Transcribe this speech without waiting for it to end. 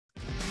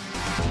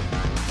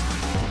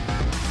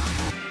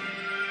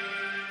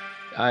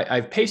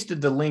I've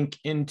pasted the link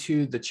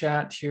into the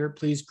chat here.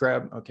 Please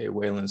grab, okay,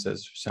 Waylon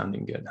says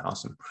sounding good,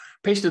 awesome.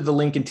 Pasted the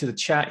link into the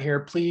chat here.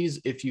 Please,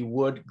 if you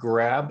would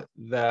grab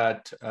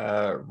that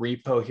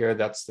repo here,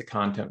 that's the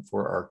content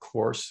for our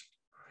course.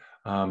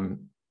 I'll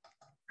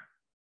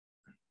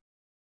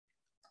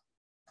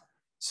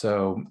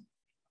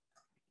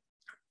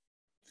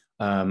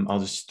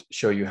just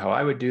show you how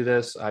I would do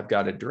this. I've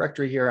got a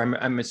directory here.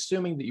 I'm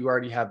assuming that you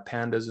already have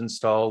Pandas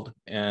installed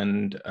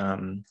and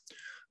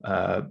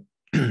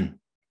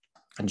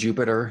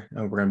Jupyter.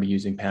 We're going to be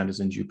using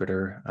Pandas and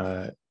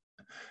Jupyter.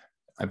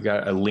 I've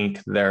got a link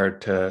there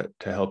to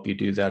help you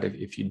do that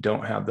if you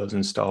don't have those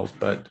installed,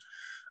 but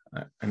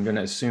I'm going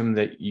to assume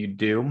that you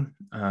do.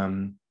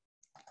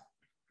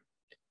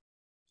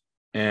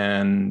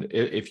 And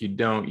if you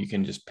don't, you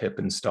can just pip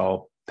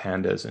install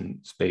Pandas and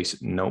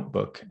space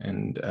notebook,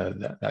 and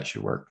that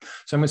should work.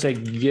 So I'm going to say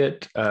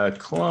git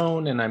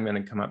clone, and I'm going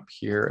to come up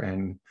here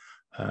and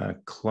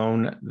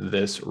clone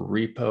this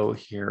repo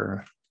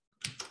here.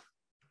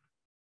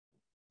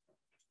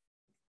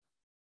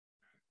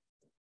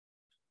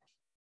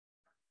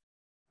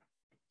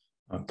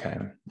 Okay,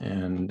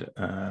 and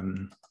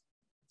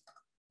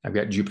I've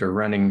got Jupyter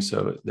running,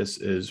 so this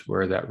is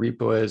where that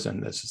repo is,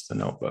 and this is the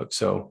notebook.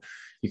 So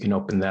you can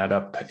open that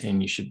up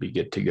and you should be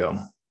good to go.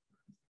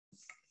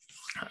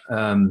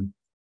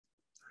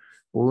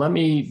 Let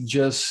me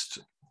just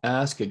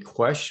ask a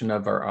question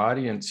of our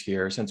audience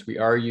here, since we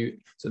are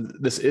so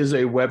this is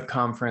a web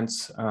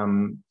conference,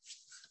 and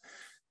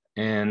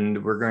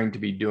we're going to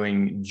be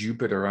doing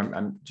Jupyter.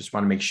 I just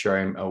want to make sure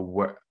I'm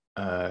aware,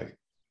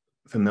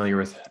 familiar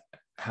with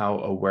how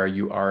aware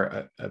you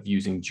are of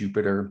using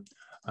Jupyter.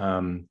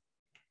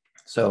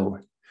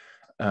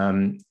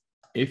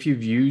 If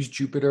you've used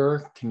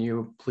Jupyter, can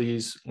you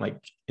please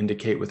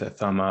indicate with a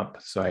thumb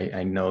up so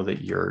I know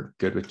that you're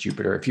good with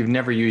Jupyter? If you've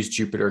never used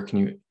Jupyter, can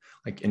you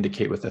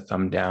indicate with a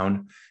thumb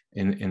down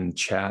in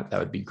chat? That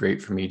would be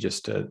great for me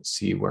just to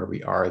see where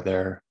we are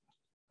there.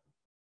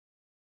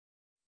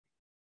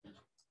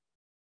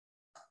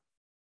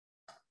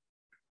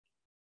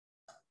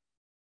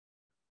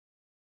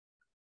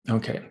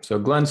 Okay, so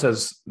Glenn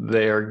says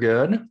they are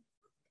good.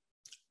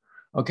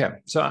 Okay,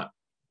 so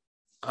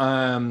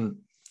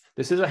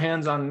this is a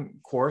hands-on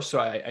course, so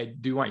I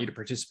do want you to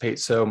participate.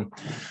 So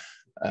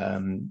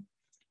I'm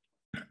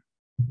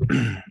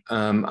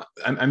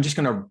just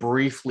going to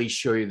briefly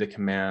show you the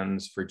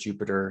commands for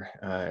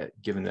Jupyter,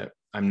 given that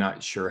I'm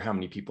not sure how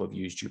many people have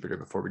used Jupyter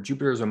before. But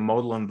Jupyter is a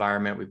modal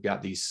environment. We've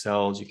got these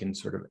cells. You can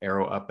sort of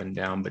arrow up and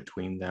down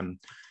between them.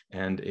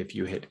 And if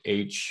you hit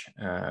H,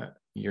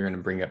 you're going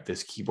to bring up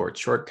this keyboard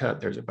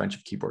shortcut. There's a bunch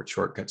of keyboard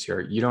shortcuts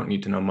here. You don't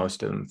need to know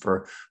most of them.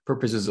 For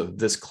purposes of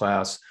this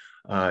class,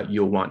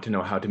 you'll want to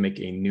know how to make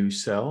a new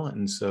cell.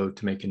 And so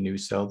to make a new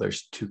cell,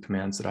 there's two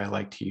commands that I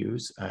like to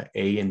use,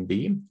 A and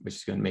B, which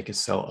is going to make a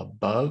cell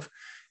above,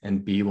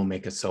 and B will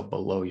make a cell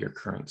below your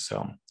current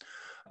cell.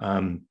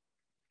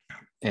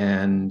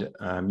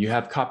 You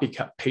have copy,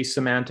 cut, paste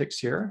semantics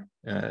here,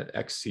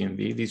 X, C, and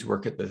V. These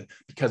work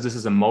because this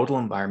is a modal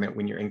environment.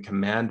 When you're in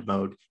command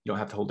mode, you don't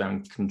have to hold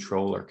down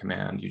Control or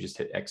Command. You just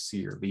hit X,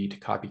 C, or V to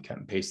copy, cut,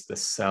 and paste the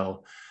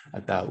cell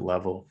at that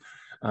level.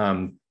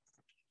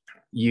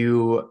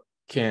 You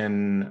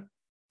can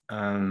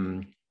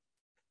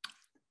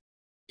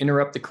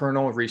interrupt the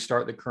kernel,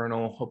 restart the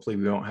kernel. Hopefully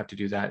we won't have to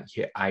do that.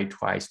 Hit I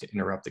twice to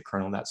interrupt the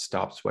kernel. That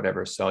stops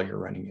whatever cell you're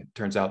running. It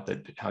turns out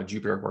that how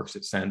Jupyter works,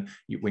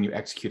 when you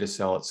execute a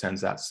cell, it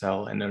sends that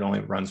cell, and it only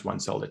runs one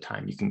cell at a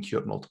time. You can queue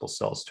up multiple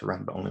cells to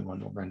run, but only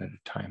one will run at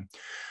a time.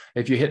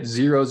 If you hit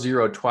 0,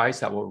 0 twice,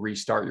 that will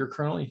restart your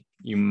kernel.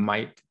 You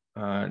might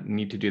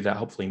need to do that,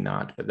 hopefully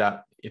not,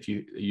 but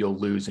you'll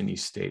lose any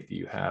state that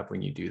you have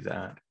when you do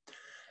that.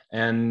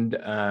 And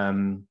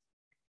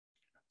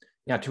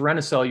yeah, to run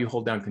a cell, you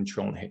hold down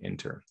Control and hit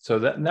Enter. So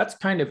that's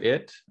kind of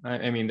it.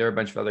 I mean, there are a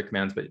bunch of other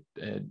commands, but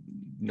you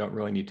don't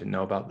really need to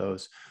know about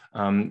those.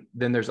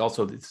 Then there's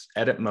also this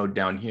edit mode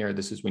down here.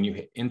 This is when you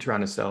hit Enter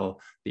on a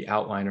cell, the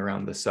outline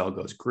around the cell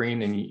goes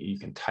green, and you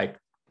can type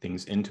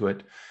things into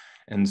it.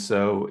 And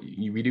so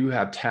we do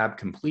have tab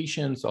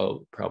completion, so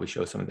I'll probably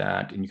show some of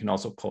that. And you can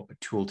also pull up a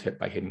tooltip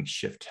by hitting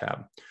Shift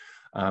Tab.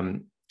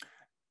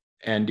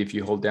 And if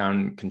you hold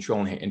down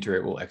Control and hit Enter,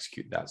 it will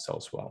execute that cell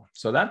as well.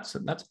 So that's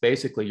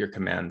basically your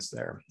commands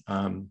there.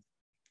 Okay,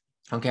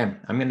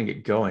 I'm going to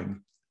get going.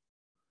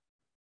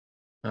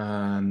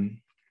 Let's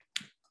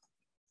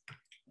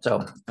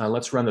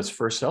run this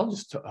first cell.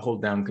 Just to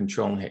hold down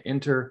Control and hit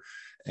Enter,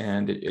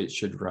 and it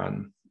should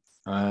run.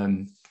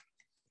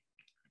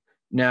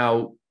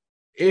 Now,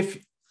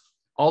 if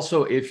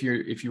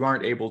you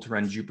aren't able to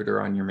run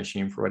Jupyter on your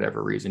machine for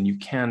whatever reason, you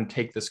can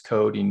take this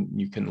code and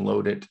you can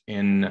load it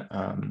in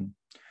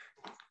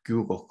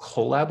Google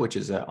Colab, which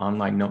is an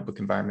online notebook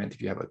environment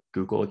if you have a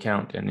Google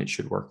account, and it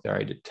should work there.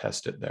 I did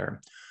test it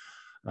there.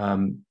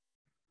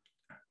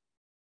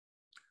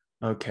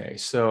 Okay,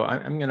 so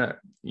I'm gonna,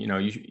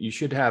 you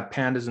should have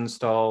Pandas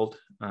installed.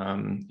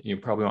 You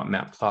probably want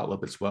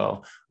Matplotlib as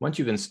well. Once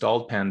you've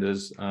installed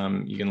Pandas,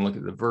 you can look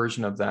at the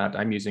version of that.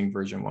 I'm using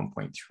version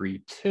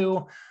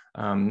 1.32.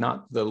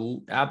 not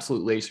the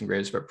absolute latest and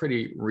greatest, but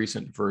pretty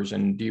recent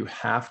version. Do you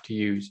have to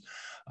use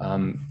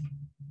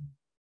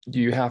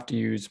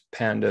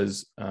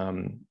Pandas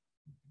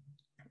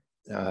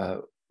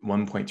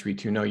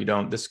 1.32? No, you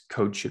don't. This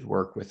code should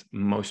work with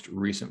most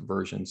recent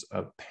versions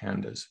of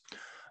Pandas.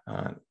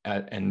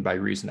 And by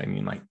recent, I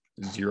mean like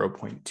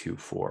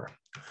 0.24.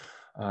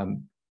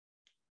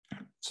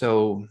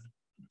 So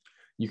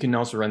you can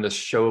also run this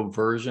show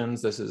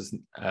versions. This is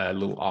a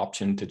little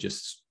option to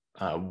just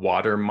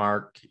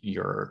watermark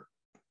your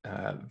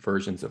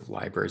versions of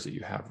libraries that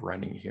you have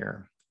running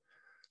here.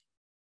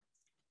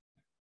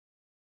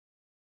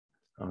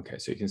 Okay,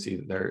 so you can see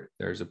that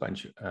there's a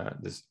bunch.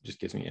 This just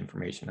gives me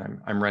information.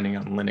 I'm running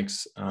on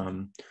Linux,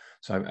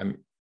 so I'm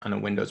on a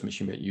Windows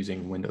machine, but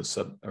using Windows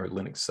or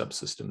Linux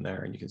subsystem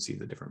there, and you can see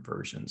the different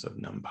versions of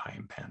NumPy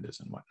and Pandas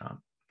and whatnot.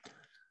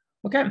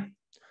 Okay,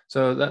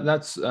 so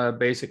that's a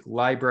basic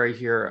library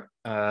here.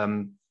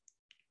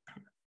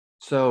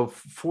 So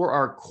for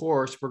our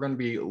course, we're going to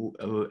be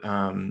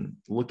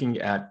looking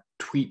at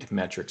tweet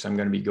metrics. I'm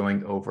going to be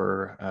going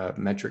over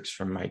metrics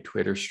from my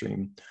Twitter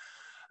stream.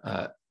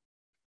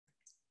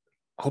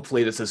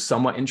 Hopefully this is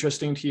somewhat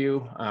interesting to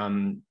you.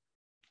 I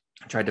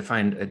tried to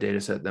find a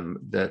data set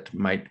that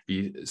might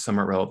be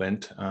somewhat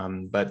relevant,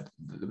 but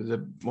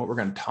what we're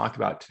going to talk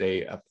about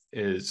today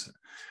is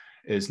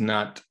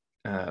not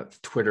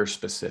Twitter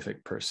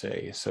specific per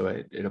se. So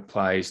it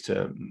applies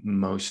to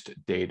most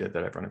data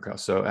that I've run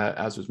across. So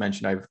as was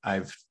mentioned,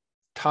 I've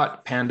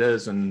taught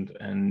Pandas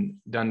and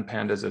done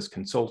Pandas as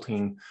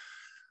consulting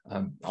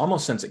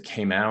almost since it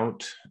came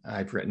out.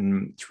 I've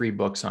written 3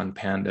 books on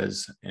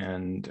Pandas,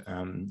 and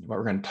what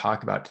we're going to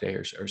talk about today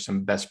are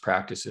some best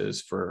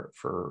practices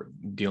for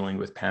dealing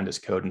with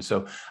Pandas code. And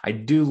so I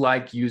do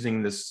like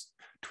using this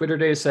Twitter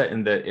data set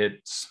in that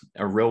it's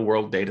a real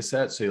world data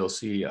set. So you'll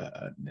see,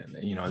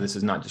 this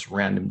is not just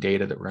random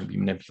data that we're going to be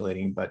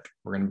manipulating, but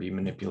we're going to be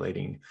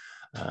manipulating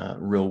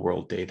real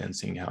world data and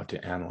seeing how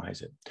to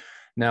analyze it.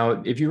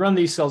 Now, if you run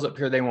these cells up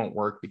here, they won't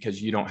work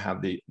because you don't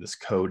have this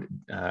code,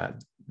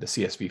 the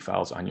CSV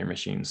files on your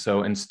machine.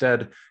 So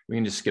instead, we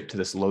can just skip to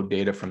this load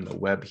data from the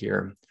web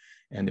here.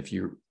 And if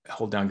you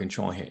hold down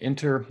Control and hit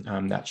Enter,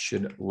 that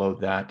should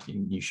load that.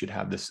 And you should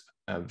have this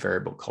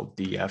variable called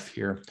df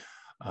here.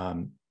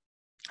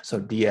 So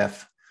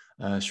df,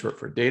 short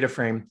for data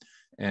frame.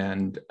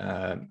 And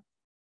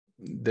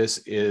this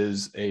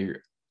is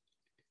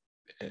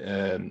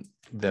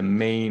the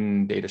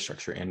main data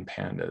structure in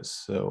Pandas.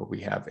 So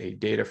we have a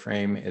data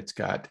frame. It's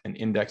got an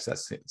index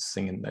that's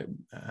sitting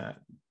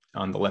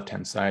on the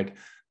left-hand side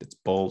that's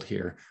bold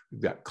here.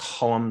 We've got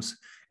columns,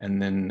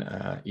 and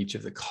then each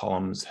of the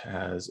columns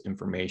has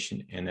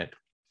information in it.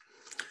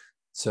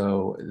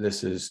 So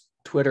this is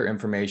Twitter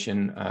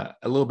information, a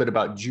little bit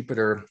about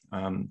Jupyter.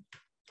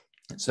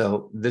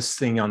 So this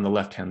thing on the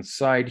left-hand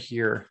side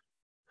here,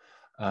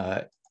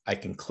 I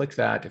can click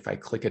that. If I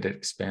click it, it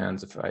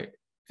expands. If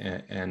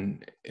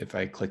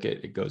I click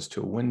it, it goes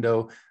to a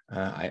window.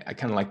 I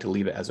kind of like to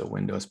leave it as a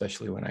window,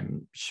 especially when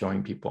I'm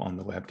showing people on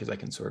the web, because I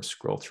can sort of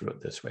scroll through it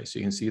this way. So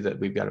you can see that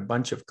we've got a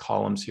bunch of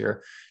columns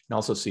here. You can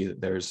also see that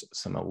there's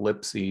some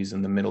ellipses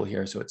in the middle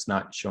here. So it's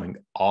not showing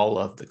all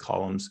of the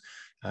columns,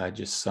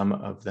 just some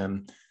of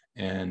them.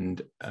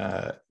 And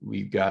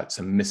we've got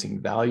some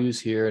missing values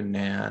here,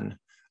 nan.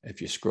 If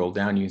you scroll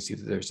down, you can see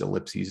that there's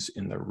ellipses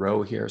in the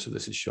row here. So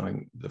this is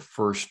showing the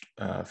first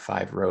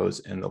 5 rows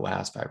and the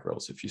last 5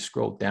 rows. If you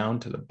scroll down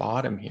to the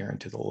bottom here and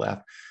to the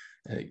left,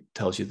 it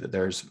tells you that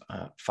there's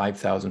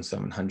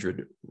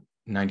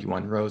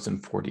 5,791 rows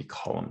and 40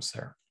 columns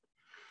there.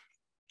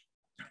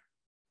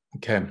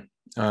 Okay.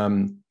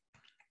 So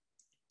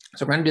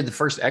we're going to do the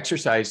first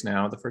exercise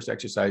now. The first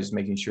exercise is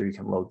making sure you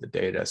can load the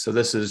data. So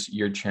this is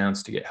your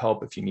chance to get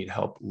help if you need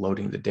help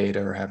loading the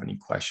data or have any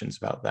questions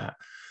about that.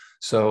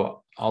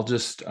 So I'll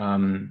just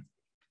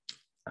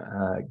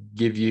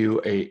give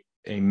you a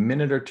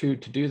minute or two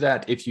to do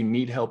that. If you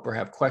need help or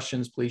have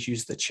questions, please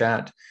use the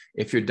chat.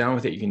 If you're done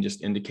with it, you can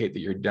just indicate that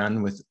you're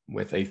done with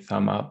a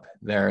thumb up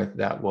there.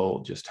 That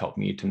will just help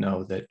me to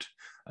know that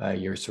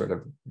you're sort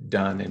of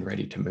done and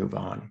ready to move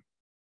on.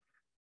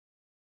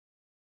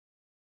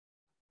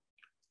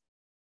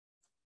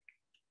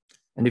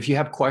 And if you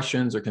have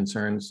questions or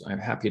concerns, I'm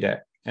happy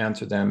to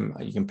answer them.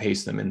 You can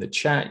paste them in the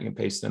chat. You can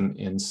paste them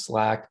in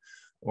Slack.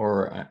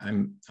 Or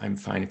I'm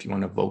fine if you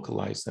want to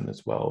vocalize them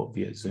as well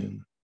via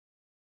Zoom.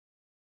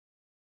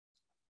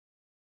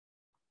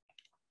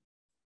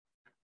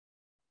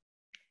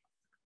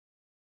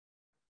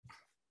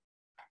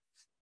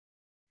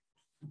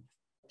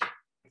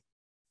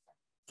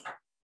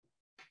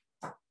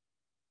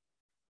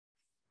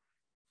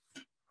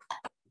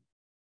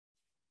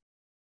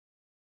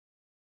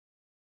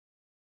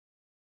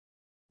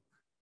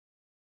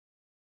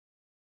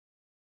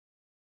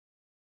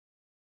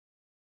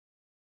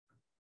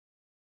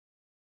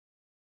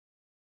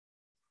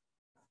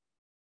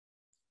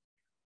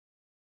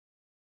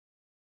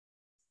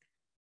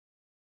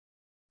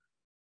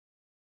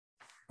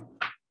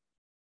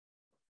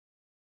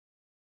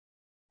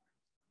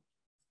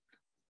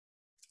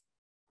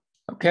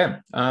 Okay,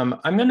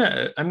 I'm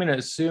gonna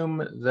assume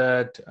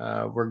that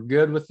we're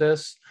good with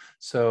this.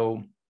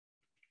 So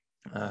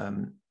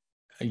again,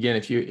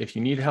 if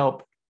you need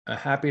help,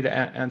 happy to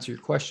answer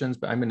your questions,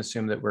 but I'm going to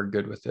assume that we're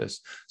good with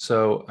this.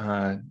 So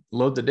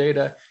load the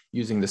data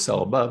using the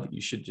cell above.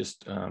 You should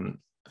just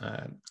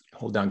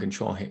hold down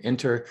Control and hit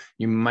Enter.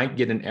 You might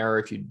get an error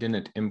if you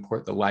didn't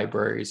import the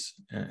libraries,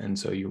 and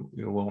so you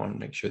will want to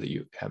make sure that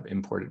you have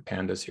imported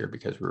Pandas here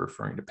because we're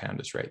referring to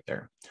Pandas right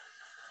there.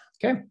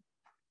 Okay.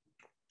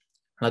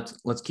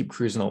 Let's keep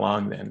cruising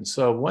along then.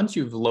 So once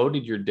you've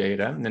loaded your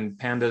data, and then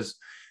Pandas,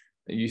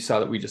 you saw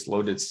that we just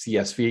loaded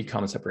CSV,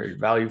 comma separated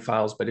value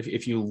files. But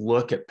if you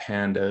look at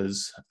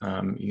Pandas,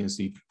 you can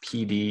see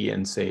PD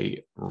and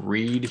say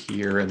read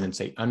here, and then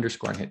say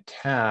underscore and hit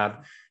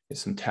tab.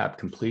 There's some tab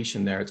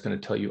completion there. It's going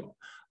to tell you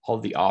all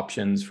the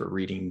options for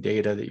reading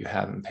data that you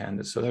have in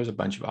Pandas. So there's a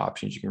bunch of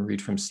options. You can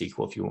read from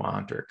SQL if you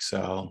want, or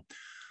Excel,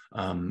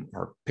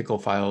 or pickle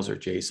files or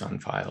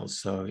JSON files.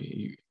 So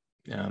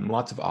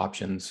lots of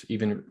options,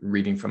 even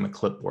reading from a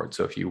clipboard.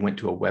 So if you went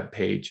to a web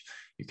page,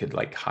 you could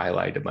like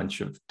highlight a bunch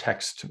of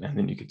text and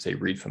then you could say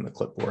read from the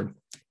clipboard.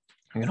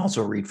 You can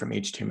also read from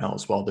HTML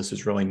as well. This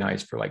is really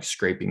nice for like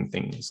scraping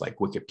things like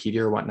Wikipedia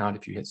or whatnot.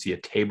 If you see a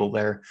table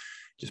there,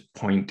 just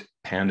point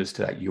Pandas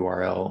to that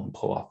URL and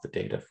pull off the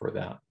data for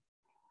that.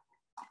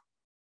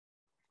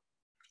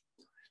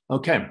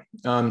 Okay,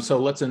 so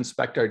let's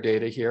inspect our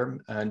data here.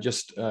 And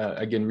just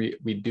again,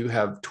 we do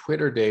have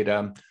Twitter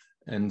data.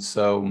 And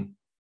so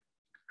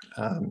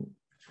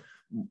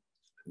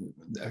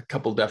a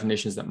couple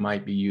definitions that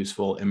might be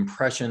useful.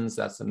 Impressions,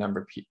 that's the number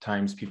of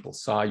times people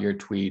saw your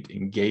tweet.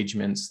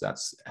 Engagements,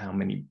 that's how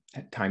many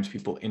times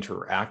people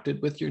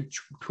interacted with your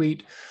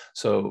tweet.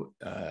 So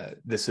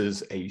this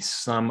is a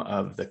sum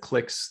of the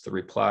clicks, the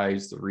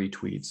replies, the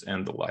retweets,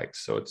 and the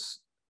likes. So it's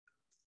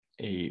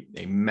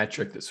a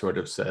metric that sort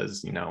of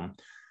says, you know,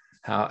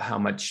 how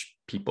much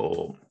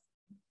people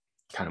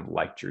kind of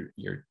liked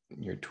your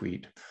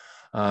tweet.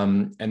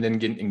 And then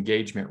again,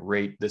 engagement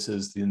rate, this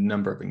is the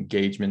number of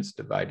engagements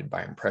divided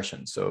by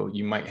impressions. So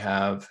you might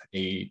have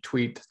a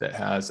tweet that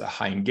has a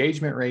high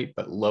engagement rate,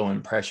 but low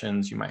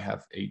impressions. You might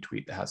have a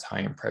tweet that has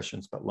high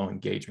impressions, but low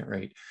engagement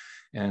rate.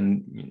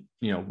 And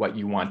you know what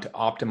you want to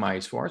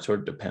optimize for sort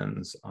of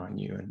depends on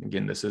you. And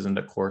again, this isn't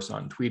a course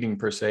on tweeting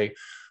per se,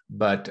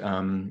 but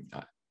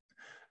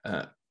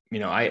you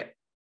know,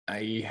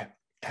 I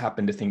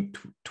happen to think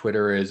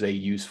Twitter is a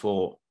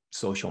useful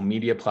social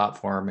media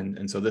platform,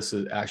 and so this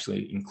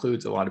actually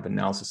includes a lot of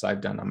analysis I've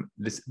done on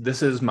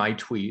this is my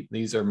tweet,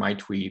 these are my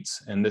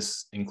tweets, and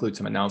this includes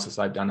some analysis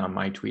I've done on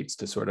my tweets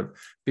to sort of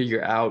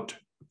figure out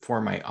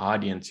for my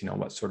audience, you know,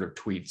 what sort of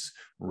tweets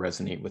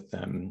resonate with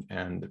them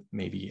and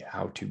maybe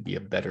how to be a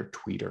better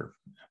tweeter.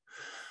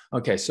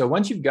 Okay, so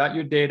once you've got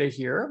your data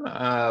here,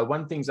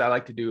 one of the things I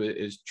like to do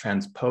is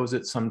transpose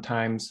it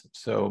sometimes.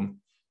 So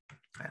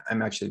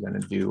I'm actually going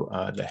to do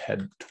the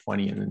head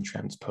 20 and then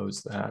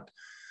transpose that.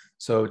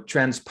 So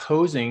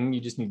transposing,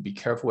 you just need to be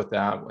careful with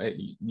that.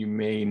 You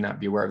may not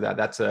be aware of that.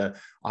 That's an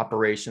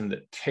operation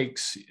that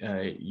takes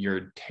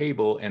your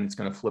table and it's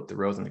going to flip the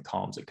rows and the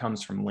columns. It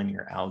comes from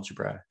linear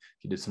algebra.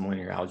 If you did some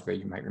linear algebra,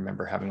 you might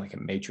remember having like a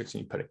matrix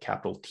and you put a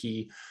capital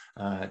T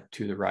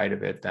to the right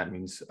of it. That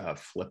means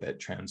flip it,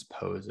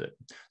 transpose it.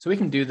 So we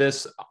can do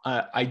this.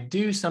 I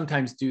do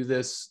sometimes do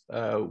this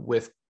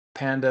with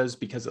Pandas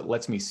because it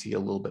lets me see a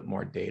little bit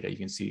more data. You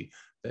can see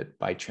that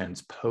by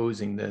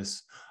transposing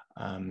this,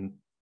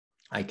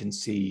 I can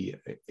see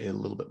a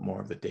little bit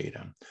more of the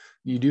data.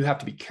 You do have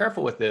to be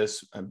careful with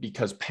this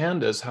because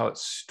Pandas, how it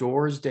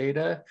stores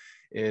data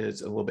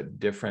is a little bit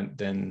different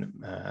than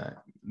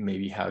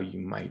maybe how you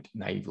might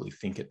naively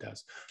think it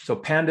does. So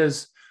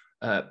Pandas,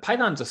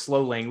 Python's a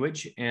slow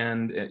language,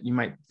 and you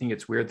might think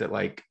it's weird that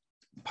like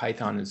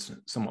Python is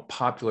somewhat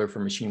popular for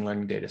machine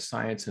learning data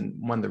science. And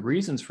one of the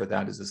reasons for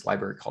that is this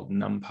library called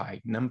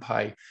NumPy.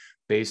 NumPy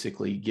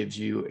basically gives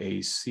you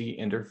a C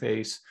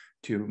interface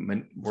to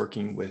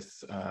working with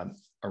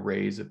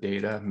arrays of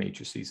data,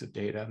 matrices of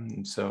data.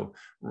 And so,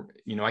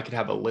 you know, I could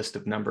have a list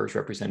of numbers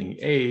representing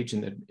age,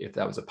 and that if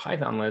that was a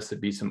Python list,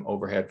 there'd be some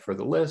overhead for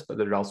the list, but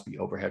there'd also be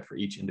overhead for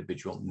each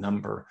individual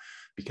number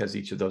because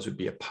each of those would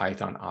be a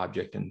Python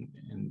object.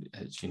 And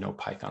as you know,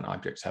 Python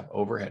objects have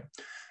overhead.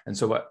 And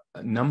so what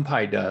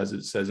NumPy does,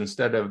 it says,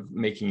 instead of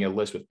making a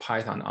list with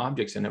Python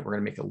objects in it, we're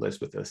going to make a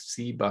list with a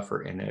C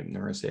buffer in it. And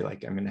we're going to say,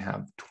 like, I'm going to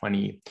have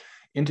 20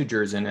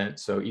 integers in it.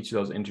 So each of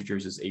those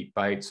integers is 8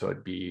 bytes. So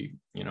it'd be,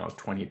 you know,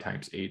 20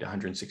 times 8,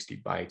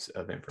 160 bytes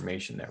of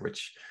information there,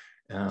 which,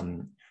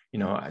 you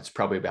know, it's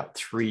probably about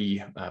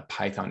 3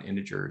 Python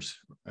integers,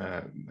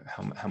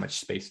 how much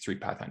space 3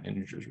 Python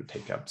integers would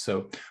take up.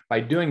 So by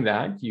doing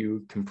that,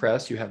 you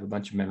compress, you have a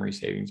bunch of memory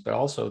savings, but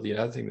also the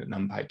other thing that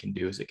NumPy can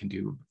do is it can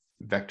do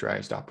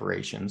vectorized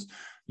operations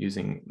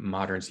using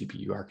modern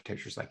CPU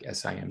architectures like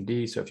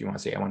SIMD. So if you want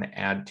to say, I want to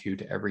add 2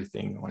 to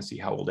everything, I want to see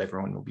how old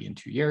everyone will be in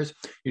 2 years,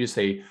 you just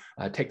say,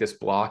 take this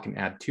block and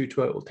add 2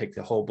 to it. We'll take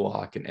the whole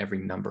block and every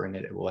number in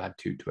it, it will add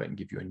 2 to it and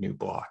give you a new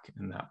block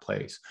in that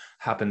place.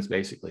 Happens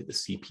basically at the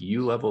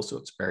CPU level, so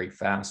it's very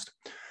fast.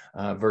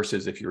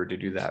 versus if you were to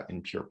do that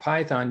in pure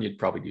Python, you'd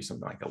probably do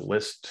something like a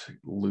list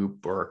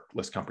loop or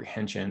list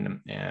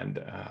comprehension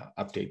and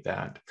update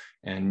that.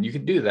 And you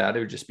could do that, it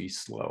would just be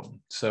slow.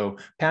 So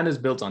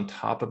Pandas builds on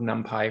top of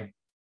NumPy,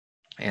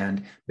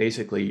 and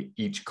basically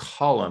each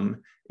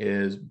column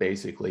is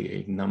basically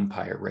a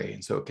NumPy array.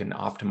 And so it can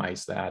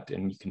optimize that,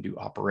 and you can do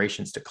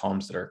operations to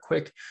columns that are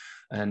quick,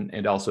 and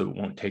it also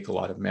won't take a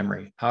lot of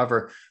memory.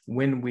 However,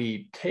 when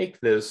we take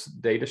this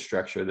data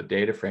structure, the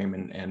data frame,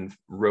 and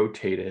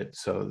rotate it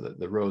so that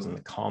the rows and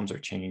the columns are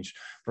changed,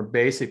 we're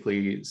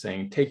basically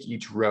saying take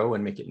each row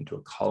and make it into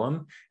a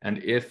column.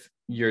 And if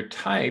your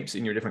types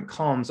in your different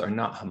columns are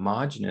not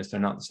homogeneous, they're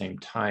not the same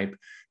type,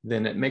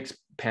 then it makes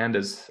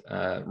Pandas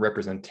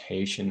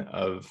representation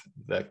of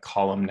the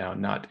column now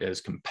not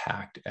as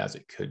compact as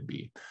it could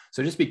be.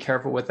 So just be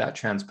careful with that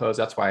transpose.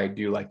 That's why I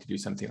do like to do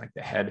something like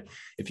the head.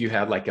 If you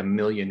had like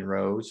 1,000,000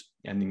 rows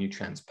and then you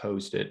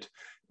transposed it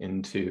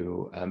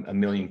into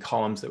 1,000,000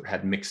 columns that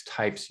had mixed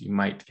types, you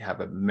might have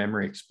a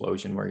memory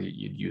explosion where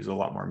you'd use a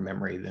lot more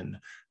memory than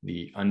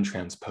the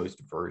untransposed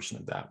version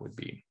of that would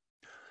be.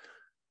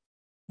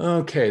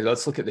 Okay,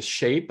 let's look at the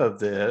shape of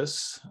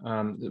this.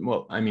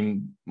 Well, I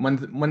mean,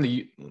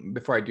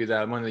 before I do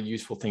that, one of the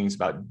useful things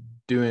about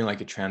doing like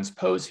a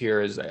transpose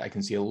here is I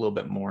can see a little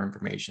bit more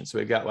information. So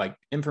we've got like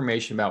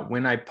information about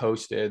when I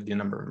posted, the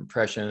number of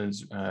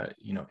impressions,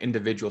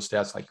 individual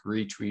stats like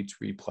retweets,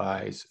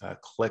 replies,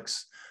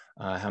 clicks,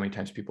 how many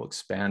times people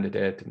expanded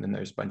it. And then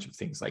there's a bunch of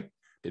things like,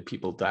 did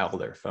people dial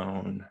their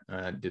phone?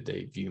 Did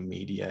they view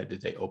media?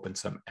 Did they open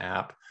some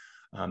app?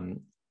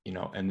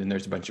 And then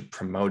there's a bunch of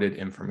promoted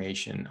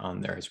information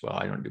on there as well.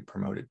 I don't do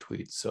promoted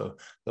tweets. So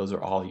those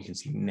are all, you can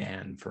see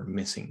nan for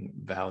missing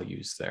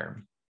values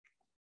there.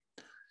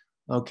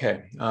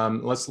 Okay,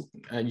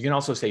 you can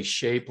also say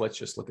shape. Let's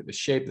just look at the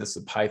shape. This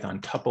is a Python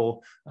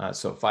tuple.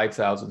 So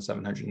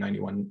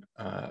 5,791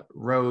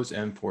 rows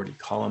and 40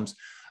 columns.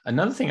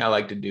 Another thing I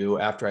like to do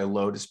after I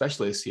load,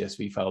 especially the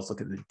CSV files,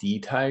 look at the D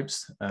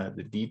types.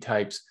 The D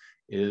types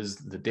is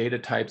the data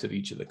types of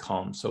each of the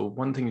columns. So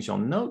one thing you'll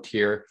note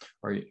here,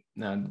 or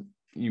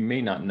you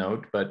may not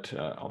note, but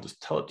I'll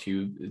just tell it to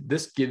you,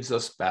 this gives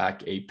us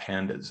back a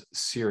Pandas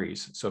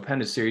series. So a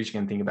Pandas series, you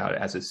can think about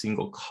it as a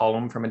single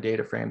column from a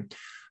data frame.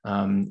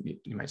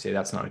 You might say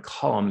that's not a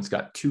column, it's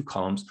got two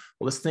columns.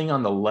 Well, this thing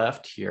on the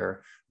left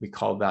here, we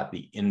call that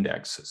the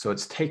index. So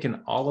it's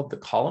taken all of the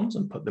columns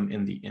and put them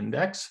in the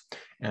index.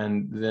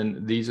 And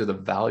then these are the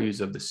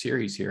values of the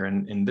series here.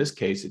 And in this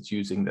case, it's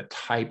using the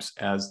types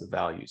as the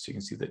values. So you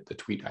can see that the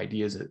tweet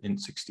ID is at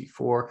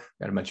int64. We've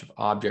got a bunch of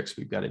objects.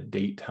 We've got a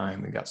date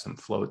time. We've got some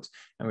floats,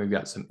 and we've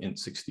got some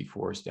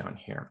int64s down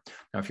here.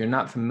 Now, if you're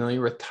not familiar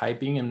with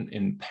typing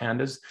in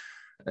Pandas,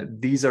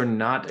 these are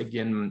not,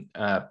 again,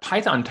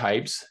 Python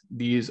types.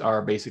 These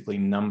are basically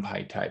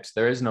NumPy types.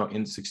 There is no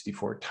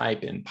int64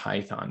 type in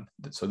Python.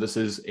 So this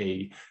is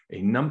a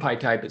NumPy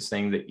type. It's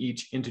saying that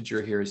each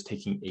integer here is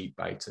taking 8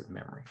 bytes of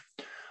memory.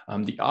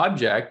 The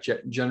object,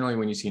 generally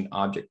when you see an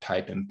object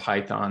type in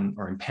Python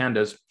or in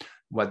Pandas,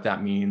 what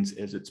that means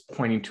is it's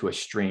pointing to a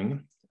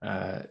string.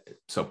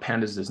 So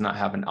Pandas does not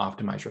have an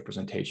optimized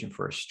representation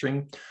for a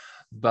string,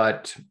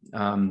 but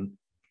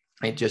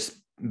it just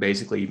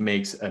basically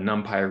makes a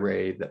NumPy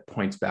array that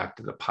points back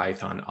to the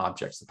Python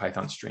objects, the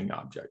Python string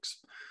objects.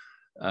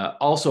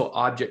 Also,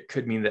 object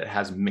could mean that it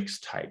has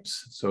mixed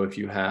types. So if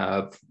you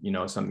have,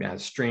 something that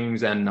has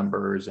strings and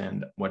numbers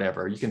and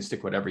whatever, you can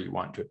stick whatever you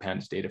want to a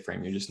Pandas data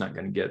frame. You're just not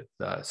going to get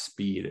the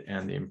speed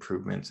and the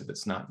improvements if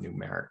it's not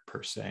numeric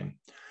per se.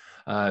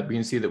 We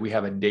can see that we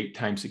have a date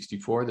time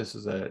 64. This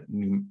is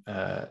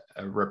a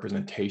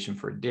representation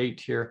for a date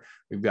here.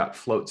 We've got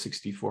float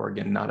 64,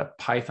 again, not a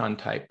Python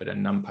type, but a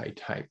NumPy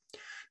type.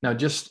 Now,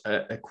 just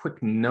a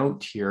quick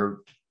note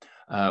here.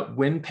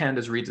 When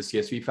Pandas reads a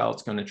CSV file,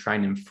 it's going to try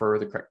and infer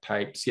the correct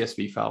type.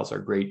 CSV files are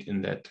great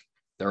in that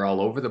they're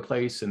all over the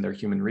place and they're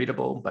human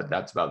readable, but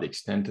that's about the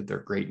extent of their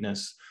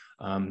greatness.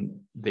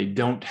 They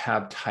don't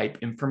have type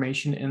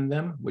information in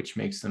them, which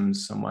makes them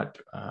somewhat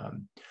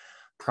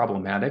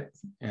problematic.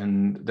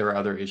 And there are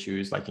other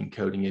issues like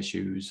encoding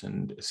issues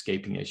and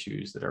escaping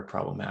issues that are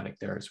problematic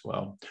there as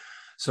well.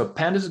 So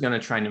Pandas is going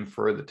to try and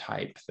infer the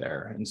type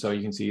there. And so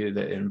you can see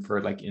that it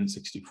inferred like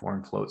int64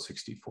 and float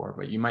 64,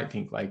 but you might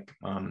think like,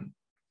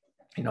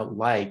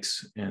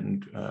 likes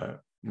and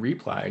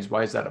replies,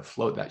 why is that a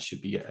float? That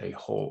should be a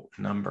whole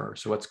number.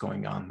 So what's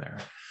going on there?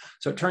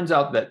 So it turns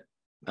out that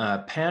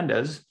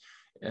Pandas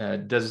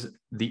does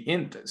the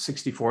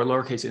int64,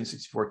 lowercase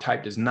int64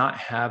 type does not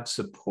have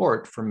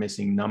support for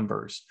missing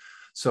numbers.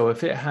 So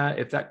if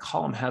that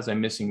column has a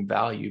missing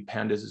value,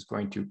 Pandas is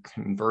going to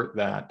convert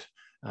that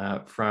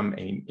from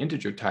an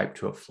integer type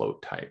to a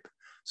float type.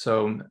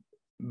 So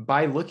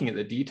by looking at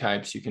the D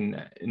types, you can,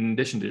 in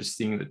addition to just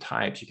seeing the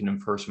types, you can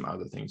infer some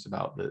other things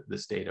about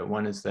this data.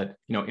 One is that,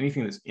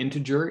 anything that's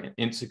integer,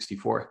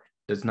 int64,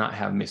 does not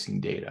have missing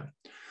data.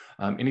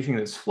 Anything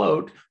that's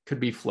float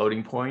could be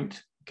floating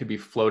point, could be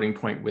floating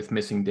point with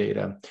missing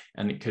data,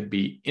 and it could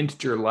be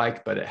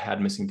integer-like, but it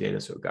had missing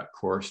data, so it got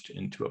coerced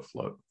into a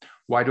float.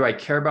 Why do I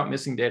care about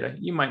missing data?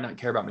 You might not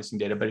care about missing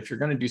data, but if you're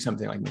going to do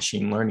something like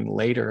machine learning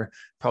later,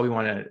 probably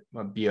want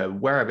to be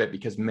aware of it,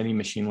 because many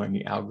machine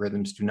learning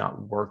algorithms do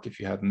not work if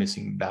you have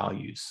missing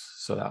values.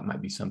 So that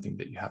might be something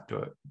that you have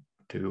to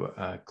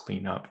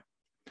clean up.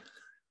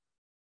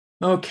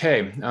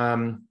 Okay.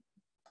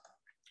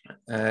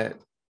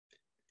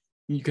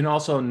 You can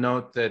also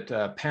note that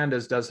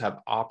Pandas does have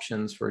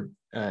options for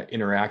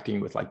interacting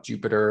with like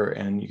Jupyter,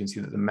 and you can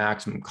see that the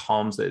maximum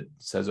columns that it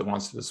says it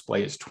wants to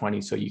display is 20.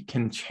 So you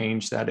can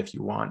change that if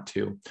you want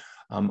to.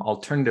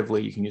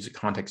 Alternatively, you can use a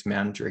context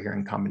manager here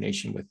in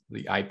combination with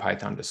the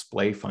IPython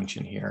display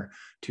function here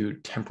to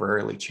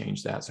temporarily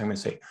change that. So I'm going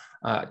to say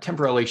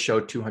temporarily show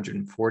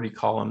 240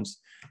 columns.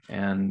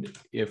 And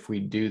if we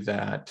do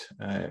that,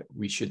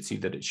 we should see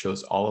that it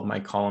shows all of my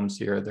columns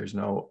here. There's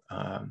no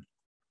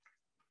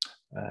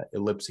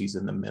ellipses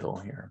in the middle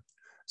here.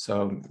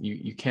 So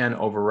you can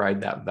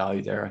override that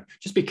value there.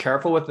 Just be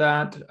careful with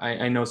that.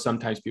 I know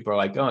sometimes people are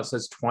like, oh, it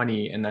says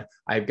 20 and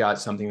I've got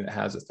something that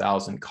has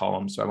 1,000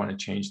 columns, so I want to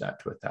change that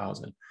to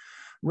 1,000.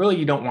 Really,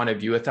 you don't want to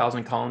view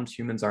 1,000 columns.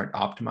 Humans aren't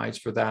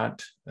optimized for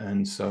that.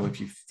 And so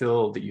if you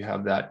feel that you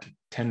have that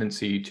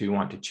tendency to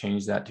want to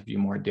change that to view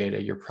more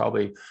data, you're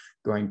probably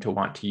going to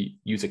want to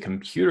use a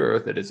computer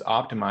that is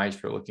optimized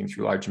for looking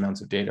through large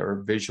amounts of data,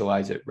 or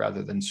visualize it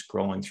rather than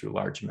scrolling through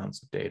large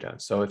amounts of data.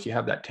 So if you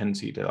have that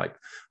tendency to like,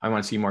 I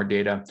want to see more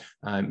data,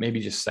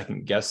 maybe just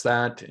second guess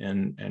that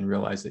and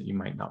realize that you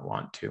might not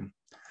want to.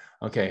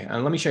 Okay,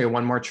 let me show you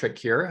one more trick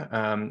here.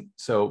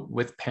 So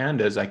with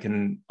Pandas, I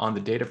can, on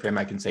the data frame,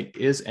 I can say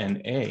is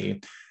NA,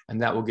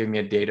 and that will give me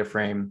a data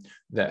frame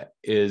that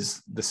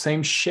is the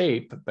same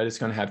shape, but it's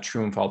going to have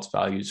true and false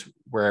values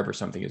wherever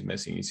something is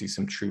missing. You see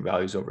some true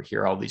values over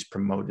here. All these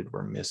promoted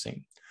were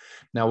missing.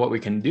 Now, what we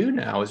can do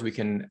now is we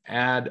can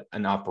add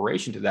an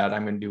operation to that.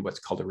 I'm going to do what's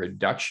called a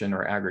reduction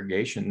or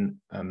aggregation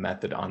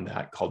method on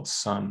that called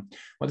sum.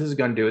 What this is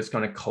going to do is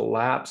going to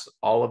collapse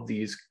all of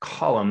these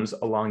columns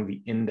along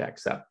the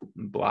index, that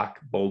black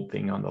bold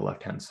thing on the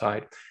left-hand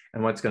side.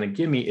 And what it's going to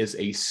give me is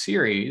a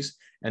series.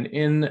 And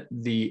in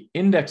the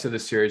index of the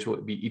series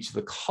will be each of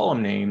the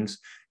column names.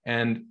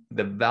 And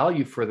the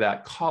value for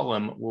that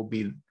column will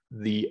be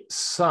the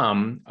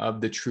sum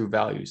of the true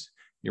values.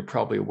 You're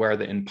probably aware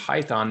that in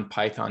Python,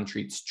 Python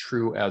treats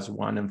true as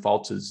 1 and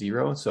false as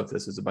 0. So if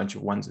this is a bunch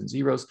of 1s and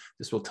 0s,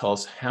 this will tell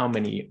us how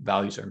many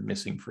values are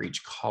missing for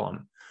each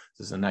column.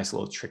 This is a nice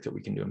little trick that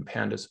we can do in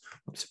Pandas.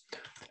 Oops.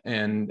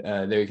 And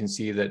there you can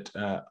see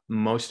that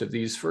most of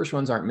these first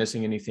ones aren't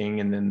missing anything,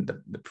 and then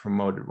the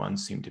promoted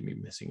ones seem to be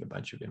missing a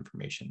bunch of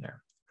information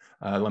there.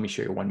 Let me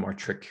show you one more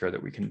trick here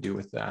that we can do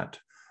with that.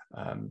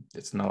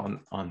 It's not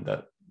on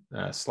the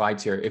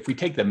slides here. If we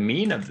take the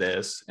mean of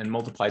this and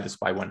multiply this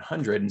by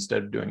 100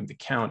 instead of doing the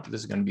count,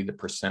 this is going to be the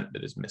percent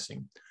that is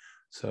missing.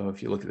 So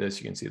if you look at this,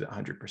 you can see that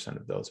 100%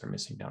 of those are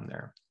missing down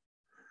there.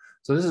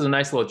 So this is a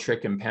nice little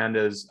trick in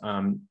Pandas.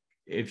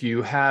 If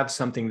you have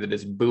something that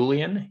is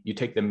Boolean, you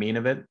take the mean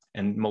of it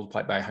and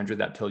multiply it by 100,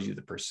 that tells you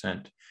the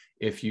percent.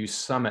 If you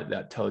sum it,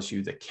 that tells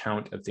you the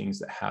count of things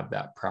that have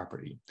that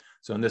property.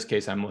 So in this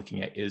case, I'm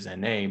looking at is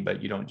NA,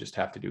 but you don't just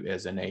have to do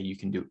is NA, you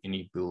can do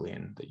any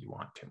Boolean that you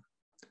want to.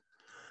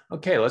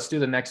 Okay, let's do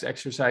the next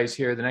exercise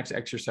here. The next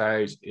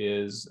exercise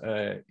is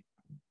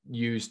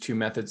use two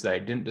methods that I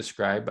didn't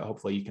describe, but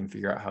hopefully you can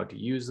figure out how to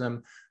use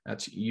them.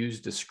 That's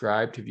use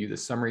describe to view the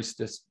summary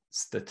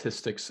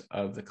statistics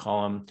of the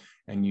column,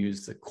 and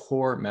use the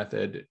core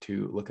method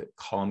to look at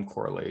column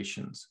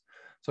correlations.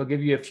 So I'll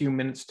give you a few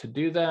minutes to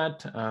do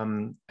that.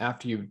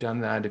 After you've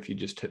done that, if you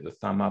just hit the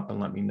thumb up and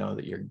let me know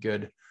that you're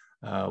good,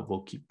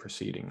 we'll keep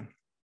proceeding.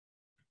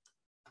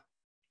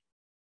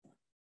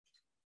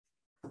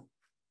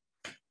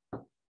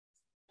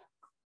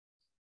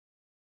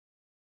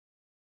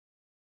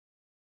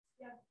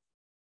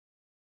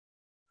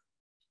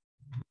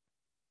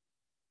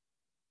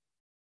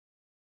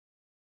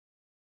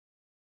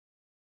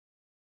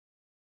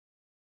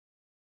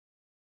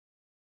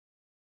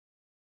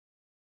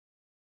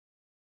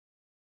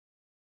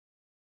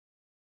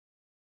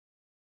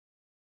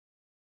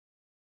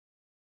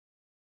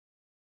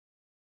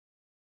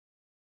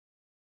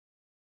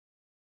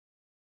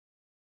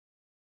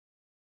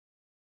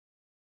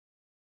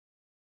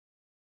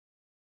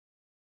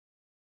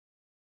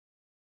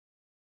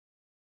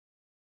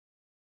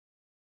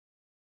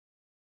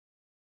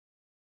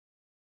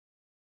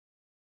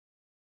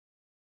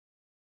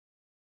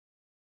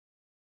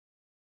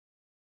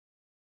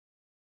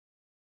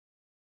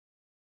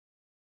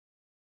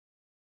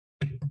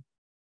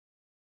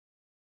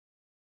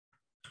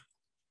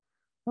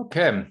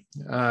 Okay,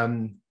 let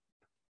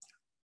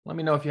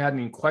me know if you had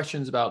any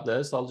questions about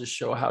this. I'll just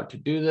show how to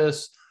do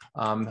this.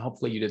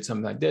 Hopefully you did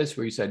something like this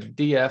where you said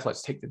DF,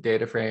 let's take the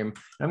data frame.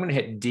 I'm going to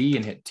hit D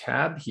and hit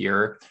tab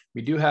here.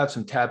 We do have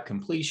some tab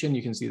completion.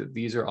 You can see that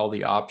these are all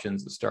the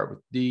options that start with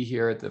D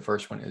here. The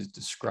first one is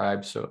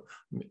describe. So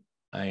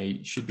I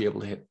should be able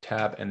to hit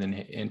tab and then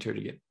hit enter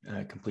to get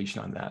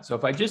completion on that. So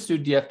if I just do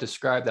df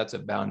describe, that's a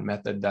bound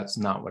method. That's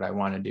not what I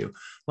want to do.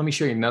 Let me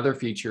show you another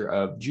feature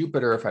of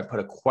Jupyter. If I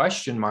put a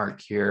question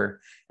mark here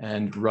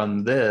and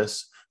run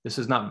this, this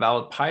is not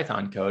valid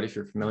Python code. If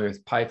you're familiar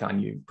with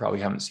Python, you probably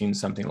haven't seen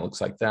something that looks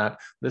like that.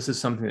 This is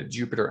something that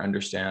Jupyter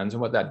understands.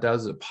 And what that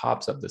does is it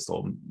pops up this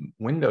little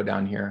window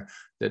down here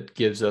that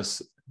gives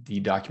us the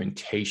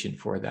documentation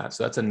for that.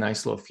 So that's a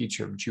nice little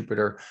feature of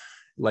Jupyter.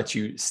 Lets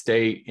you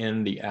stay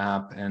in the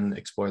app and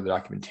explore the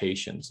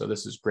documentation. So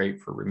this is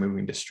great for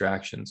removing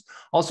distractions.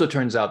 Also, it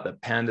turns out that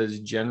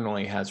Pandas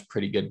generally has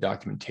pretty good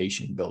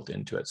documentation built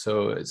into it.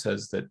 So it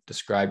says that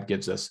describe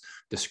gives us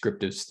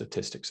descriptive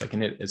statistics. I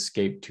can hit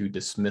escape to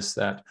dismiss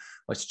that.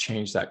 Let's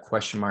change that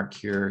question mark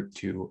here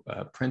to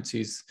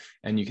parentheses.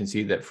 And you can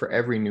see that for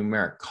every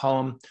numeric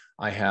column,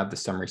 I have the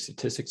summary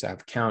statistics. I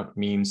have count,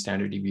 mean,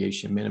 standard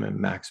deviation, minimum,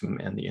 maximum,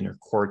 and the inner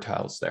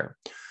quartiles there.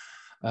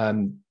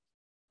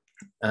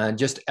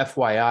 Just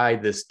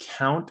FYI, this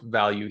count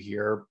value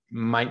here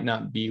might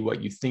not be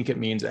what you think it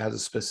means. It has a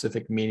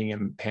specific meaning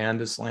in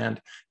Pandas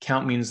land.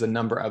 Count means the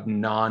number of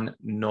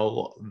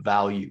non-null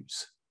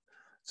values.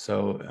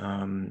 So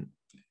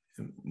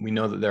we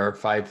know that there are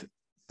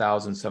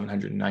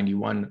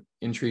 5,791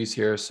 entries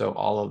here. So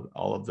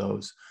all of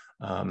those,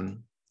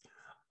 none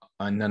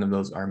of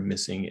those are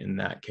missing in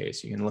that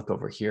case. You can look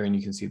over here and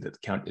you can see that the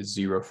count is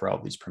 0 for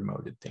all these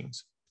promoted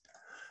things.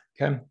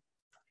 Okay.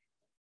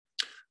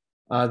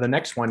 The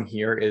next one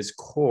here is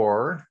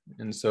core.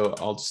 And so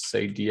I'll just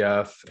say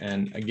df.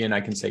 And again, I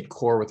can say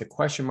core with a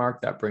question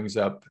mark. That brings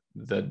up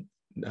the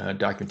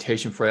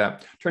documentation for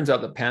that. Turns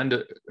out that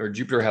Panda or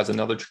Jupyter has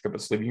another trick up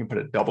its sleeve. You can put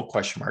a double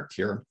question mark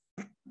here.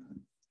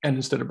 And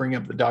instead of bringing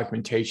up the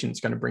documentation, it's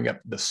going to bring up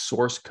the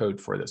source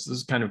code for this. This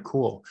is kind of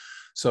cool.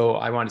 So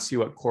I want to see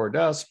what core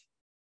does.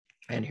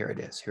 And here it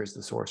is. Here's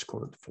the source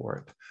code for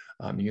it.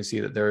 You can see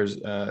that there's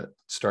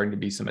starting to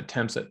be some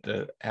attempts at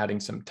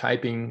adding some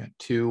typing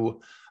to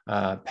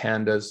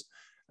Pandas.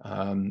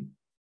 And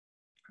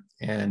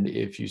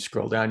if you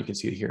scroll down, you can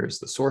see here's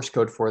the source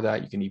code for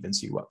that. You can even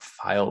see what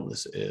file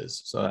this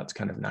is. So that's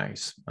kind of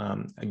nice.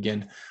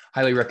 Again,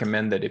 highly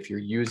recommend that if you're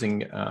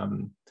using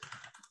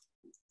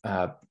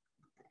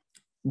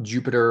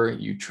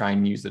Jupyter, you try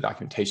and use the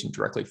documentation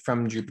directly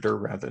from Jupyter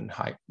rather than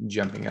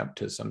jumping up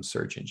to some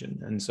search engine.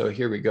 And so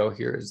here we go.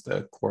 Here is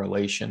the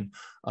correlation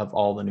of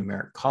all the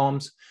numeric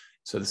columns.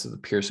 So this is the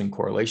Pearson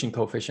correlation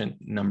coefficient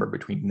number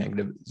between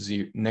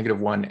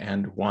 -1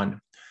 and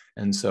 1.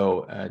 And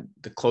so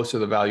the closer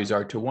the values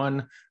are to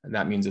 1,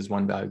 that means as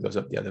one value goes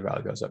up, the other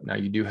value goes up. Now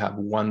you do have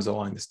ones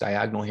along this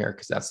diagonal here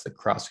because that's the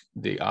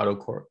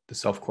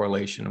self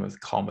correlation with the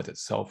column with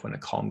itself. When a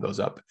column goes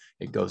up,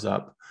 it goes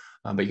up.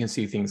 But you can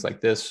see things like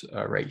this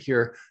right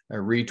here.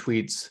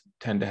 Retweets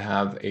tend to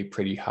have a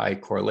pretty high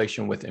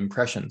correlation with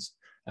impressions,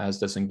 as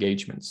does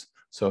engagements.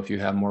 So if you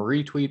have more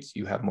retweets,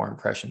 you have more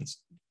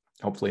impressions.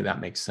 Hopefully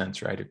that makes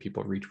sense, right? If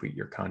people retweet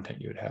your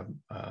content, you would have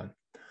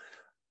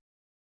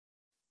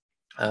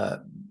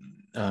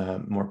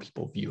more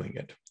people viewing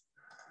it.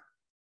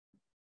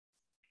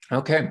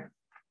 Okay.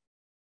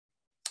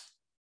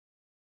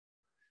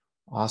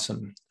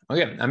 Awesome.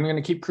 Okay, I'm going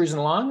to keep cruising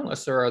along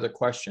unless there are other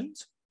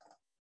questions.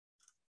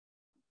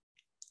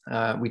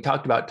 We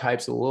talked about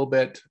types a little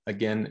bit.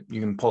 Again, you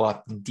can pull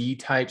up D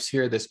types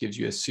here. This gives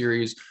you a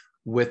series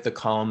with the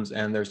columns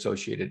and their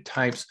associated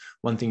types.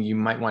 One thing you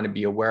might want to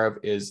be aware of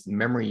is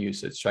memory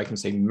usage. So I can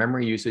say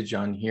memory usage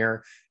on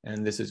here,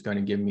 and this is going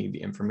to give me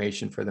the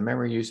information for the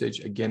memory usage.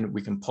 Again,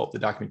 we can pull up the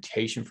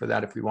documentation for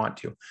that if we want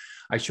to.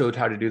 I showed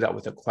how to do that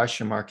with a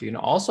question mark. You can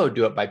also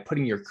do it by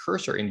putting your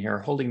cursor in here,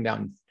 holding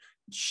down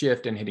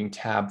Shift and hitting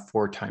Tab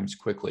 4 times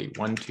quickly.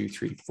 1, 2,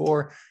 3,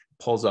 4.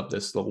 Pulls up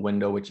this little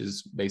window, which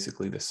is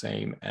basically the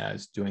same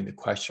as doing the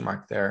question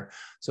mark there.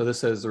 So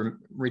this says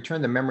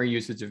return the memory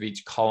usage of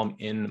each column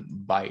in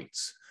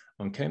bytes.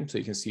 Okay, so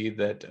you can see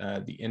that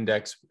the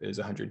index is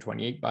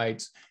 128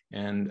 bytes,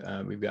 and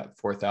we've got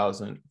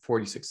 46,000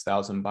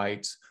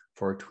 bytes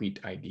for tweet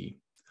ID.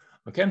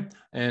 Okay,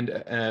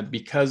 and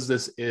because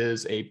this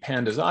is a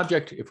Pandas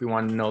object, if we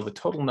want to know the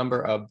total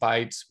number of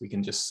bytes, we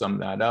can just sum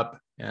that up.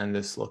 And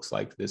this looks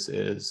like this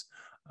is,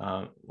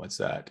 what's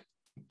that?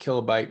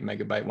 Kilobyte,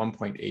 megabyte,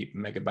 1.8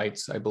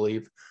 megabytes, I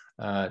believe,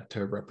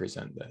 to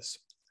represent this.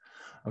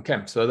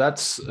 Okay, so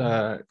that's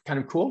kind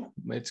of cool.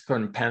 It's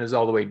going Pandas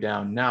all the way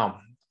down.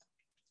 Now,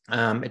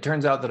 it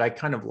turns out that I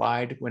kind of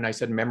lied when I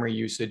said memory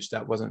usage.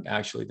 That wasn't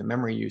actually the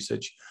memory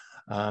usage.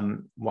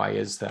 Why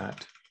is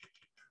that?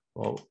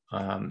 Well,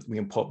 we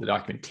can pull up the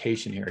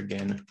documentation here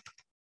again.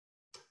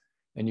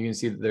 And you can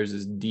see that there's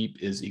this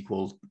deep is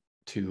equal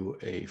to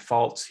a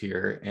false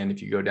here. And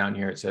if you go down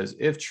here, it says,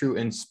 if true,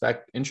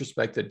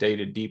 introspect the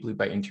data deeply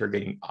by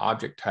interrogating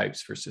object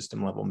types for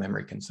system level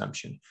memory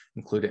consumption,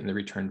 include it in the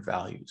returned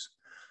values.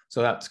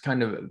 So that's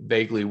kind of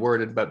vaguely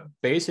worded, but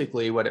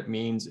basically what it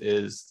means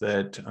is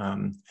that,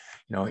 you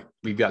know,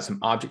 we've got some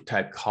object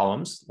type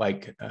columns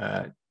like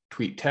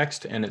tweet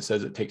text, and it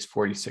says it takes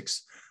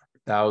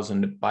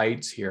 46,000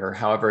 bytes here.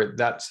 However,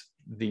 that's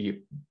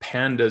the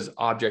pandas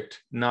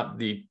object, not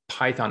the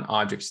Python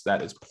objects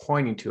that is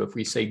pointing to. If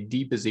we say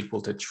deep is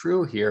equal to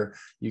true here,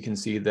 you can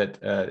see that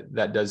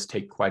that does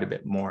take quite a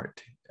bit more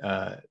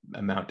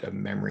amount of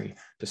memory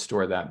to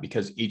store that,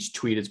 because each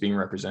tweet is being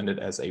represented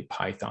as a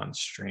Python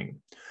string.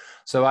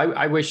 So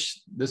I wish,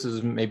 this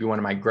is maybe one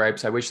of my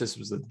gripes, I wish this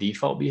was the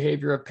default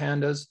behavior of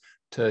pandas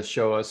to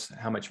show us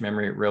how much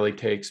memory it really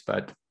takes,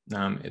 but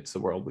it's the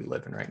world we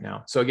live in right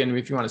now. So again,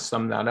 if you want to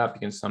sum that up,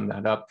 you can sum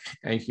that up,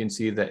 and you can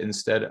see that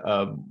instead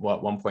of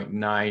what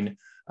 1.9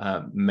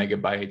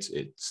 megabytes,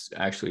 it's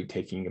actually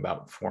taking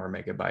about 4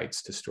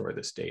 megabytes to store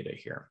this data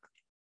here.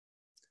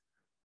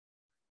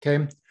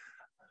 Okay.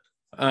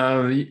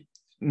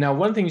 Now,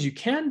 one of the things you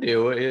can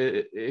do,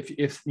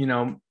 if you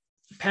know,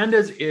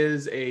 Pandas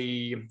is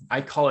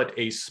I call it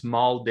a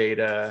small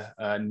data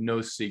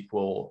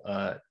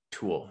NoSQL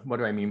tool. What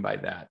do I mean by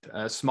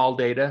that? Small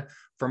data,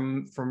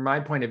 from my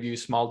point of view,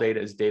 small data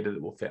is data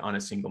that will fit on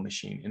a single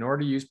machine. In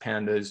order to use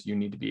Pandas, you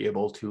need to be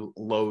able to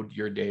load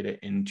your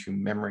data into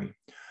memory.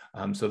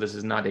 So this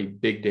is not a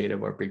big data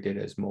where big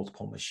data is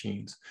multiple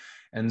machines.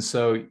 And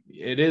so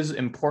it is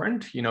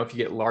important, you know, if you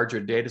get larger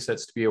data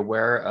sets, to be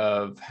aware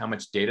of how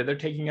much data they're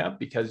taking up,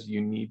 because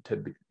you need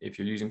to, if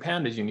you're using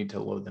Pandas, you need to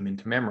load them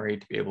into memory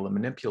to be able to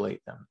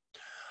manipulate them.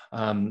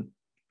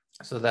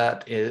 So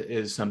that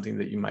is something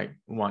that you might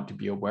want to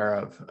be aware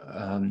of.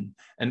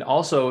 And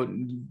also,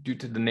 due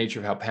to the nature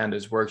of how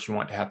Pandas works, you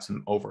want to have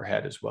some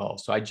overhead as well.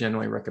 So I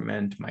generally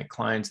recommend to my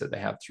clients that they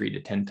have 3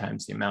 to 10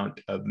 times the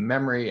amount of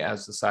memory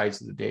as the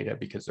size of the data,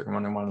 because they're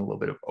going to want a little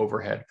bit of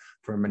overhead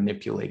for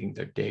manipulating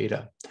their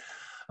data.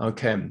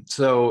 Okay,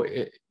 so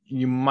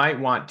you might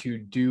want to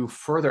do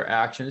further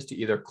actions to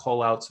either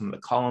call out some of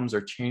the columns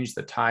or change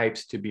the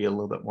types to be a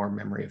little bit more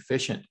memory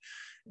efficient.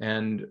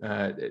 And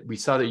we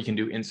saw that you can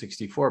do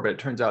int64, but it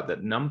turns out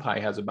that NumPy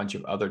has a bunch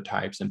of other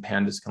types, and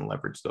Pandas can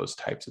leverage those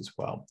types as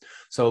well.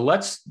 So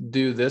let's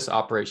do this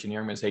operation here.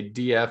 I'm going to say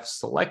df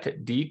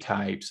select d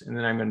types, and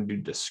then I'm going to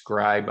do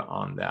describe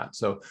on that.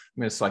 So I'm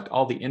going to select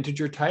all the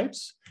integer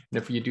types.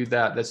 And if you do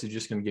that, this is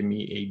just going to give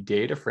me a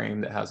data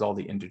frame that has all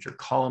the integer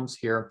columns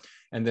here.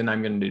 And then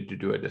I'm going to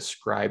do a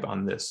describe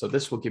on this. So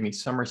this will give me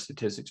summary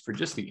statistics for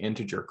just the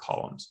integer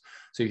columns.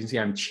 So you can see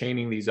I'm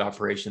chaining these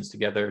operations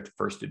together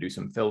first to do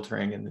some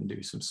filtering and then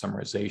do some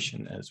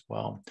summarization as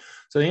well.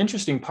 So the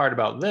interesting part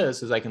about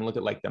this is I can look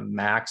at like the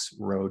max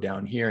row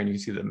down here, and you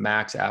can see the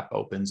max app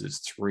opens is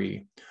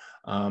 3.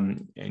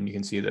 And you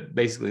can see that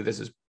basically this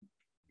is,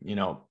 you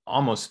know,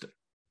 almost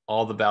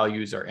all the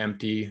values are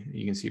empty.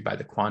 You can see by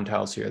the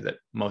quantiles here that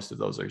most of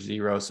those are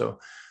 0. So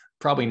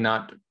probably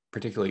not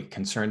particularly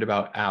concerned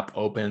about app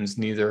opens,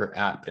 neither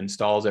app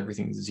installs,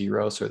 everything's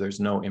 0. So there's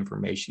no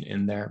information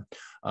in there.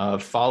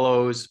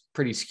 Follows,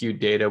 pretty skewed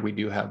data. We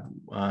do have,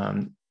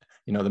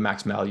 you know, the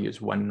max value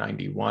is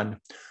 191.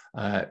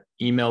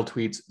 Email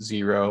tweets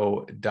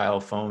 0, dial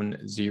phone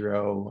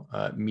 0,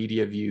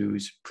 media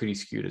views pretty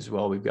skewed as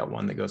well. We've got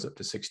one that goes up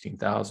to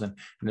 16,000, and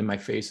then my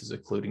face is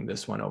including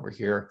this one over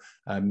here.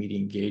 Media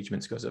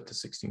engagements goes up to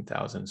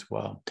 16,000 as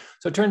well.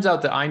 So it turns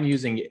out that I'm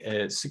using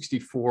a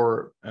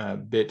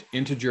 64-bit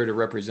integer to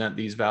represent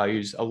these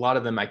values. A lot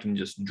of them I can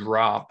just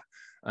drop,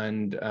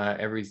 and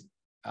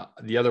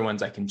the other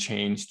ones I can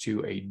change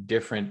to a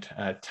different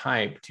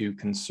type to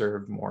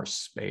conserve more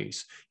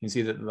space. You can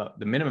see that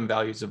the minimum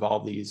values of all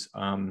these,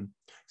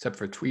 except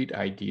for tweet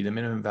ID, the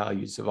minimum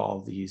values of all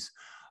of these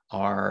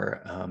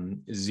are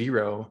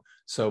 0.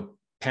 So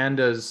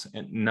Pandas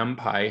and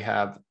NumPy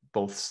have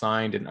both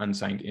signed and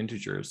unsigned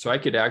integers. So I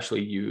could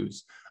actually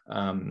use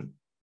an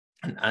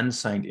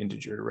unsigned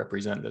integer to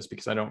represent this,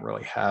 because I don't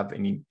really have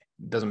any,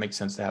 it doesn't make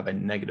sense to have a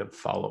negative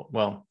follow.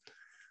 Well,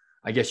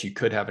 I guess you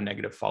could have a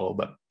negative follow,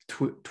 but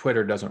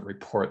Twitter doesn't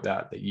report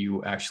that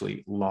you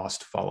actually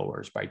lost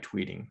followers by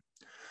tweeting.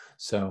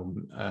 So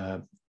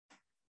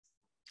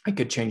I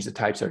could change the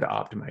types there to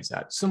optimize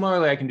that.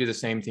 Similarly, I can do the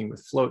same thing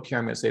with float here.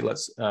 I'm going to say,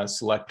 let's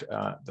select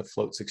the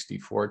float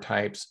 64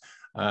 types.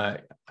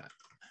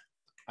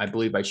 I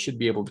believe I should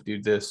be able to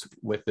do this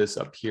with this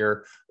up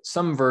here.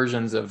 Some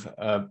versions of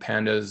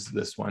Pandas,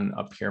 this one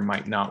up here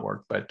might not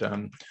work, but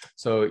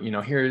so, you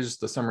know, here's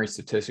the summary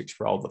statistics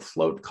for all the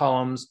float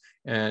columns,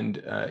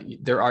 and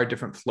there are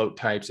different float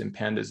types in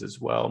Pandas as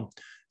well.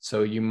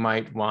 So you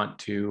might want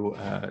to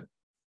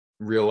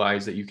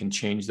realize that you can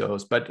change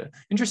those. But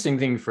interesting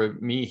thing for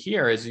me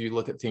here is you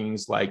look at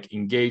things like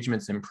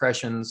engagements,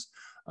 impressions.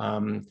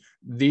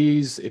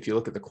 These, if you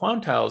look at the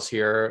quantiles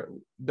here,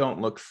 don't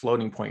look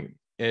floating point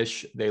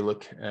ish, they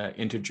look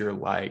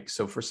integer-like.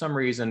 So for some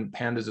reason,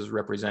 Pandas is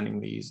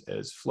representing these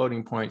as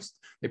floating points.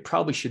 They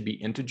probably should be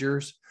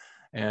integers.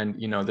 And,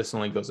 you know, this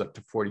only goes up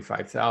to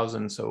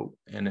 45,000. So,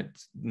 and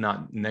it's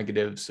not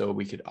negative. So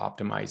we could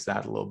optimize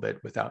that a little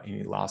bit without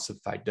any loss of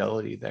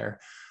fidelity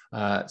there.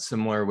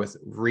 Similar with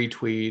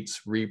retweets,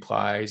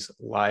 replies,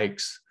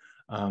 likes,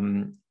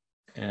 and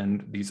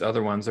these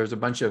other ones. There's a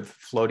bunch of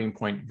floating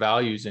point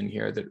values in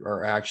here that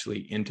are actually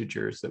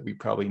integers that we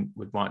probably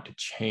would want to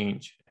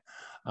change.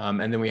 And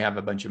then we have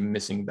a bunch of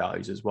missing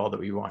values as well that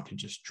we want to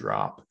just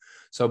drop.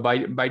 So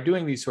by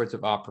doing these sorts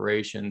of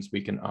operations,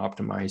 we can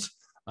optimize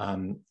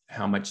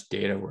how much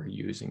data we're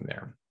using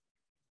there.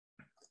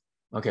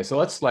 Okay, so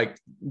let's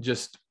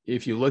just,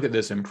 if you look at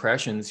this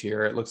impressions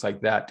here, it looks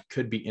like that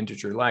could be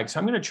integer like. So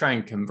I'm going to try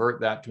and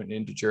convert that to an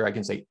integer. I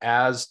can say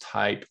as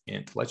type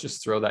int. Let's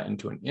just throw that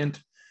into an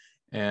int.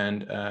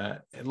 And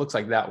it looks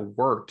like that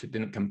worked. It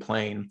didn't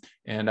complain.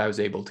 And I was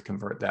able to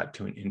convert that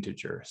to an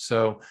integer.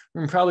 So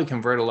we can probably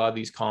convert a lot of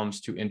these columns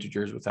to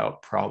integers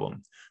without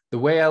problem. The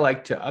way I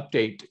like to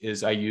update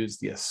is I use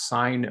the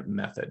assign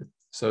method.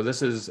 So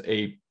this is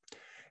a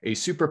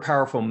super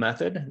powerful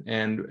method,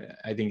 and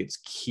I think it's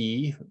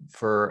key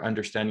for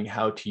understanding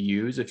how to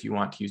use if you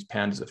want to use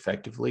Pandas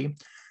effectively.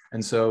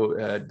 And so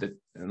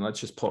and let's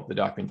just pull up the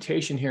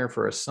documentation here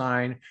for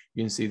assign.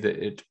 You can see that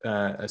it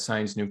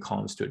assigns new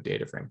columns to a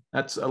data frame.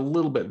 That's a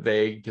little bit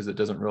vague because it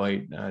doesn't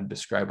really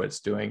describe what it's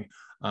doing.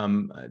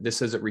 This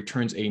says it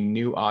returns a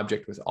new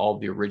object with all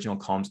of the original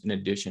columns in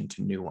addition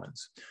to new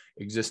ones.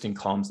 Existing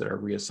columns that are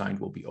reassigned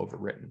will be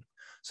overwritten.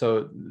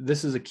 So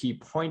this is a key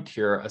point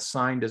here.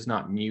 Assign does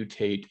not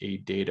mutate a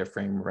data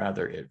frame,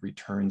 rather it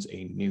returns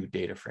a new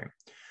data frame.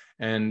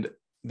 And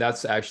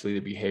that's actually the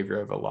behavior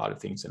of a lot of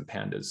things in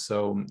Pandas.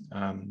 So,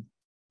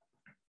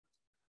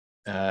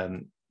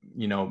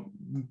 you know,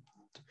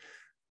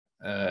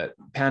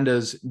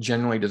 Pandas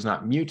generally does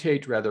not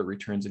mutate, rather it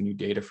returns a new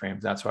data frame.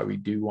 That's why we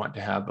do want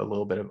to have a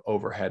little bit of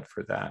overhead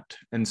for that.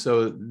 And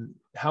so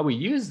how we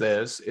use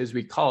this is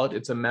we call it,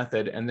 it's a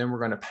method, and then we're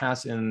going to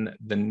pass in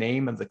the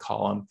name of the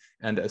column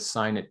and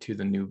assign it to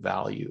the new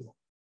value.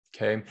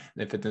 Okay, and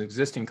if it's an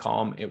existing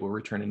column, it will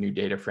return a new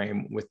data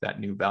frame with that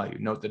new value.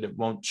 Note that it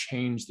won't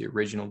change the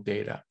original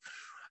data.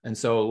 And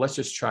so let's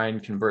just try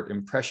and convert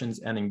impressions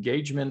and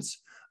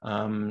engagements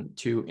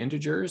to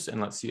integers,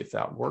 and let's see if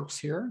that works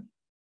here.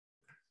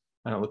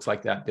 And it looks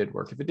like that did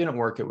work. If it didn't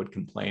work, it would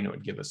complain. It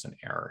would give us an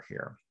error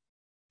here.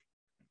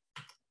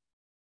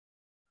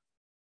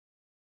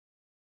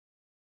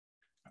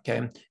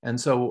 Okay, and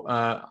so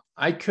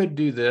I could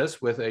do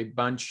this with a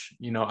bunch,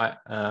 you know,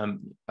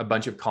 a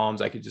bunch of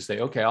columns. I could just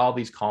say, okay, all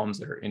these columns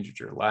that are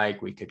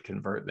integer-like, we could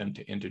convert them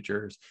to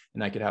integers,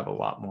 and I could have a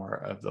lot more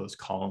of those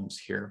columns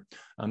here.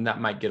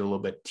 That might get a little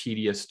bit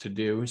tedious to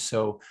do.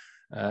 So,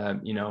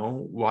 you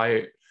know,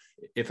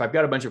 if I've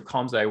got a bunch of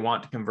columns that I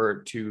want to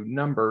convert to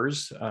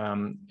numbers,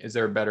 is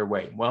there a better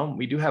way? Well,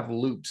 we do have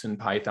loops in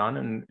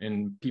Python,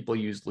 and people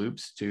use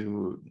loops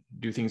to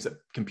do things that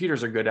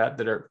computers are good at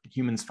that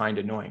humans find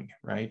annoying,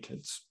 right?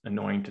 It's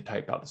annoying to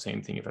type out the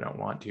same thing if I don't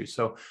want to.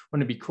 So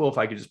wouldn't it be cool if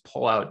I could just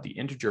pull out the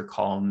integer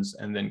columns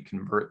and then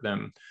convert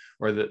them,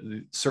 or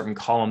the certain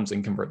columns,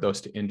 and convert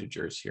those to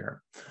integers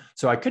here?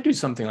 So I could do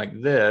something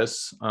like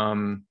this.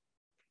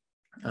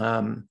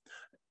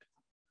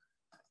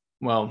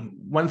 Well,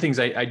 one of the things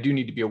I do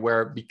need to be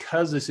aware of,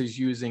 because this is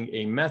using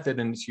a method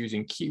and it's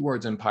using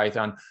keywords in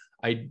Python,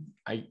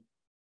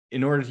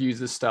 in order to use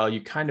this style, you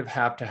kind of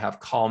have to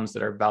have columns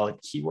that are valid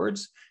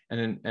keywords.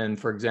 And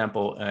for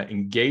example,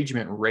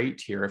 engagement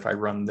rate here, if I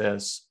run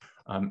this,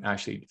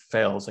 actually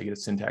fails. I get a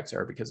syntax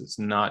error because it's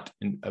not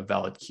a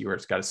valid keyword.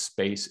 It's got a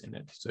space in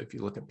it. So if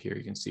you look up here,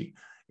 you can see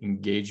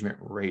engagement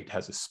rate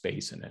has a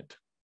space in it.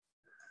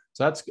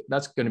 So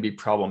that's going to be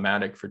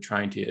problematic for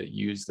trying to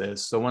use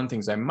this. So one of the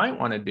things I might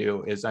want to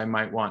do is I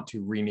might want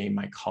to rename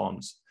my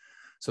columns.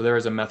 So there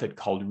is a method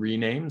called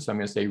rename. So I'm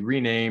going to say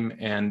rename,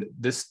 and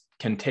this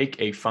can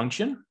take a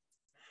function,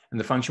 and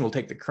the function will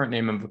take the current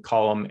name of a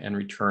column and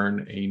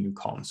return a new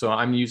column. So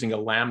I'm using a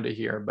lambda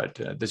here, but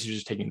this is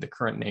just taking the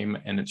current name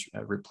and it's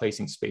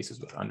replacing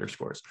spaces with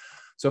underscores.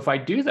 So if I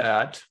do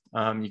that,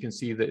 you can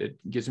see that it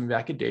gives me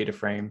back a data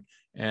frame,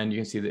 and you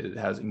can see that it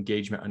has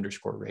engagement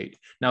underscore rate.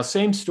 Now,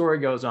 same story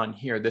goes on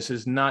here. This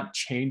is not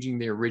changing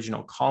the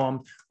original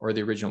column or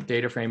the original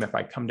data frame. If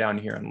I come down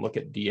here and look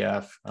at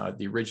df,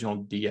 the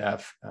original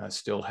df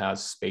still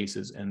has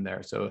spaces in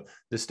there. So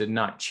this did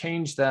not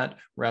change that.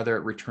 Rather,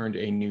 it returned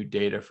a new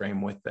data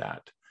frame with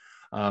that.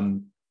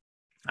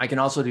 I can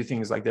also do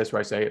things like this where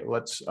I say,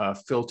 let's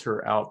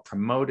filter out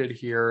promoted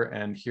here,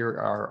 and here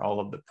are all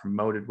of the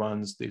promoted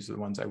ones. These are the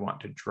ones I want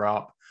to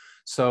drop.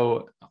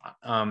 So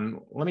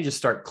let me just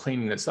start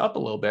cleaning this up a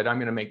little bit. I'm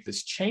going to make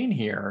this chain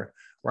here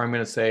where I'm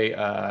going to say,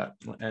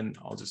 and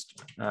I'll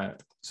just,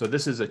 so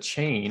this is a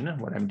chain,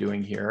 what I'm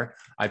doing here.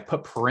 I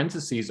put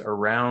parentheses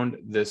around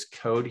this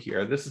code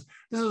here. This is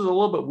a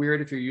little bit weird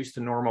if you're used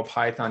to normal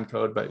Python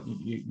code, but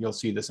you'll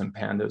see this in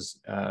Pandas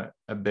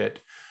a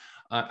bit.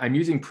 I'm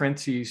using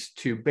parentheses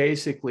to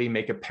basically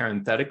make a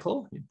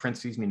parenthetical.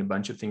 Parentheses mean a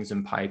bunch of things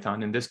in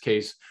Python. In this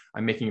case,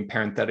 I'm making a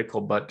parenthetical,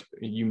 but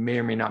you may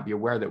or may not be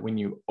aware that when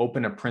you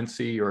open a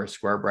parenthesis or a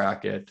square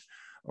bracket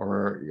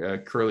or a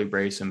curly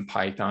brace in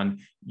Python,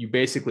 you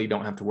basically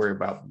don't have to worry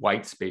about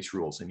white space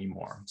rules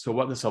anymore. So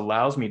what this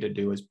allows me to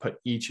do is put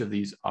each of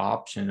these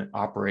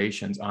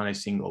operations on a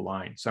single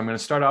line. So I'm going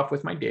to start off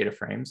with my data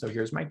frame. So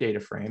here's my data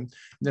frame.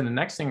 Then the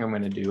next thing I'm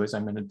going to do is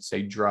I'm going to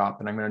say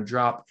drop, and I'm going to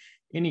drop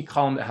any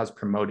column that has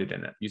promoted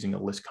in it using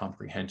a list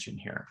comprehension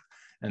here.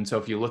 And so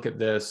if you look at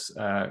this,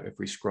 if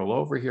we scroll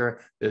over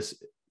here,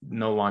 this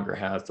no longer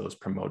has those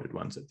promoted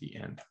ones at the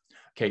end.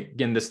 Okay,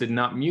 again, this did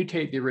not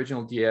mutate the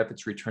original DF,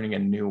 it's returning a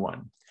new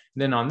one.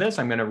 Then on this,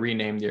 I'm going to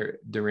rename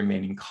the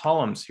remaining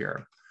columns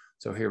here.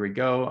 So here we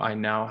go. I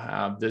now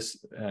have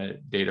this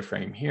data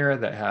frame here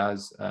that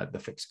has the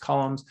fixed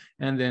columns.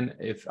 And then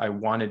if I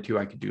wanted to,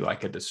 I could do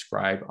like a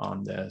describe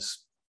on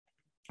this.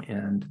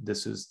 And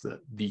this is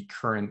the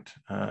current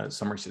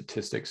summary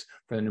statistics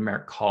for the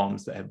numeric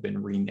columns that have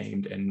been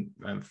renamed and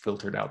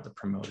filtered out the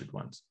promoted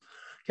ones.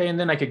 Okay, and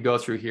then I could go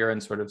through here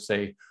and sort of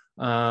say,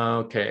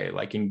 okay,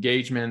 like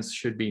engagements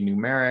should be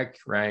numeric,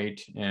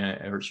 right?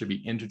 Or it should be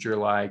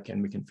integer-like,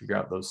 and we can figure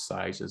out those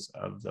sizes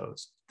of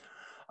those.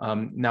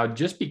 Now,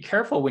 just be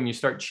careful when you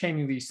start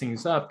chaining these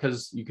things up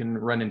because you can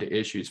run into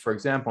issues. For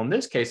example, in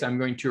this case, I'm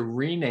going to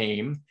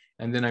rename,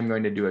 and then I'm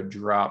going to do a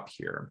drop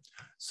here.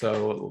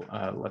 So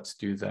let's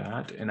do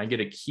that, and I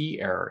get a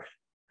key error.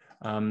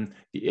 The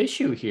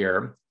issue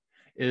here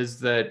is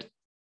that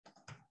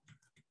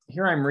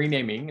here I'm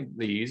renaming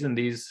these, and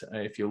these,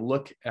 if you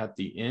look at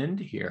the end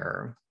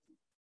here,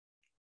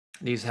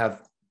 these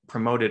have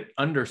promoted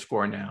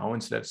underscore now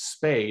instead of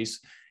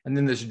space. And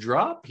then this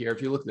drop here, if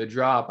you look at the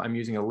drop, I'm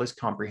using a list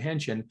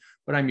comprehension,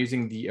 but I'm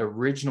using the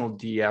original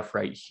DF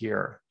right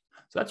here.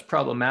 So that's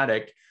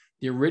problematic.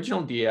 The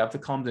original DF, the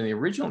columns in the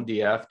original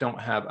DF don't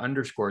have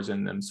underscores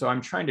in them. So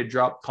I'm trying to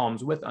drop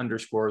columns with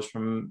underscores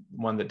from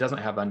one that doesn't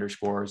have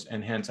underscores.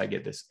 And hence I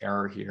get this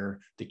error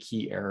here, the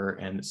key error,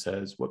 and it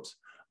says, whoops,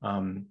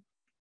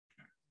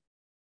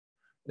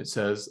 it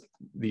says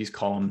these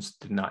columns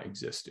did not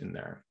exist in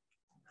there.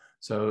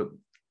 So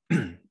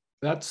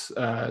that's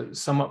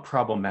somewhat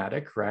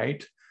problematic,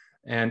 right?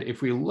 And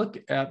if we look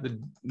at the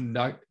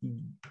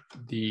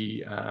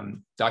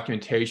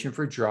documentation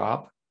for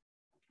drop,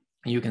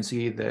 you can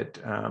see that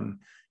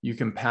you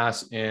can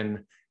pass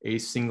in a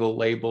single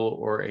label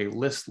or a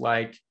list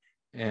like,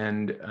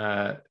 and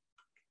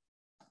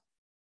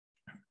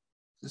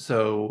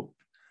so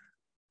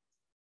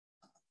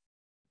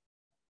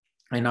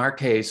in our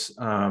case,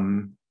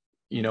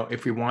 you know,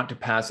 if we want to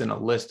pass in a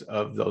list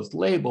of those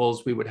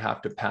labels, we would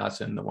have to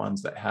pass in the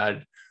ones that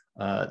had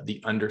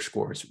the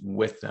underscores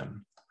with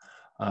them.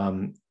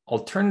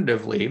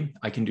 Alternatively,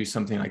 I can do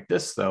something like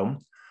this though.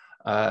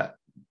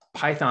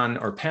 Python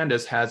or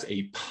Pandas has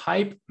a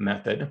pipe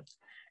method,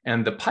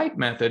 and the pipe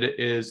method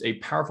is a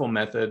powerful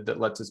method that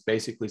lets us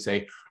basically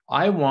say,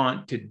 I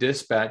want to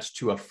dispatch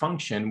to a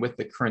function with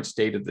the current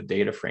state of the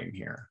data frame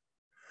here.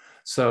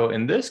 So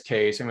in this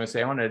case, I'm going to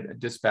say I want to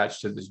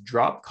dispatch to this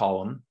drop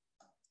column,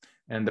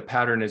 and the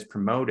pattern is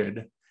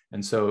promoted.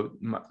 And so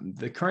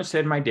the current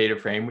state of my data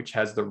frame, which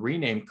has the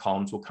renamed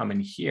columns, will come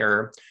in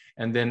here.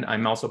 And then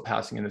I'm also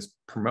passing in this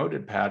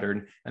promoted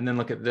pattern. And then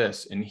look at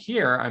this. And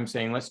here I'm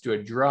saying, let's do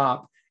a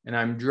drop. And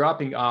I'm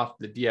dropping off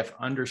the DF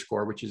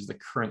underscore, which is the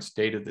current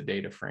state of the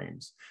data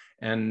frames.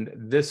 And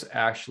this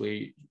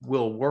actually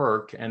will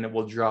work, and it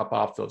will drop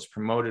off those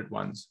promoted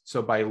ones.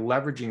 So by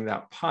leveraging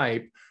that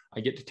pipe, I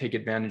get to take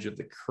advantage of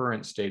the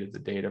current state of the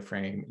data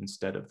frame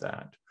instead of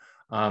that.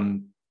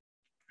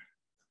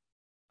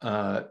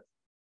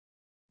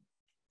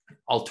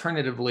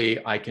 Alternatively,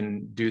 I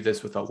can do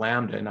this with a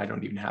Lambda, and I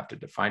don't even have to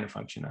define a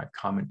function. I've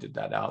commented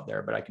that out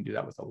there, but I can do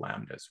that with a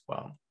Lambda as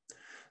well.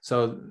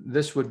 So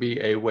this would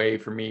be a way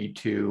for me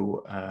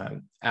to,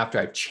 after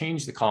I've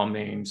changed the column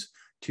names,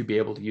 to be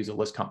able to use a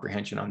list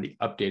comprehension on the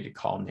updated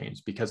column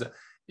names, because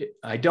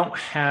I don't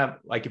have,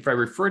 like if I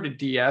refer to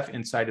DF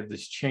inside of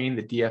this chain,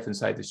 the DF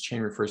inside this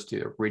chain refers to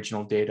the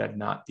original data,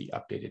 not the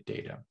updated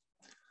data.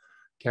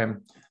 Okay,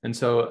 and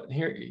so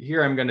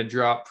here I'm going to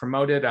drop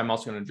promoted. I'm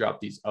also going to drop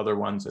these other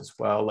ones as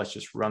well. Let's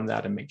just run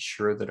that and make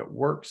sure that it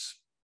works.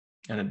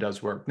 And it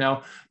does work.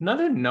 Now,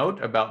 another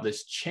note about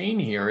this chain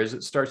here is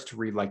it starts to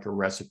read like a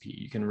recipe.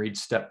 You can read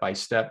step by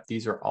step.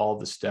 These are all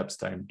the steps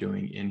that I'm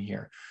doing in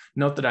here.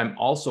 Note that I'm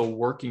also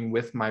working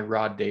with my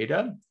raw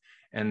data.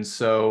 And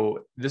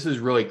so this is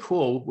really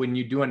cool. When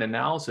you do an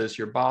analysis,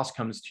 your boss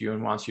comes to you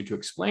and wants you to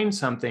explain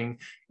something.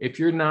 If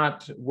you're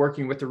not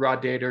working with the raw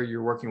data,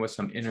 you're working with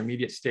some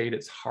intermediate state,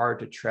 it's hard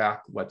to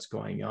track what's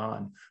going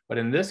on. But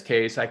in this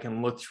case, I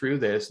can look through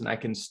this and I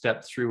can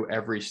step through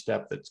every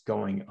step that's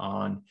going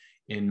on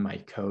in my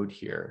code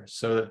here.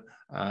 So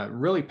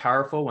really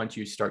powerful once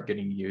you start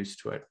getting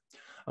used to it.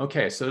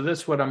 Okay, so this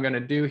is what I'm going to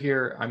do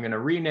here. I'm going to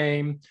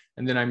rename,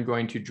 and then I'm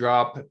going to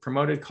drop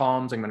promoted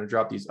columns. I'm going to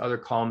drop these other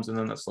columns, and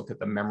then let's look at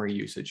the memory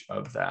usage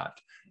of that.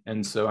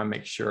 And so I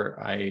make sure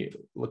I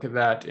look at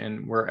that,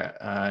 and we're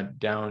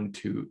down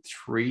to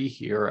 3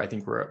 here. I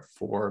think we're at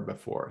 4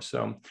 before.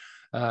 So,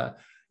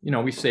 you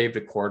know, we saved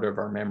a quarter of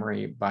our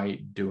memory by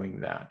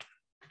doing that.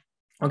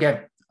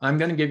 Okay. I'm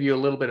going to give you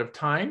a little bit of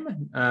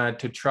time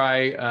to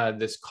try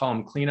this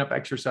column cleanup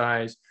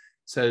exercise. It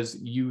says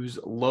use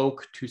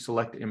loc to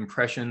select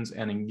impressions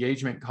and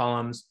engagement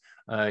columns.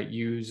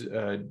 Use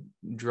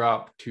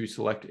drop to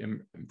select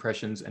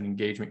impressions and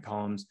engagement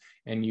columns,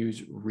 and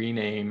use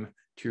rename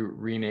to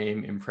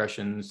rename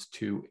impressions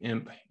to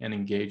imp and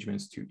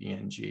engagements to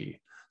ENG.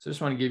 So I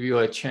just want to give you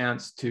a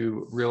chance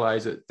to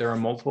realize that there are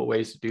multiple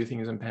ways to do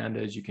things in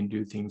Pandas. You can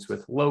do things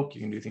with loc, you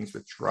can do things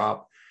with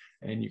drop,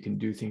 and you can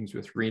do things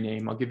with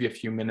rename. I'll give you a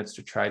few minutes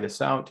to try this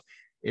out.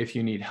 If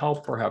you need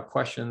help or have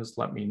questions,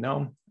 let me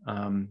know.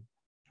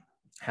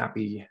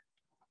 Happy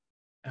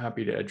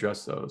to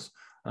address those.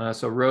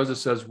 So Rosa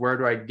says, where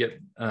do I get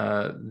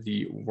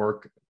the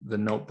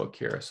notebook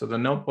here? So the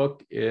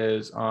notebook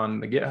is on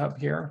the GitHub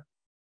here.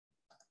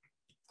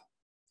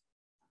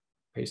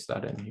 Paste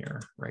that in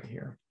here, right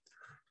here.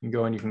 You can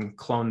go and you can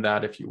clone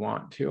that if you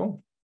want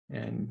to,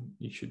 and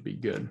you should be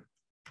good.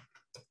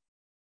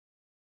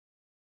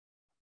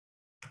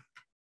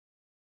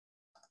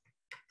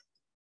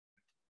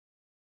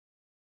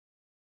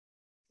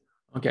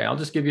 Okay, I'll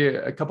just give you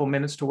a couple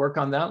minutes to work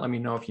on that. Let me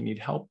know if you need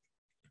help.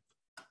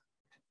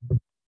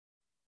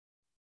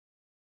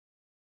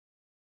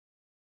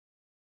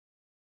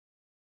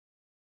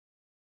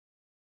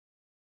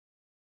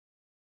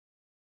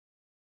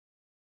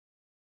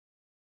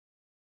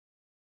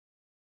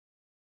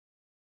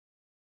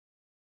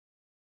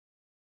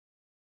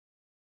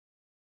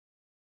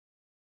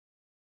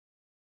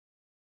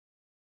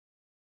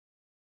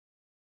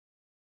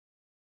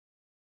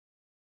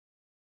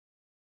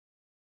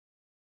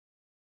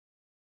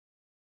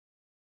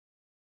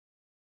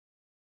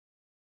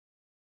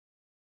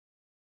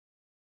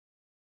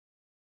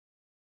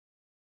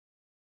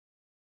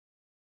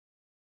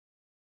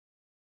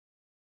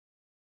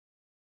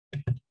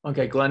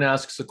 Okay, Glenn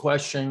asks a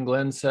question.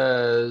 Glenn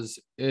says,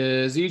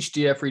 is each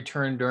DF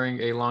returned during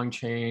a long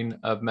chain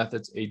of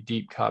methods a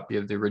deep copy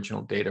of the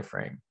original data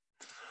frame?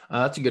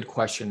 That's a good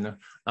question.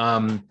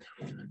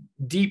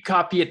 Deep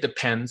copy, it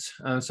depends.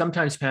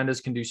 Sometimes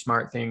Pandas can do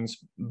smart things,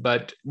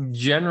 but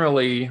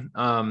generally,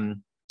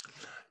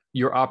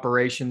 your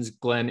operations,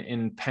 Glenn,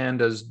 in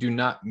Pandas do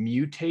not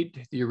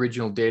mutate the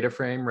original data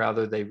frame.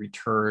 Rather, they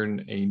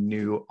return a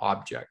new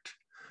object.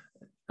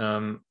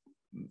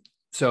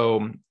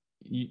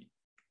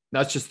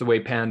 That's just the way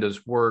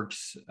Pandas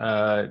works.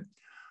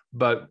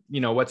 But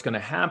what's going to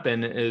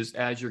happen is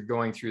as you're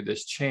going through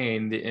this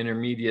chain, the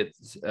intermediate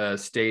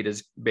state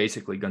is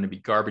basically going to be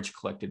garbage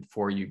collected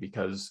for you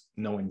because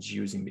no one's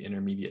using the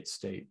intermediate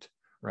state,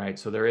 right?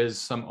 So there is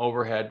some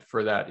overhead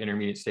for that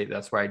intermediate state.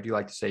 That's why I do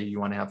like to say you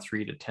want to have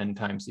 3 to 10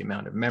 times the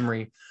amount of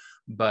memory,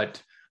 but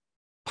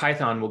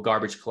Python will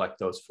garbage collect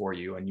those for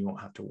you and you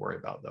won't have to worry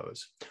about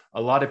those.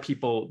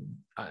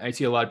 I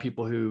see a lot of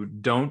people who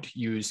don't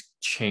use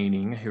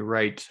chaining, who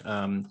write,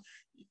 and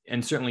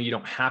certainly you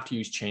don't have to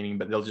use chaining,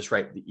 but they'll just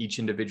write each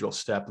individual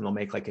step and they'll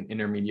make like an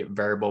intermediate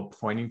variable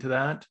pointing to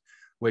that,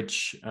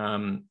 which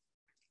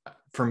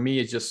for me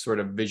is just sort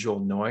of visual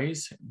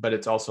noise, but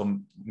it's also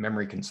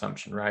memory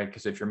consumption, right?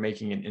 Because if you're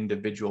making an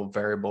individual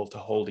variable to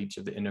hold each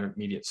of the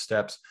intermediate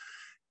steps,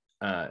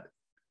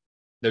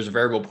 there's a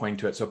variable pointing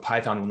to it, so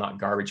Python will not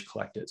garbage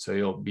collect it. So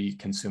you'll be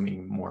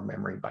consuming more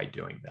memory by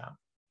doing that.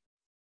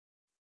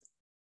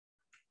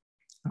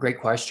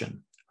 Great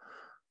question.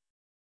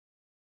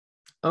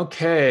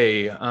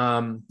 Okay,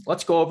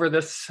 let's go over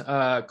this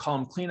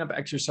column cleanup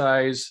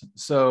exercise.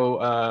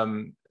 So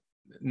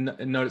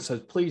note it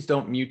says, please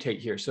don't mutate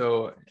here.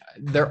 So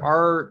there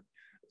are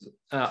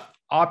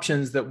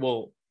options that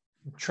will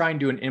try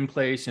and do an in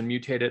place and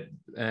mutate it.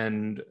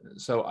 And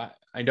so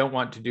I don't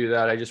want to do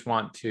that. I just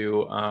want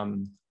to,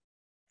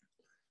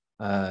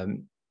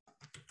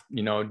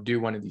 do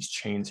one of these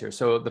chains here.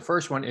 So the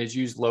first one is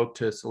use loc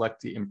to select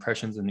the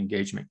impressions and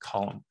engagement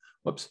column.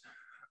 Whoops.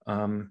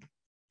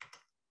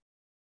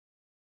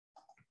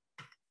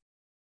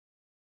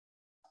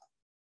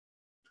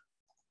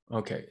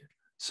 Okay,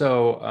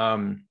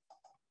 so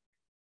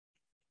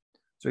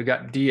we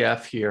got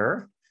DF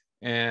here,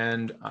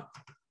 and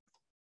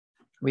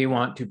we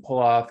want to pull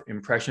off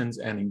impressions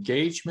and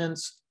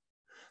engagements.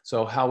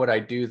 So how would I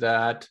do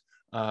that?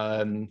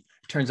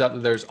 Turns out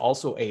that there's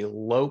also a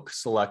loc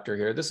selector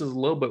here. This is a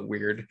little bit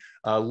weird.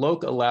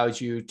 Loc allows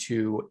you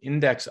to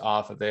index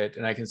off of it,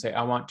 and I can say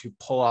I want to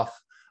pull off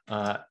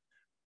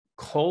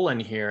colon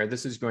here.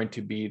 This is going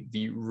to be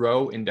the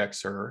row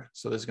indexer.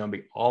 So this is going to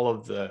be all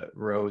of the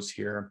rows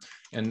here.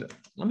 And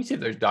let me see if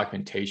there's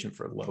documentation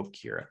for loc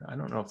here. I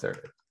don't know if there,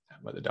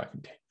 what the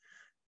documentation.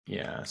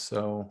 Yeah,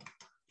 so.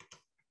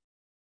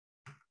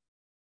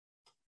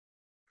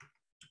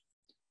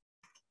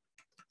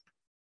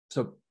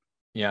 So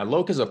yeah,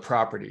 loc is a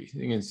property.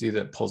 You can see that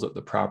it pulls up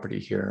the property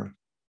here.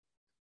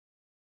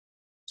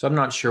 So I'm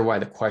not sure why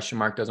the question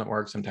mark doesn't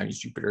work. Sometimes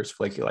Jupyter is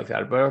flaky like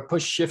that, but I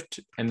push shift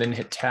and then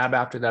hit tab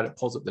after that, it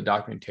pulls up the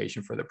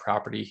documentation for the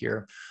property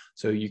here.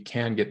 So you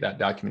can get that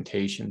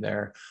documentation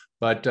there.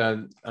 But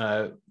so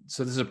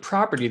this is a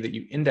property that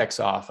you index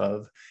off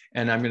of,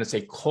 and I'm going to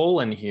say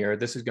colon here.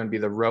 This is going to be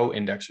the row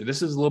indexer.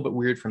 This is a little bit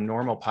weird from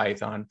normal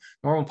Python.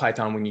 Normal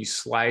Python, when you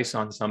slice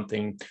on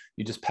something,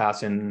 you just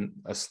pass in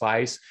a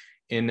slice.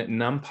 In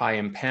NumPy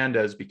and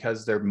Pandas,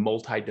 because they're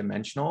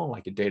multi-dimensional,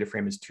 like a data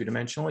frame is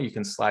 2-dimensional, you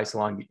can slice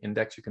along the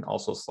index. You can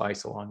also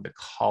slice along the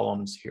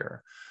columns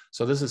here.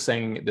 So this is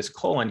saying, this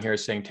colon here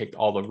is saying take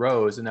all the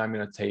rows, and now I'm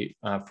going to take,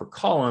 for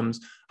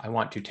columns, I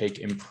want to take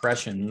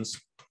impressions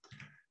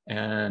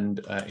and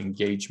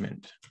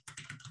engagement.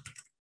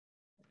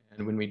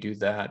 And when we do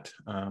that,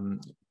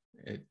 I'm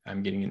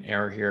getting an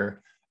error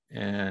here.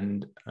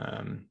 And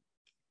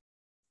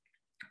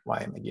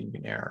why am I getting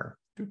an error?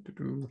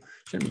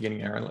 Shouldn't be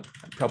getting an error.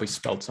 I probably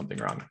spelled something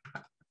wrong.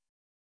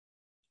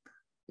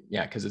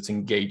 Yeah, because it's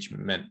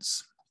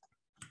engagements.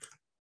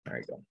 There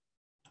you go.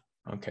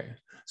 Okay,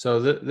 so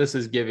this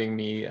is giving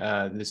me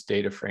this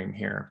data frame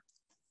here.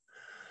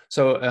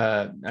 So,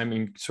 I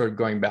mean, sort of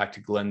going back to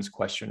Glenn's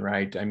question,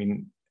 right? I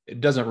mean, it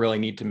doesn't really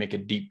need to make a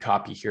deep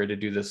copy here to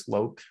do this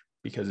loc,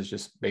 because it's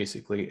just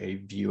basically a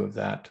view of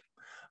that,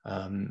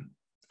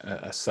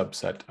 a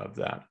subset of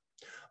that.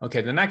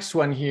 Okay, the next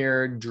one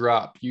here,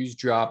 drop. Use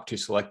drop to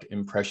select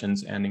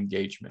impressions and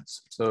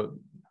engagements. So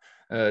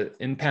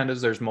in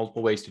Pandas, there's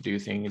multiple ways to do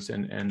things,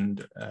 and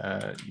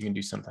you can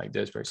do something like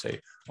this, where I say,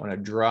 I want to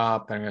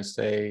drop, I'm going to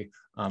say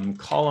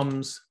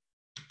columns,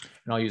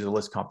 and I'll use a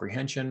list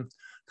comprehension.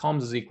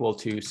 Columns is equal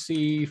to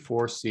C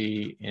for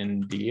C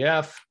in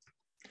df,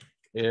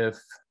 if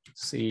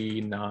C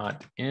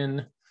not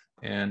in,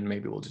 and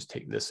maybe we'll just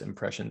take this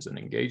impressions and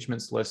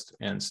engagements list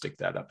and stick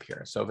that up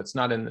here. So if it's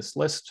not in this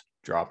list,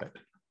 drop it.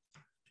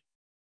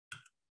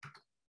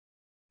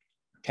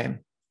 Okay,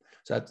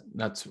 so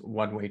that's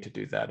one way to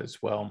do that as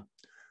well.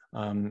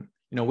 You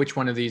know, which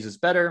one of these is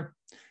better?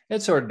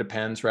 It sort of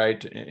depends,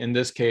 right? In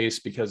this case,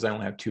 because I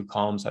only have 2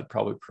 columns, I'd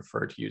probably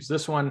prefer to use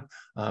this one.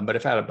 But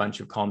if I had a bunch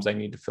of columns I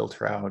need to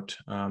filter out,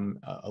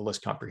 a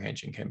list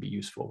comprehension can be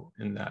useful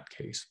in that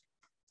case.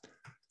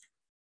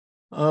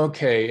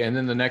 Okay, and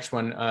then the next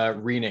one,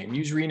 rename.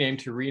 Use rename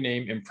to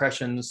rename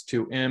impressions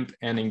to imp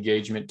and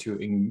engagement to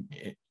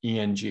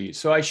ENG.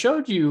 So I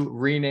showed you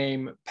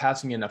rename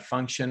passing in a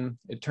function.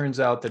 It turns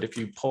out that if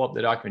you pull up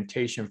the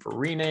documentation for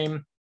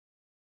rename,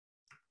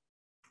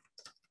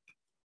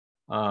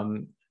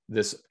 I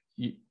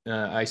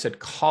said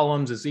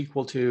columns is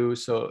equal to,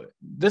 so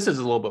this is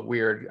a little bit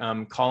weird.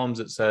 Columns,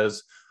 it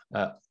says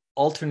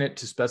alternate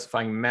to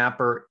specifying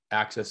mapper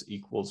access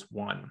equals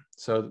 1.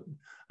 So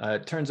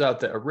it turns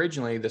out that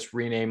originally this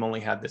rename only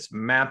had this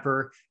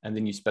mapper, and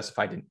then you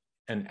specified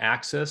an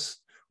axis,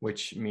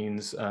 which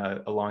means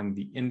along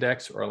the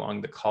index or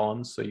along the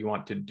columns. So you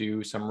want to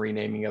do some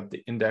renaming of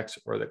the index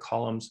or the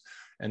columns.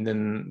 And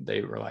then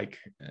they were like,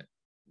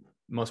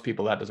 most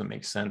people, that doesn't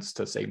make sense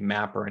to say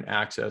mapper and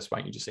access. Why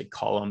don't you just say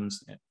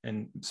columns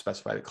and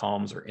specify the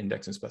columns, or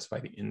index and specify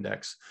the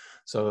index?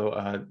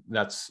 So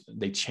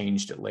they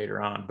changed it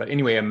later on. But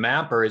anyway, a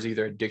mapper is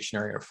either a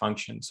dictionary or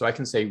function. So I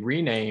can say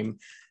rename,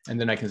 and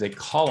then I can say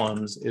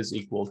columns is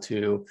equal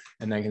to,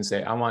 and I can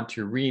say I want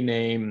to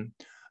rename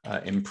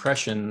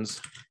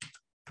impressions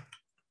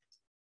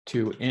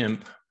to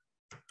imp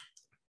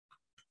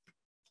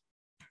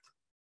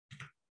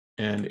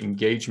and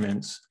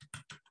engagements,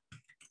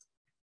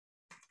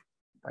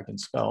 I can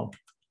spell,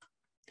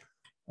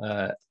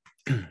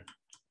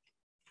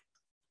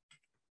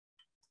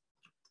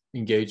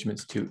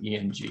 engagements to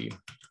ENG.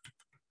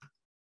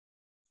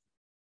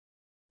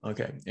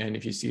 Okay, and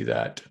if you see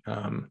that,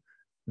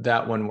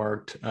 that one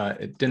worked.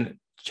 It didn't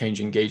change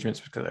engagements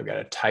because I've got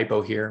a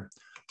typo here.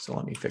 So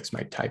let me fix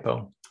my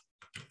typo.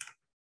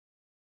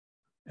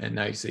 And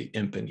now you see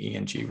imp and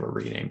ENG were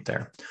renamed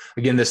there.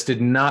 Again, this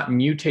did not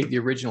mutate the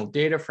original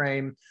data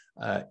frame.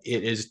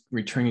 It is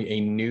returning a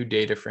new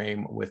data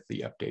frame with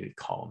the updated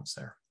columns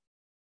there.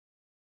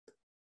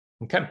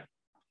 Okay,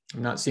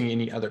 I'm not seeing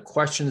any other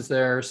questions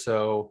there.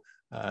 So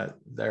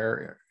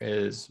there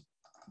is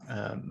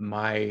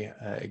my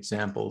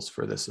examples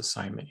for this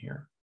assignment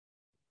here.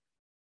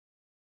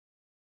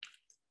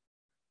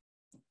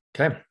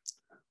 Okay,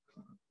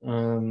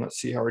 let's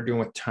see how we're doing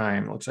with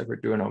time. Looks like we're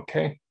doing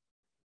okay.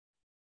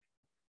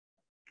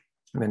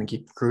 I'm going to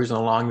keep cruising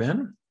along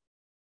then.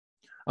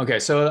 Okay,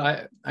 so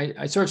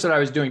I sort of said I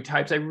was doing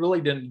types. I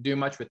really didn't do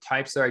much with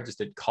types there. I just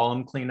did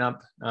column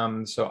cleanup.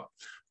 So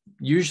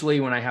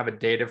usually when I have a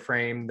data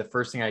frame, the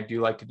first thing I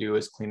do like to do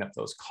is clean up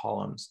those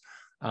columns.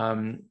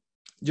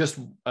 Just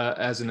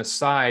as an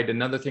aside,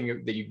 another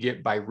thing that you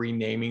get by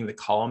renaming the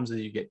columns is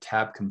you get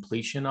tab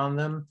completion on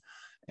them.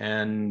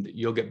 And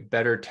you'll get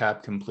better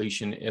tab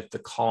completion if the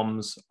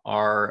columns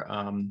are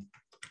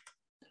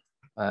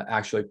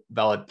actually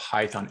valid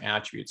Python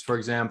attributes. For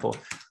example,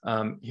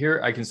 here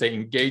I can say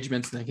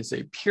engagements, and I can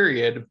say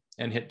period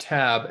and hit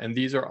tab, and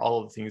these are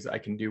all of the things I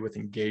can do with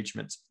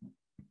engagements.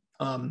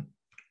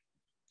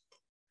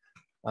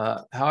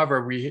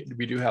 However,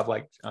 we do have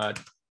like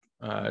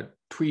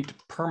tweet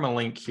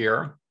permalink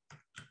here,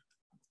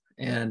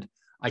 and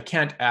I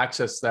can't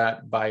access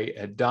that by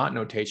a dot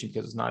notation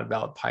because it's not a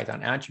valid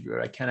Python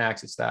attribute. I can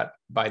access that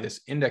by this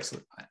index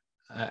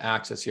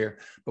access here.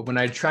 But when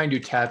I try and do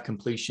tab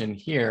completion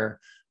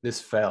here,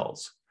 this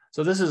fails.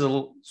 So this is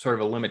a sort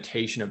of a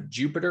limitation of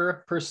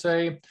Jupyter per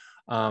se.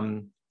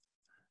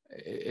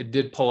 It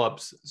did pull up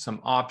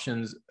some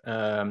options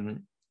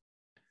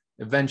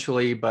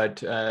eventually,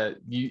 but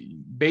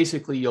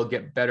you'll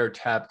get better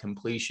tab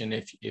completion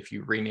if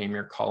you rename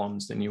your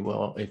columns than you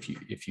will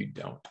if you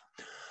don't.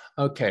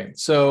 Okay,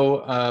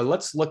 so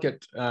let's look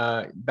at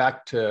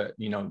back to,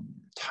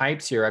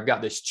 types here. I've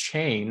got this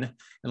chain,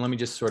 and let me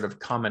just sort of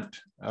comment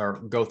or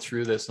go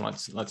through this, and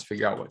let's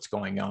figure out what's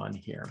going on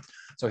here.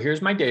 So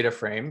here's my data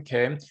frame.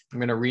 Okay, I'm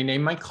going to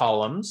rename my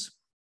columns.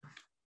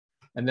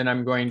 And then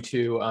I'm going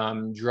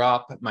to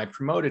drop my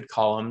promoted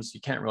columns.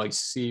 You can't really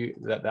see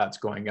that that's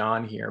going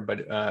on here,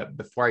 but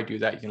before I do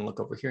that, you can look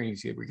over here and you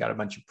see we got a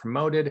bunch of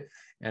promoted.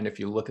 And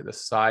if you look at the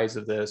size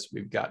of this,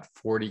 we've got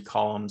 40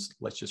 columns.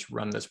 Let's just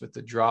run this with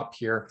the drop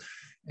here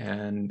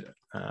and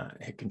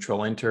hit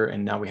Control Enter.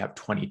 And now we have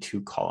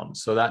 22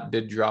 columns. So that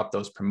did drop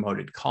those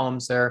promoted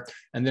columns there.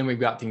 And then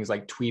we've got things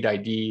like tweet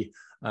ID,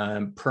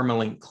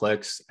 permalink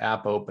clicks,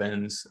 app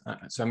opens.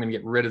 So I'm going to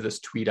get rid of this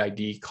tweet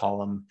ID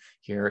column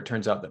here. It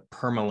turns out that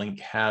permalink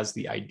has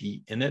the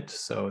ID in it,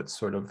 so it's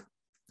sort of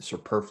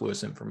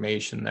superfluous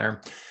information there.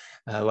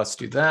 Let's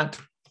do that.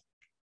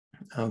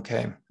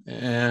 Okay,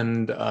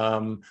 and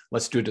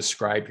let's do a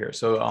describe here.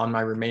 So on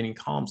my remaining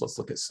columns, let's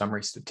look at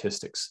summary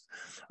statistics.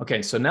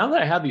 Okay, so now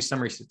that I have these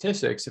summary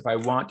statistics, if I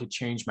want to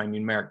change my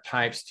numeric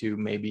types to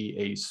maybe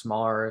a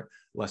smaller,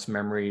 less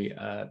memory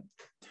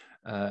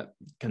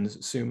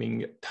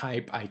consuming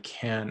type, I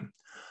can.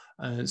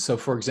 So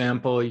for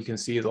example, you can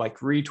see like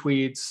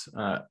retweets,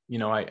 I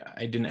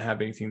didn't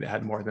have anything that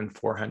had more than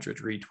 400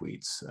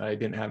 retweets. I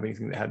didn't have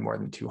anything that had more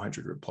than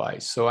 200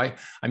 replies. So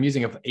I'm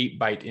using an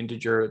 8-byte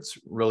integer. It's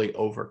really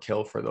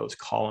overkill for those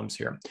columns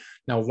here.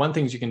 Now, one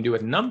thing you can do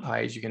with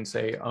NumPy is you can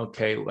say,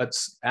 okay,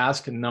 let's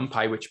ask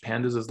NumPy, which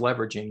Pandas is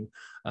leveraging,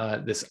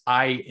 this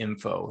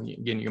info.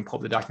 Again, you can pull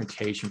up the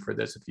documentation for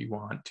this if you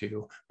want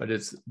to, but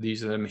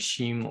these are the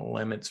machine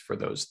limits for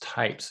those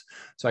types.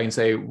 So I can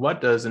say,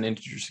 what does an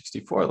integer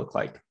 64 look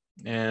like?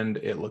 And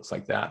it looks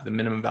like that. The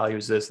minimum value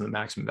is this and the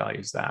maximum value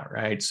is that,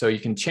 right? So you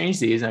can change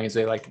these and I can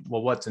say like,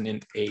 well, what's an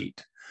int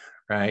 8?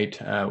 Right,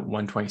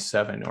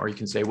 127, or you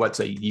can say what's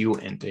a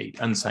uint8,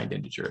 unsigned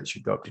integer. It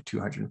should go up to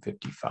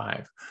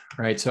 255,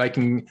 right? So I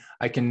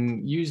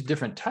can use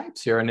different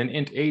types here, and an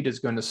int8 is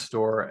going to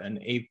store an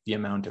eighth the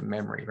amount of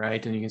memory,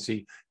 right? And you can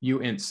see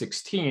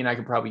uint16. I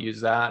could probably use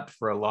that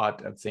for a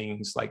lot of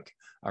things like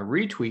a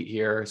retweet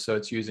here. So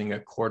it's using a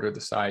quarter the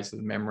size of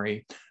the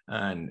memory,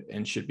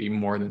 and should be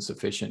more than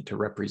sufficient to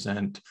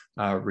represent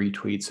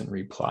retweets and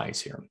replies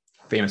here.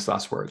 Famous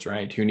last words,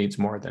 right? Who needs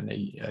more than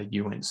a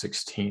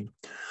uint16?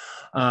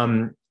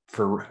 I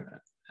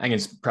can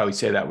probably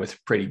say that with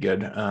pretty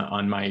good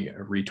on my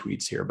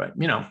retweets here, but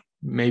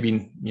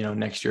maybe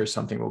next year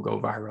something will go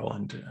viral,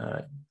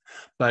 and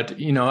but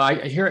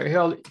I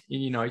hear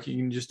you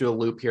can just do a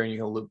loop here and you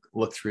can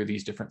look through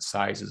these different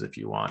sizes if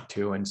you want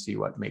to and see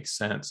what makes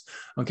sense.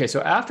 Okay, so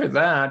after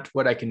that,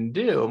 what I can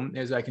do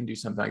is I can do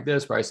something like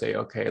this where I say,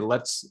 okay,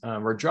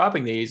 we're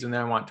dropping these, and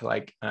then I want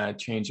to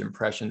change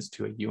impressions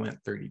to a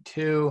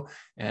uint32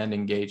 and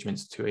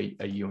engagements to a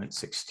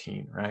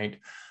uint16, right?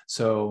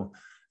 So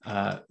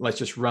let's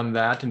just run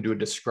that and do a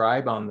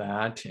describe on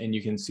that. And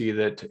you can see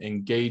that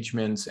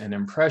engagements and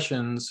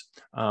impressions,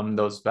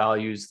 those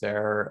values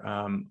there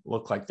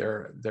look like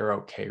they're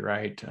okay,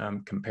 right?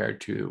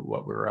 Compared to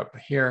what we're up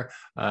here.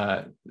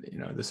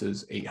 This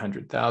is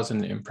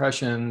 800,000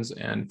 impressions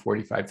and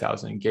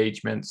 45,000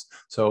 engagements.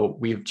 So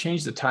we've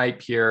changed the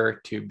type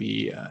here to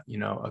be,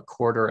 a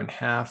quarter and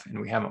half,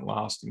 and we haven't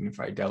lost any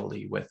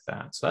fidelity with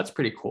that. So that's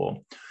pretty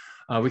cool.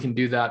 We can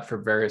do that for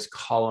various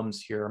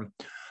columns here.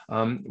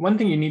 One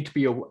thing you need to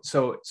be,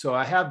 so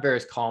I have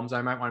various columns.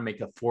 I might want to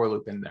make a for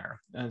loop in there.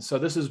 And so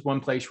this is one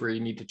place where you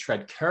need to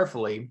tread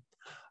carefully.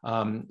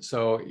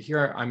 So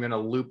here I'm going to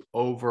loop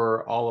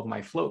over all of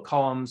my float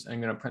columns. I'm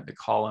going to print the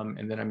column,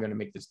 and then I'm going to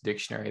make this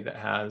dictionary that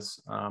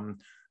has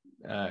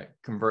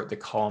convert the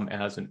column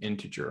as an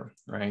integer,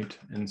 right?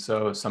 And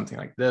so something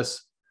like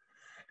this.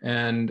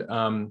 And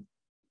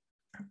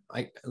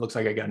it looks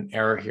like I got an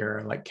error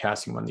here, like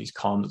casting one of these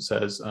columns that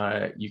says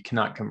you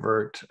cannot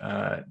convert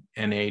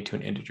NA to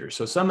an integer.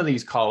 So some of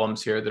these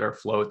columns here that are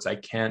floats, I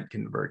can't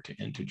convert to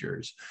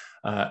integers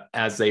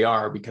as they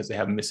are because they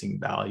have missing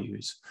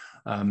values.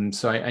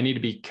 So I need to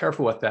be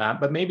careful with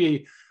that, but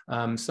maybe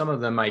some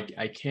of them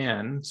I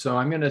can. So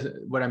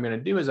what I'm gonna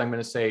do is I'm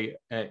gonna say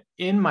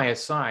in my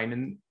assign,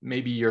 and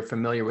maybe you're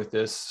familiar with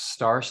this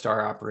star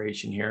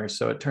operation here.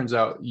 So it turns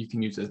out you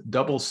can use a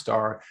double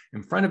star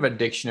in front of a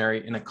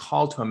dictionary, and a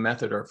call to a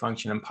method or a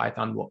function in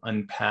Python will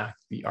unpack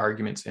the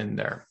arguments in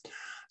there.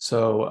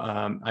 So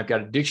I've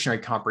got a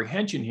dictionary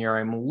comprehension here.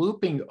 I'm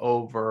looping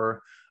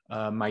over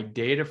my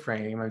data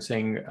frame. I'm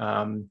saying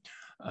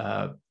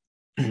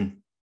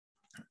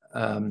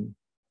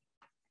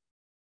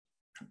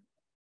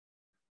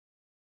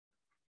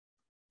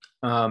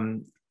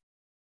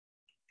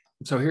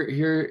so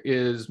here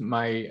is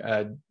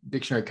my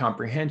dictionary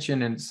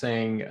comprehension, and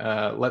saying,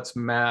 let's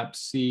map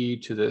C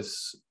to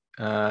this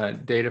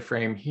data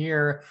frame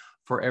here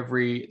for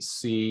every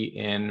C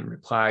in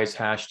replies,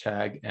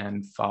 hashtag,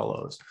 and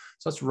follows.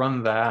 So let's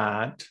run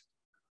that.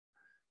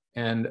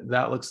 And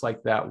that looks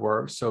like that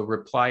works. So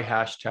reply,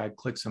 hashtag,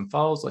 clicks, and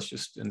follows. Let's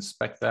just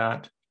inspect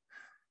that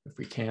if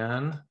we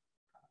can.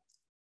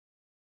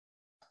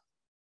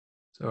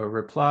 So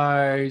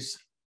replies,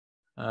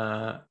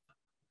 Let's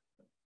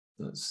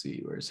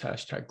see, where's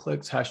hashtag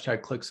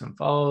clicks and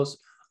follows.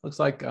 Looks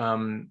like we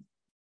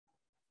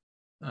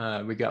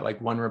got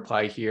like one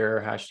reply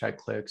here, hashtag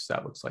clicks.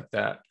 That looks like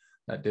that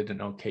did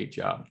an okay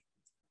job.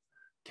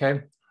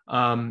 Okay.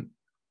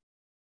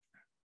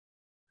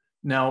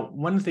 Now,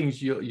 one of the things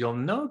you'll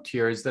note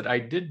here is that I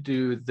did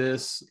do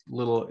this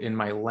little in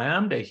my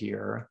Lambda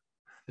here.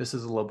 This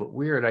is a little bit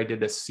weird. I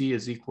did a C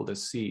is equal to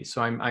C.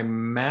 So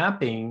I'm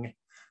mapping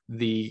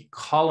the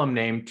column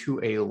name to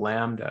a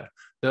Lambda.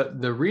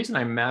 The reason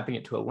I'm mapping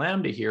it to a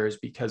Lambda here is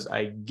because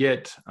I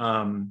get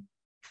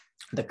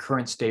the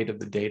current state of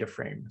the data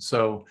frame.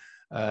 So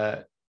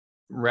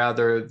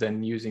rather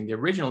than using the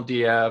original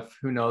DF,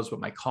 who knows what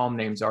my column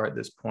names are at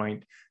this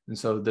point. And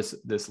so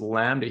this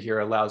Lambda here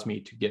allows me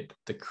to get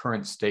the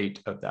current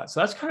state of that. So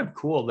that's kind of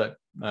cool that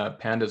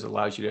Pandas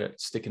allows you to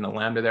stick in the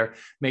Lambda there.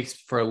 Makes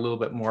for a little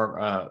bit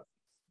more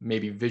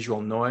maybe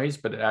visual noise,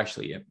 but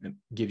it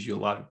gives you a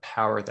lot of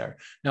power there.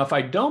 Now, if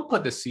I don't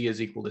put the C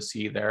is equal to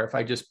C there, if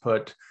I just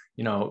put,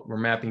 we're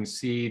mapping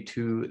C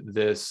to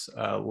this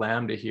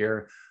Lambda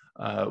here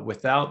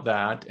without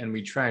that, and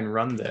we try and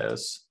run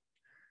this,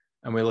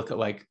 and we look at,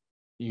 like,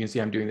 you can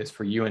see I'm doing this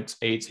for UINT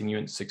 8s and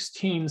UINT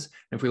 16s.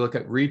 And if we look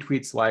at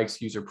retweets,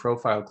 likes, user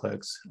profile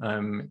clicks,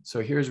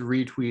 so here's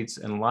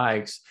retweets and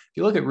likes. If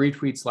you look at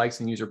retweets, likes,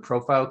 and user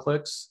profile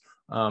clicks,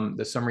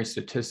 the summary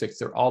statistics,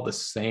 they're all the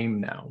same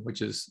now,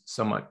 which is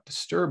somewhat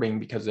disturbing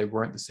because they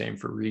weren't the same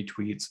for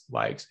retweets,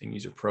 likes, and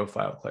user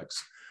profile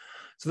clicks.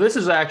 So this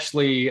is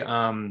actually,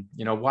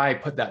 why I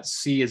put that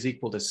C is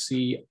equal to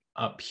C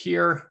up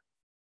here.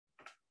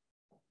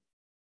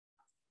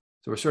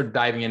 So we're sort of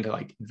diving into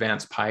like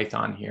advanced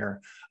Python here.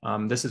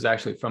 This is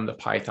actually from the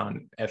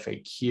Python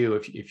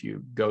FAQ. If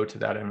you go to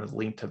that, I'm going to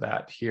link to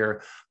that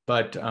here.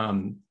 But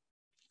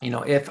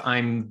if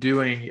I'm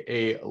doing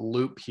a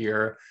loop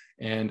here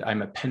and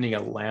I'm appending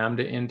a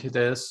Lambda into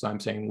this, so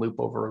I'm saying loop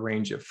over a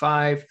range of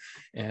 5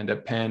 and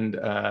append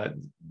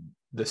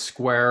the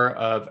square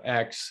of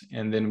X,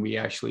 and then we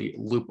actually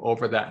loop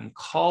over that and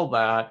call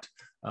that,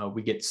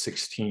 we get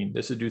 16.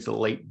 This is due to the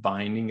late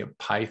binding of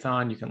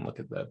Python. You can look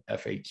at the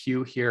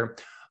FAQ here.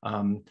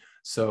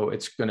 So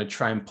it's going to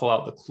try and pull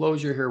out the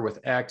closure here with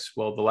X.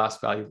 Well, the last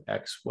value of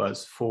X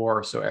was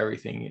 4. So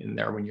everything in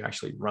there when you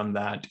actually run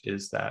that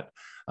is that.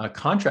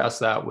 Contrast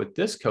that with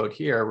this code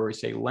here where we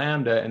say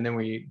Lambda, and then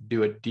we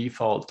do a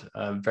default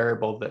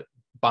variable that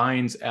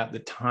binds at the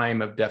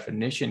time of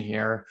definition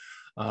here.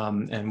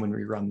 And when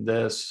we run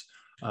this,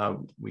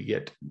 we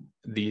get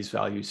these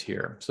values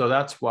here. So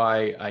that's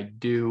why I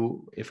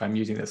do, if I'm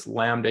using this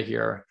Lambda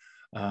here,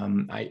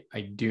 I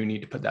do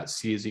need to put that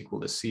C is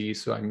equal to C.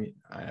 So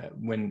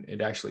when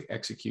it actually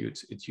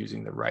executes, it's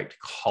using the right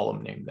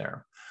column name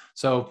there.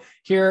 So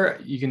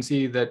here you can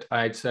see that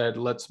I said,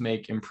 let's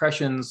make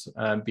impressions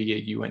be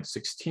a UINT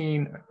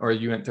 16 or a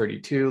UINT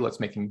 32.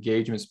 Let's make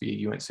engagements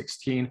be a UINT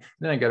 16. And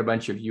then I got a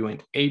bunch of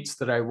UINT 8s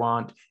that I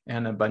want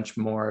and a bunch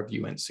more of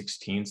UINT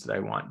 16s that I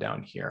want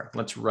down here.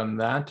 Let's run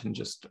that and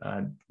just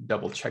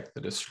double check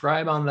the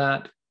describe on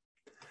that.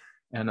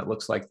 And it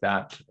looks like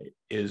that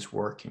is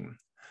working.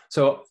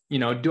 So,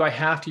 do I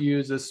have to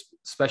use this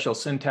special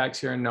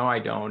syntax here? No, I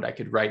don't. I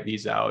could write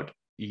these out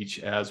each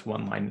as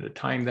one line at a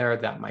time there.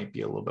 That might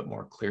be a little bit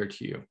more clear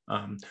to you.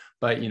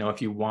 But,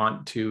 if you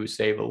want to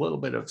save a little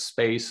bit of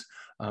space,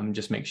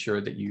 just make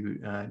sure that you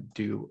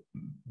do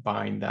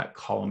bind that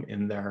column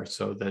in there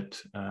so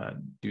that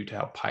due to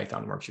how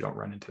Python works, you don't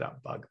run into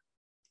that bug.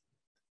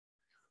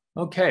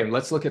 Okay,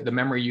 let's look at the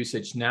memory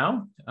usage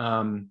now.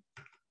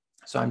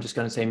 So I'm just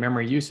going to say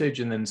memory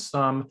usage and then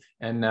sum,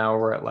 and now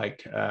we're at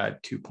like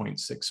 2.6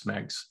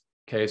 megs.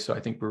 Okay, so I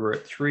think we were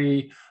at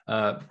 3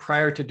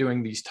 prior to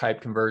doing these type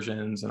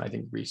conversions, and I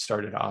think we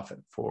started off at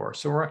 4.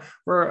 So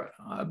we're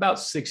about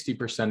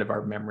 60% of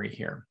our memory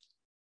here.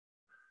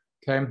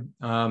 Okay,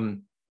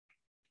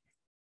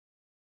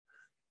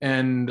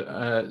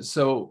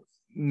 so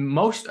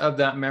most of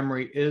that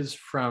memory is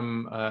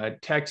from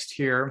text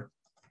here,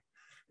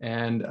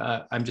 and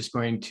I'm just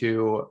going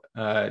to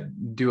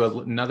do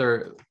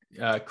another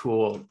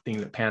cool thing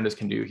that Pandas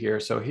can do here.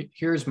 So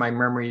here's my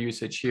memory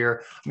usage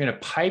here. I'm going to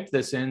pipe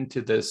this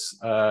into this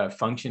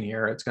function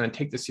here. It's going to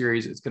take the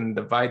series, it's going to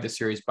divide the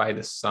series by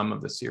the sum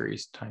of the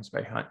series times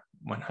by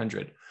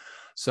 100.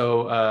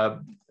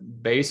 So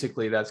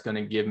basically that's going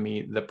to give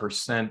me the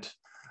percent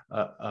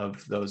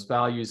of those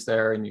values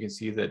there. And you can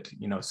see that,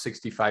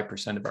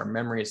 65% of our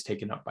memory is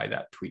taken up by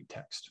that tweet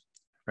text,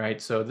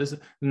 right? So this is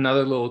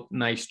another little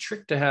nice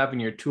trick to have in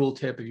your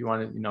tooltip if you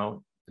want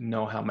to,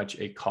 know how much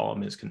a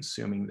column is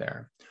consuming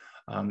there.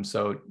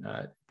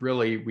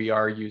 Really, we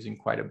are using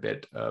quite a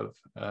bit of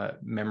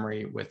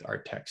memory with our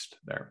text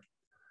there.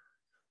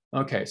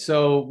 Okay,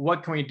 so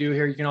what can we do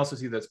here? You can also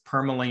see this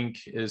permalink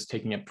is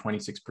taking up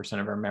 26%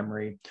 of our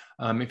memory.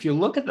 If you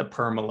look at the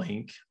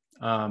permalink,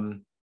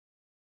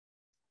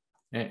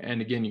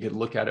 and again, you could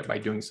look at it by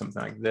doing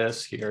something like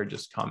this here,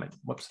 just comment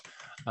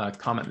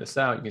this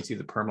out. You can see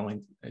the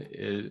permalink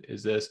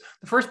is this.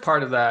 The first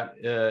part of that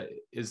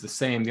is the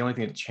same. The only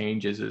thing that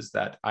changes is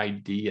that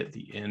ID at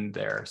the end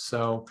there.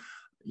 So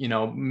you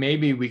know,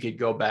 maybe we could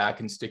go back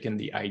and stick in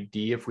the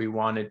ID if we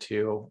wanted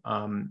to.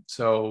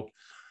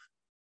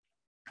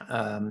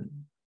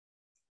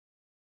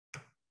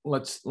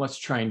 Let's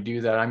try and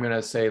do that. I'm going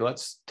to say,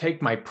 let's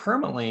take my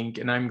permalink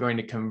and I'm going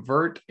to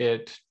convert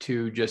it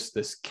to just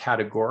this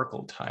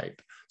categorical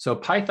type. So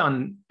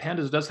Python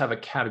Pandas does have a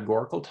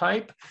categorical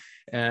type.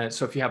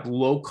 So if you have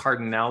low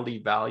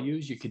cardinality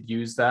values, you could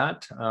use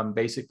that.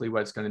 Basically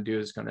what it's going to do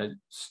is going to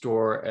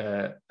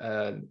store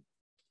a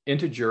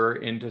integer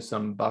into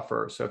some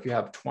buffer. So if you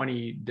have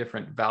 20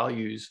 different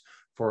values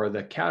for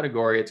the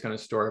category, it's going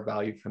to store a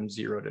value from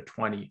 0 to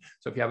 20.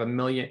 So if you have a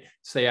million,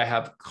 say I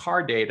have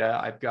car data,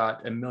 I've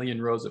got a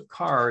million rows of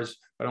cars,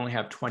 but I only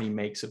have 20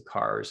 makes of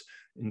cars.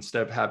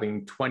 Instead of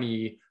having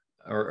 20,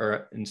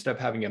 or instead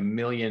of having a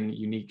million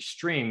unique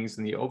strings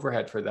and the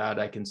overhead for that,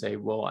 I can say,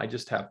 well, I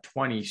just have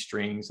 20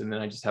 strings, and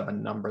then I just have a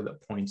number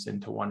that points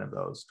into one of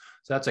those.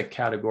 So that's a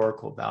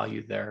categorical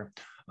value there.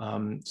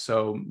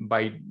 So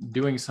by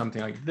doing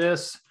something like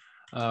this,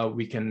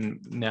 we can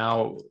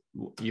now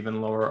even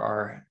lower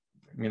our,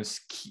 I'm going to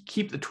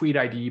keep the tweet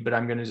ID, but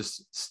I'm going to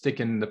just stick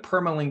in the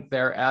permalink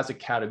there as a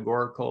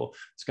categorical.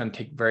 It's going to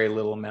take very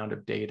little amount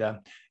of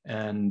data.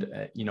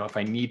 And, you know, if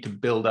I need to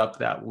build up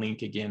that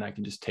link again, I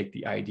can just take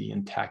the ID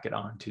and tack it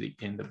on to the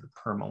end of the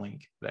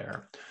permalink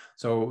there.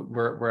 So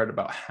we're at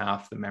about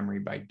half the memory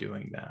by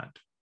doing that.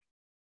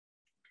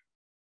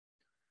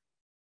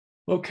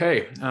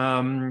 Okay,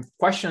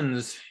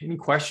 questions, any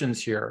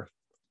questions here?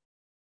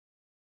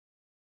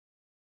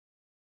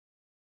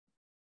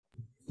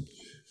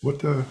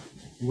 What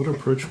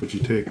approach would you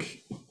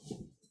take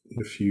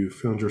if you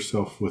found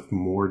yourself with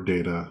more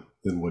data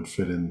than would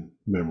fit in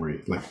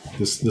memory? Like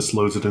this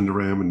loads it into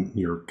RAM and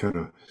you're kind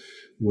of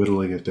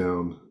whittling it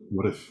down.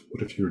 What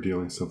if you were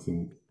dealing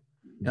something?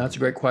 Yeah, that's a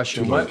great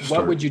question.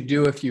 What would you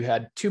do if you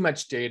had too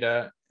much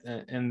data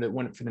and that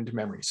wouldn't fit into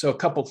memory? So a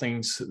couple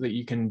things that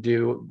you can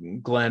do,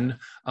 Glenn.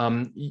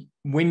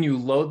 When you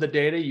load the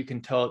data, you can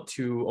tell it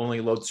to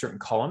only load certain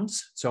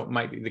columns. So it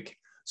might be the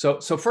So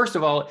first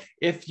of all,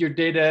 if your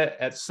data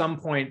at some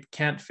point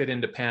can't fit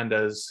into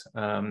Pandas,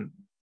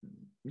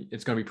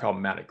 it's going to be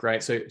problematic,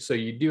 right? So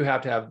you do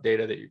have to have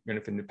data that you're going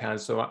to fit into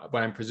Pandas. So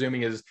what I'm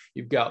presuming is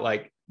you've got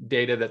like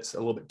data that's a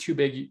little bit too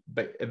big,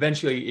 but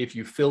eventually if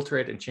you filter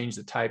it and change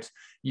the types,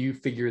 you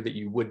figure that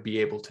you would be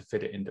able to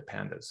fit it into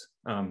Pandas.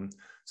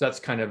 So that's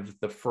kind of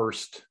the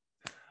first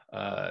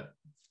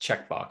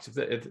checkbox.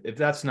 If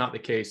that's not the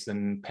case,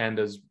 then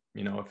Pandas,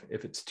 you know,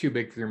 if it's too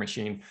big for your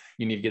machine,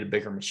 you need to get a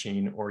bigger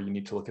machine or you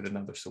need to look at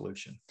another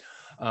solution.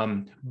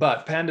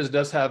 But Pandas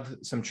does have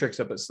some tricks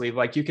up its sleeve.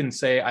 Like you can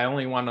say, I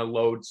only want to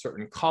load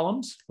certain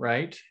columns,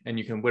 right? And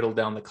you can whittle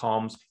down the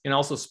columns. You can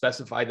also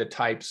specify the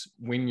types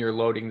when you're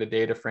loading the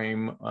data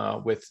frame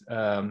with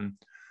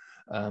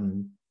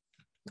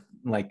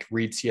like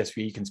read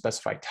CSV. You can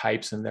specify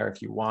types in there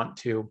if you want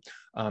to.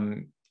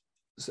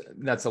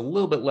 That's a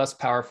little bit less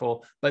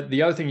powerful, but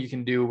the other thing you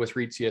can do with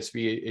read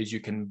CSV is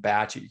you can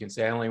batch it. You can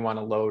say, I only want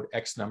to load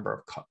X number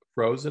of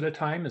rows at a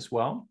time as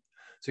well.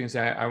 So you can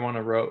say, I want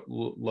to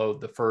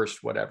load the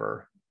first,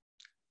 whatever,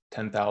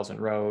 10,000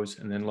 rows,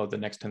 and then load the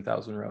next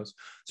 10,000 rows.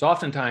 So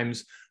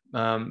oftentimes,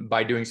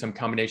 by doing some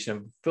combination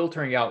of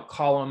filtering out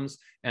columns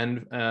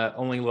and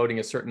only loading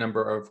a certain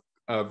number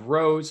of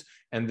rows,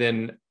 and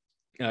then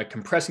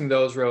compressing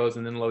those rows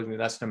and then loading the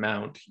next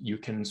amount, you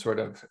can sort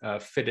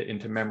of fit it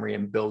into memory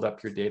and build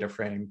up your data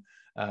frame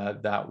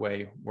that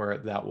way where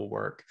that will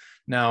work.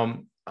 Now,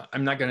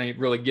 I'm not going to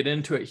really get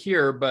into it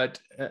here, but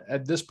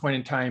at this point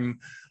in time,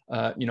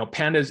 you know,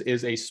 Pandas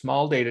is a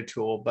small data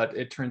tool, but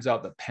it turns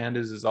out that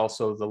Pandas is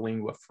also the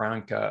lingua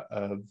franca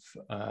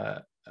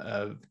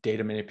of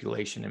data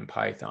manipulation in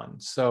Python.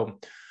 So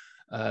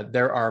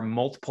there are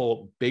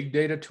multiple big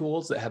data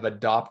tools that have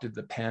adopted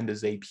the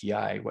Pandas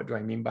API. What do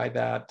I mean by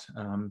that?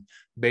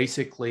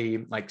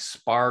 Basically, like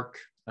Spark,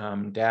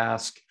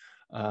 Dask,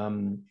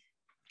 and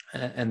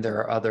there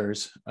are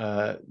others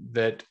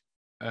that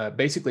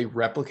basically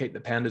replicate the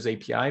Pandas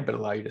API, but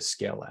allow you to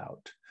scale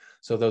out.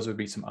 So those would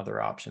be some other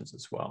options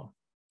as well.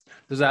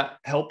 Does that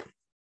help?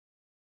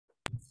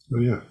 Oh,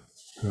 yeah.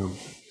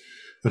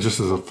 Just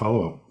as a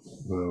follow-up,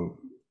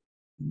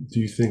 do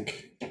you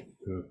think,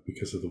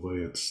 because of the way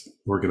it's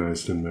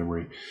organized in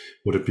memory,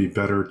 would it be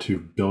better to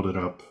build it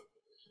up?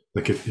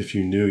 Like if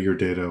you knew your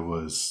data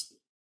was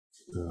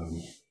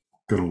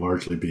going to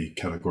largely be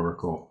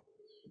categorical,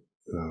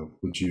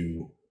 would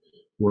you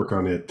work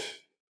on it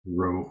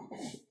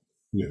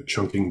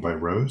chunking by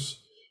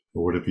rows,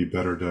 or would it be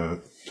better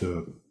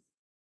to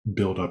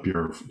build up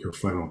your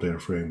final data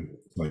frame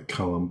like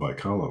column by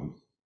column?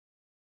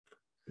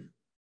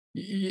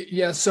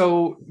 Yeah,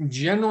 so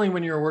generally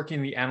when you're working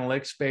in the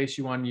analytics space,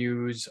 you want to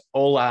use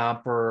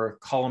OLAP or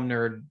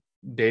columnar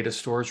data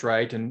stores,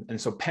 right? And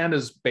so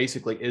Pandas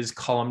basically is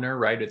columnar,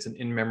 right? It's an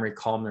in-memory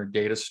columnar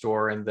data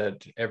store, and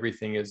that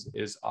everything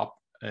is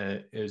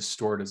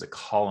stored as a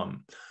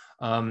column.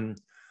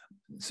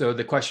 So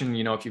the question,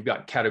 you know, if you've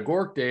got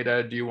categoric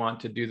data, do you want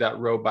to do that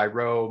row by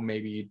row,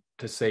 maybe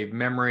to save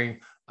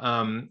memory?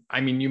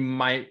 I mean, you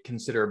might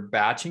consider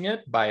batching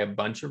it by a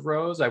bunch of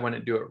rows. I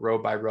wouldn't do it row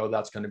by row.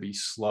 That's going to be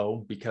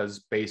slow because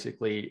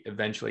basically,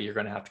 eventually, you're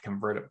going to have to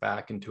convert it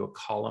back into a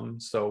column.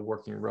 So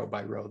working row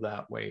by row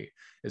that way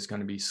is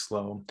going to be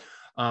slow.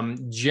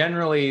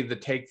 Generally, the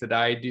take that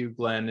I do,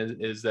 Glenn,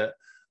 is that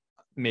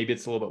maybe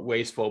it's a little bit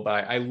wasteful,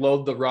 but I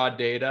load the raw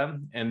data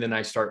and then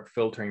I start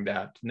filtering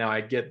that. Now I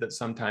get that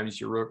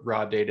sometimes your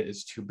raw data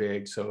is too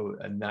big. So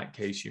in that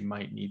case, you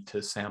might need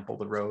to sample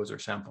the rows or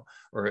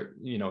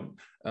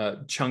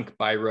chunk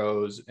by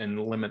rows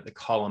and limit the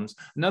columns.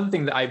 Another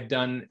thing that I've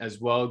done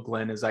as well,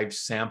 Glenn, is I've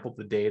sampled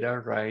the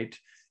data, right?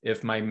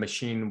 If my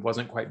machine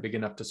wasn't quite big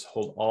enough to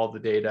hold all the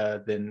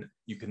data, then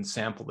you can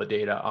sample the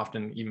data.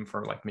 Often even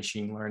for like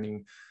machine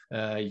learning,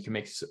 you can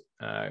make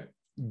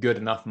good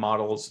enough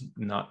models,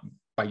 not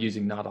by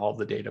using not all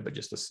the data, but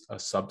just a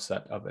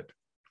subset of it.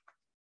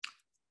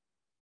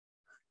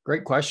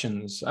 Great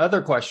questions.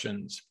 Other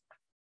questions?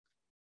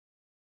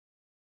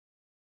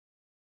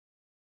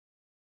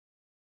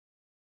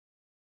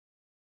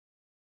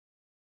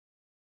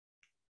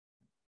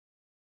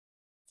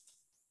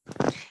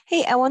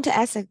 Hey, I want to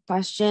ask a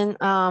question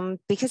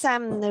because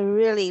I'm a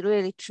really,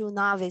 really true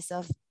novice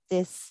of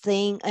this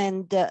thing.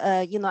 And,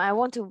 I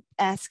want to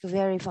ask a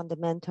very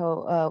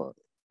fundamental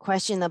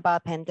question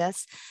about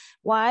Pandas.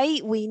 Why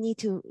we need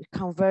to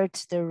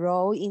convert the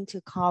row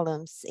into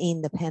columns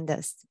in the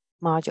Pandas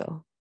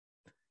module?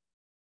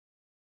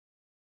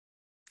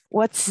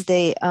 What's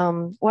the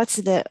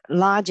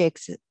logic,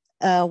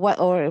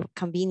 or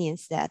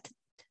convenience that?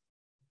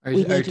 Are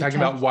you talking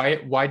about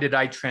why did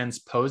I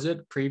transpose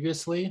it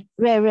previously?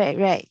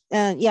 Right.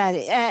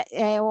 Yeah,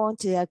 I want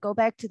to go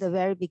back to the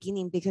very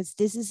beginning because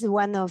this is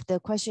one of the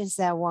questions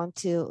that I want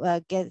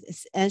to get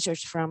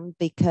answers from,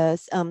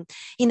 because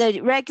in the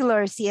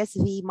regular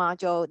CSV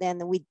module,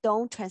 then we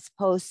don't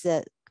transpose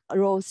the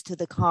rows to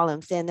the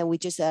columns, and then we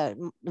just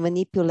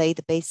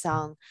manipulate based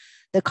on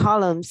the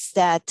columns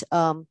that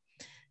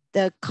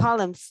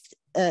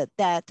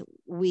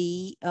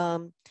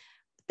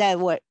that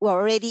were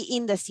already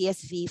in the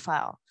CSV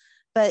file.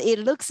 But it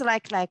looks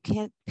like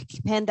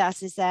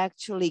Pandas is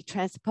actually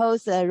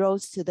transpose the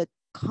rows to the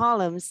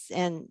columns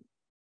and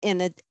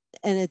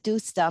do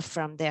stuff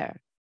from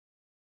there.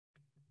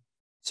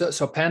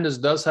 So Pandas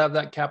does have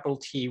that capital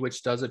T,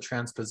 which does a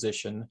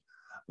transposition.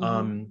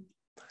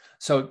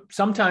 So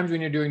sometimes when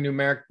you're doing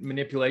numeric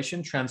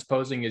manipulation,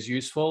 transposing is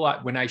useful.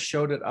 When I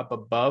showed it up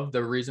above,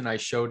 the reason I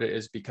showed it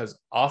is because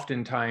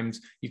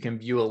oftentimes you can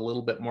view a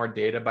little bit more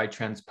data by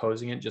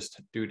transposing it, just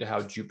due to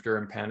how Jupyter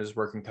and Pandas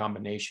work in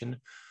combination.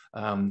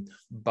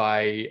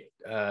 By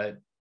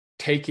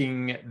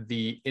taking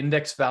the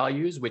index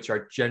values, which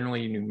are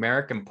generally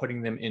numeric, and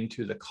putting them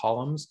into the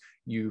columns,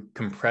 you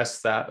compress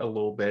that a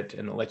little bit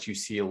and it lets you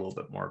see a little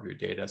bit more of your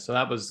data. So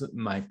that was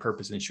my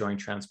purpose in showing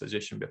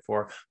transposition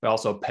before, but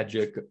also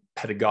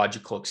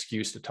pedagogical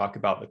excuse to talk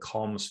about the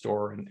column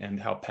store and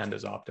how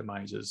Pandas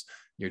optimizes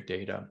your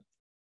data.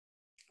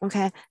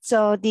 Okay,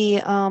 so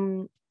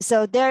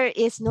so there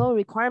is no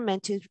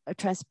requirement to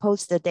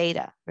transpose the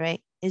data,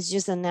 right? It's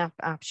just an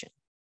option.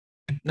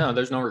 No,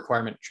 there's no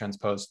requirement to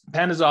transpose.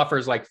 Pandas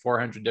offers like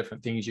 400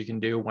 different things you can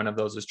do. One of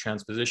those is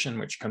transposition,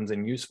 which comes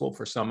in useful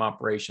for some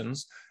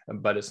operations,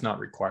 but it's not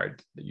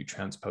required that you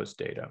transpose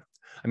data.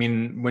 I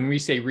mean, when we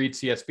say read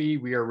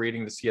CSV, we are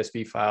reading the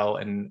CSV file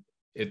and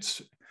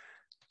it's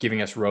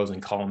giving us rows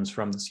and columns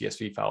from the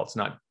CSV file. It's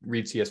not,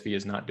 read CSV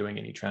is not doing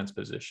any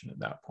transposition at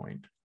that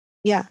point.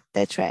 Yeah,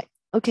 that's right.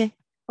 Okay.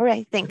 All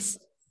right. Thanks.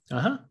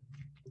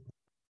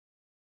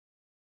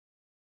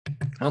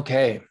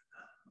 Okay.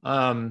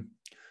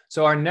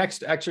 So our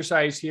next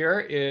exercise here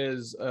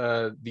is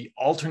the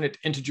alternate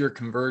integer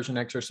conversion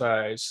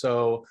exercise.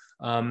 So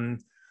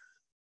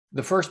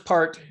the first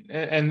part,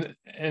 and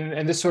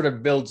this sort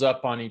of builds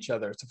up on each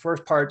other. So the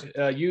first part,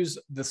 use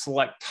the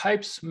select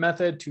types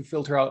method to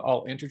filter out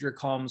all integer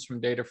columns from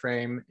data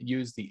frame,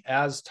 use the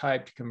as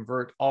type to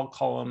convert all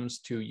columns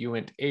to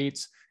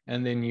uint8s,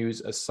 and then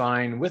use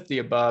assign with the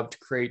above to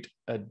create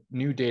a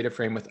new data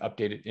frame with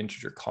updated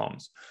integer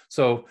columns.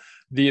 So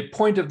the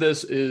point of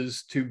this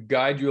is to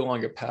guide you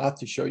along a path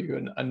to show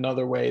you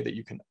another way that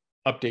you can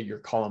update your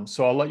columns.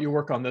 So I'll let you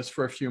work on this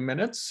for a few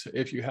minutes.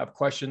 If you have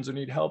questions or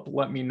need help,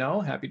 let me know.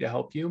 Happy to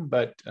help you.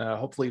 But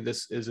hopefully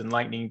this is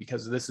enlightening,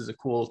 because this is a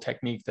cool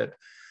technique that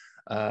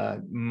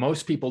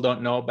most people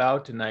don't know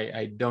about, and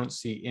I don't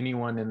see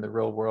anyone in the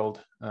real world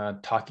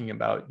talking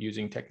about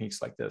using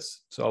techniques like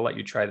this. So I'll let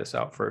you try this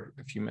out for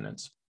a few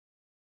minutes.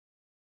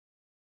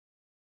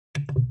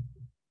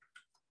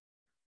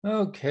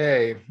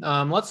 Okay,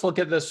 let's look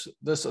at this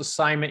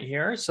assignment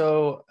here.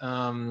 So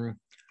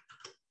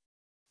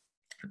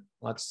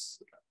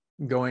let's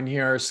go in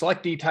here,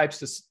 select D types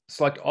to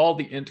select all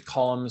the int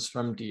columns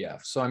from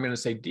DF. So I'm going to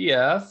say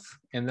DF,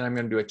 and then I'm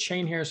going to do a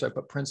chain here. So I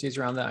put parentheses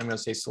around that. I'm going to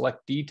say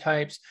select D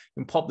types.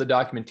 You can pull up the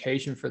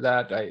documentation for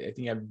that. I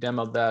think I've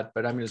demoed that,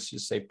 but I'm going to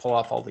just say pull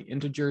off all the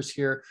integers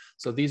here.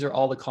 So these are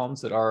all the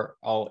columns that are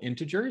all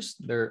integers.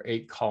 There are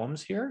 8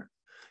 columns here.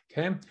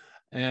 Okay.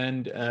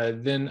 And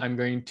then I'm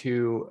going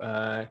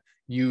to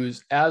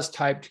use as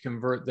type to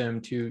convert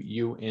them to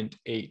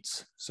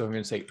uint8s. So I'm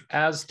going to say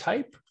as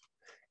type,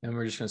 and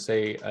we're just going to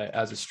say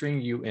as a string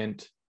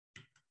uint,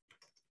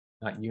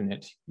 not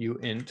unit,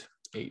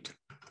 uint8.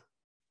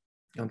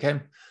 Okay,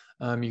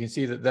 you can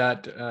see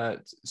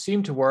that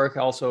seemed to work.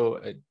 Also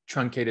a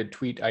truncated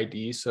tweet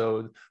ID,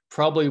 so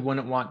probably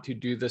wouldn't want to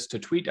do this to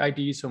tweet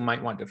ID, so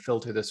might want to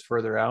filter this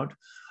further out.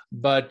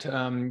 But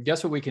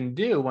guess what we can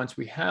do once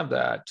we have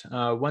that?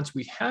 Once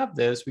we have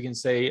this, we can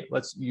say,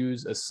 let's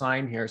use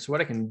assign here. So what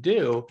I can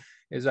do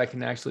is I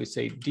can actually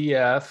say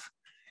df,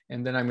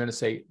 and then I'm going to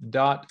say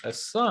dot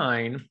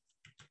assign,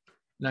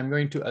 and I'm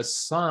going to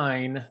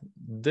assign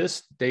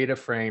this data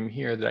frame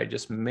here that I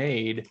just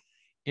made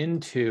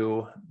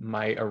into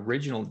my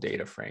original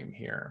data frame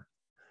here.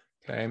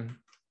 Okay,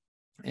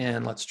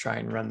 and let's try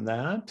and run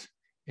that.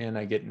 And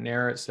I get an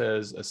error. It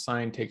says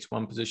assign takes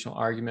one positional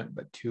argument,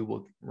 but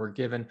two were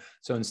given.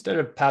 So instead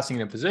of passing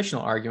in a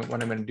positional argument,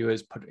 what I'm going to do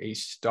is put a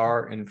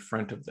star in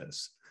front of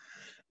this.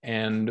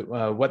 And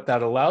what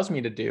that allows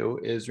me to do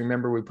is,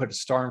 remember, we put a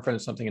star in front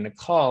of something in a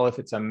call. If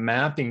it's a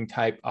mapping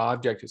type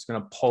object, it's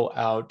going to pull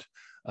out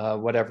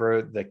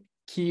whatever the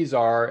keys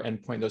are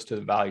and point those to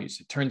the values.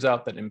 It turns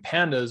out that in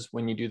Pandas,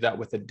 when you do that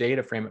with a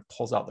data frame, it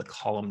pulls out the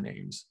column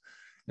names.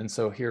 And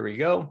so here we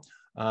go.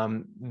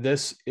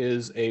 This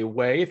is a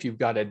way, if you've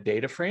got a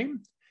data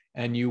frame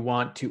and you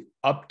want to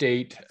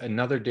update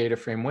another data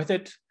frame with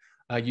it,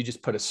 you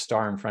just put a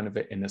star in front of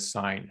it and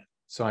assign.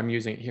 So I'm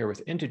using it here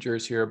with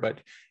integers here,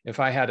 but if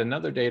I had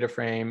another data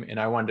frame and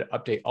I wanted to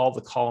update all the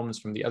columns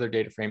from the other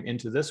data frame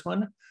into this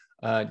one,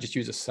 just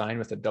use assign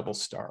with a double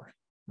star.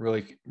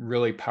 Really,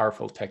 really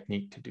powerful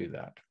technique to do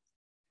that.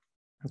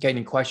 Okay,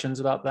 any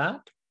questions about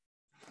that?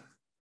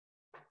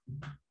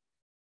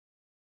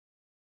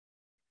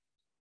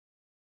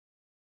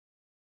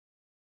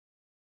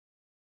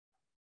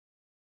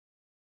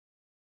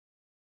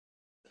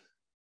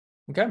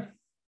 Okay.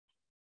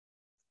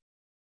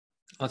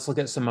 Let's look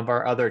at some of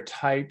our other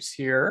types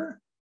here.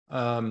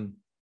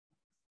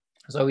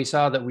 So we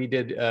saw that we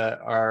did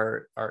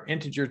our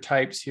integer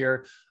types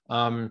here.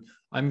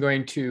 I'm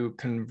going to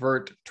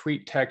convert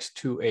tweet text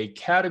to a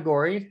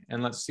category,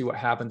 and let's see what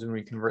happens when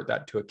we convert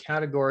that to a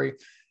category.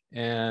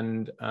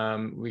 And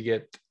we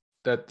get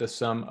that the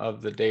sum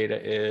of the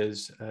data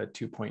is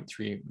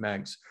 2.3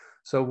 megs.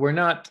 So we're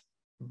not,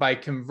 by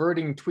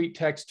converting tweet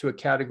text to a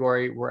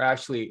category, we're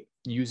actually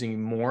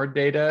using more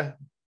data,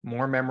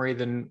 more memory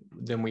than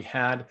we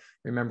had.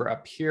 Remember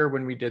up here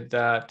when we did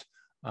that,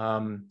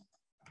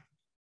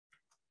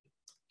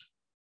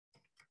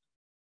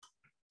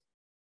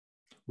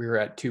 we were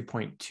at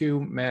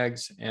 2.2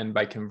 megs, and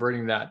by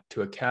converting that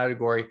to a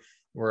category,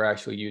 we're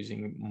actually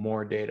using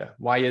more data.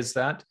 Why is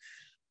that?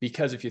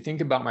 Because if you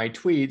think about my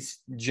tweets,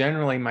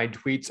 generally my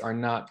tweets are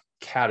not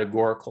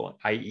categorical,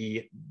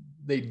 i.e.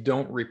 they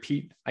don't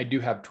repeat. I do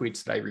have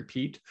tweets that I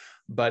repeat,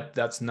 but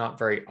that's not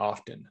very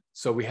often.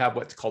 So we have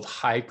what's called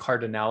high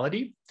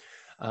cardinality.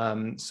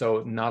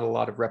 So not a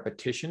lot of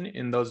repetition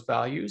in those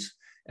values.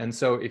 And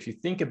so if you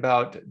think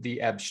about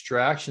the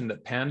abstraction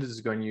that Pandas is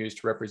going to use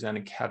to represent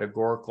a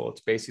categorical,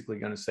 it's basically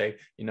going to say,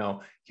 you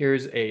know,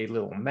 here's a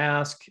little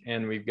mask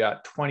and we've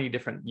got 20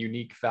 different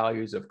unique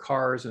values of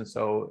cars. And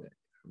so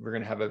we're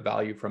going to have a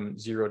value from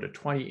 0 to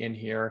 20 in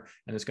here,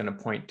 and it's going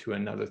to point to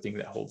another thing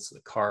that holds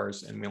the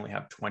cars, and we only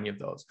have 20 of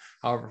those.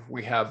 However,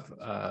 we have,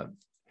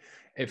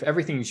 if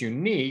everything's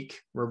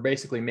unique, we're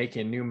basically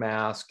making a new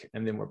mask,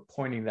 and then we're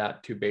pointing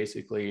that to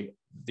basically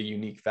the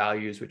unique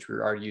values, which we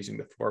were already using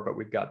before, but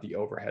we've got the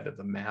overhead of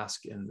the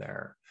mask in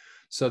there.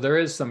 So there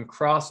is some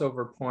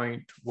crossover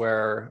point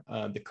where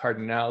the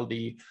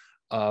cardinality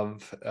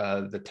of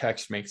the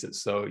text makes it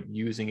so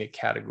using a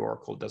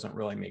categorical doesn't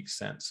really make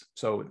sense.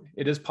 So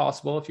it is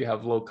possible if you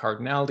have low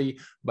cardinality,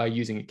 by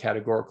using a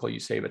categorical, you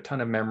save a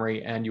ton of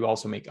memory and you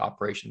also make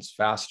operations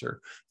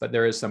faster. But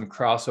there is some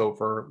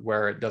crossover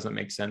where it doesn't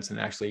make sense and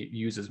actually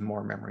uses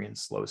more memory and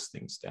slows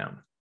things down.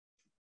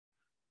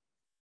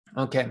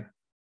 Okay.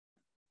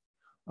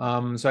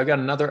 So I've got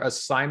another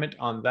assignment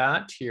on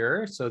that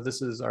here. So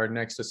this is our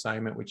next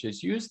assignment, which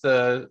is use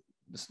the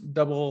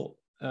double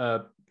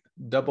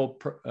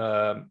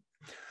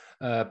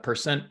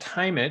percent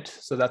time it.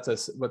 So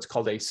that's what's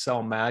called a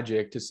cell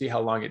magic, to see how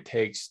long it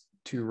takes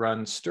to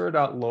run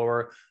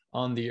stir.lower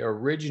on the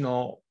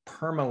original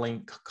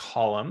permalink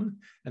column,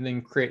 and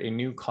then create a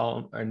new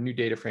column, a new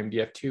data frame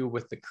df2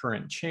 with the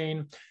current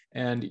chain,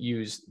 and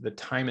use the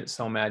time it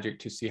cell magic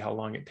to see how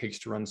long it takes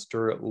to run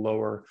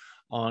stir.lower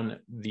on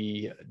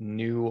the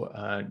new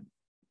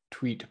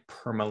tweet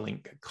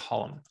permalink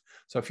column.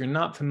 So if you're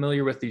not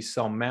familiar with these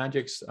cell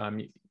magics,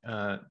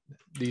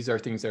 these are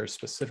things that are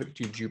specific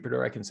to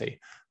Jupyter. I can say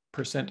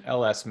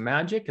 %ls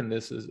magic, and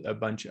this is a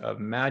bunch of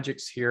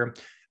magics here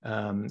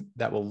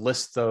that will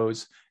list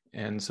those.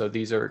 And so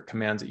these are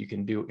commands that you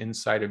can do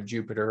inside of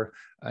Jupyter.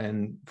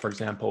 And for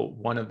example,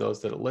 one of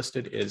those that are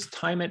listed is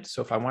time it. So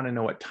if I want to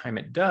know what time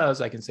it does,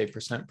 I can say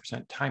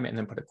 % time it and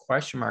then put a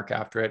question mark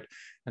after it.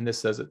 And this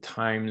says it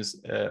times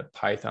a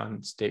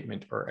Python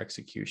statement or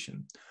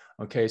execution.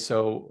 Okay,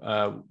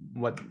 so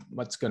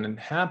what's going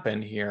to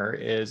happen here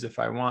is if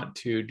I want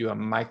to do a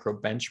micro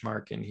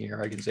benchmark in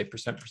here, I can say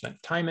 %%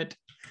 time it,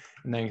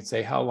 and then I can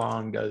say how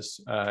long does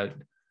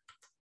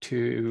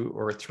 2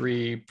 or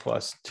 3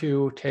 plus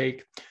 2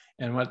 take.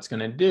 And what it's going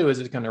to do is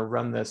it's going to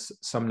run this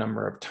some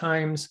number of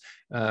times.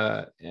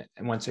 And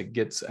once it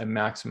gets a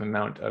maximum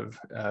amount of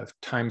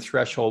time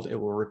threshold, it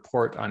will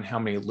report on how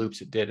many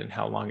loops it did and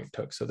how long it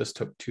took. So this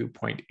took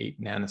 2.8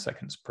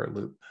 nanoseconds per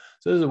loop.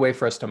 So this is a way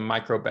for us to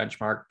micro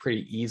benchmark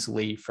pretty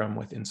easily from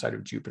within inside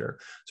of Jupyter.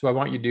 So what I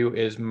want you to do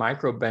is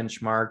micro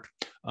benchmark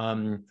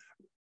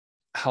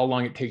how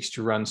long it takes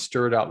to run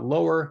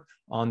stir.lower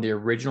on the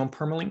original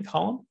permalink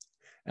column.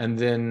 And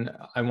then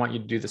I want you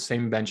to do the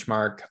same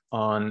benchmark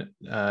on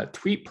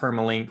tweet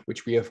permalink,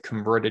 which we have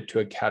converted to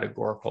a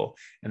categorical,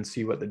 and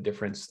see what the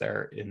difference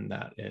there in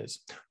that is.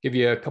 Give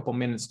you a couple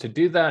minutes to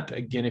do that.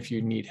 Again, if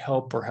you need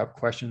help or have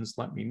questions,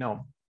 let me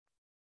know.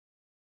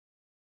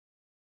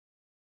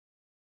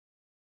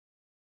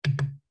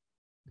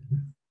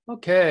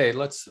 Okay,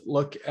 let's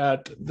look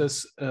at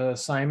this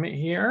assignment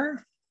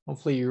here.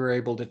 Hopefully you were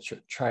able to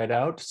try it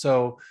out.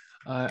 So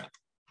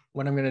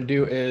what I'm going to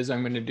do is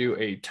I'm going to do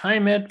a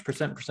time it,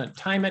 %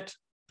 time it.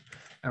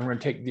 I'm going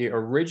to take the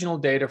original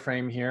data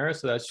frame here.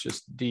 So that's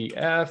just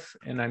DF.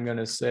 And I'm going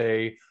to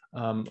say,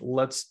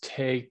 let's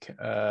take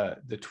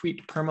the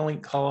tweet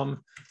permalink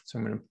column. So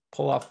I'm going to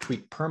pull off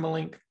tweet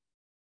permalink.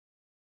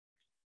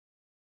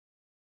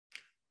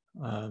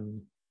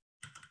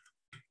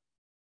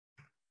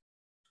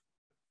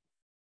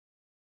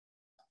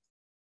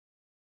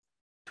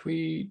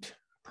 Tweet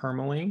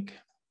permalink.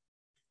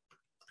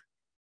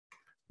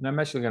 And I'm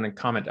actually going to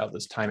comment out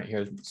this time it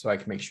here so I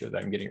can make sure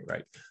that I'm getting it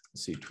right.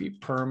 Let's see, tweet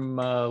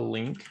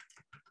permalink.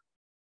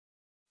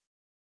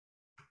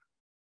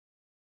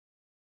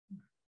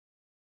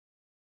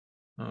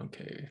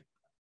 Okay.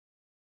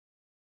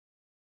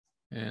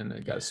 And I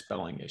got a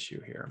spelling issue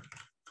here.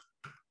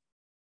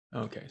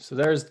 Okay, so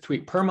there's the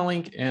tweet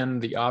permalink,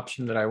 and the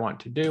option that I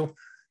want to do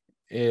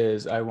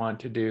is I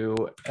want to do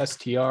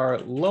str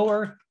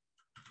lower.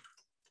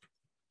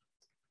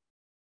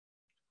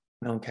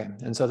 Okay,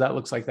 and so that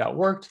looks like that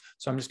worked.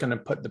 So I'm just going to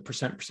put the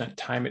 %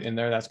 time it in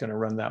there. That's going to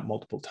run that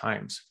multiple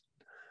times.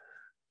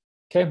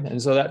 Okay,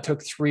 and so that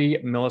took 3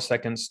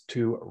 milliseconds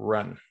to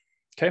run.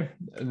 Okay,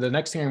 the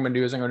next thing I'm going to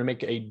do is I'm going to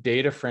make a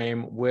data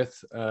frame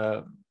with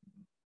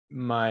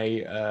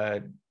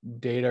my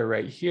data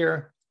right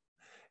here.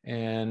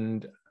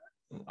 And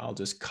I'll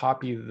just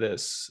copy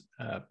this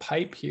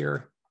pipe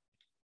here.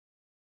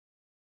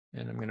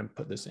 And I'm going to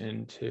put this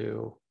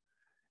into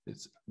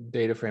this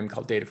data frame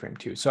called data frame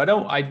 2. So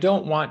I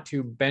don't want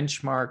to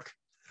benchmark.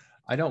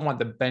 I don't want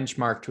the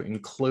benchmark to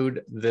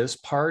include this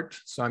part.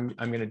 So I'm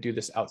going to do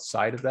this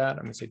outside of that.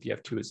 I'm going to say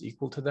df2 is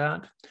equal to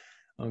that.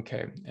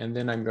 Okay, and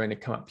then I'm going to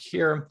come up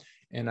here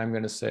and I'm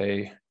going to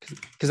say,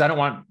 because I don't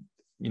want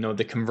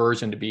the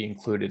conversion to be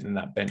included in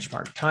that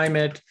benchmark, time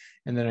it.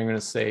 And then I'm going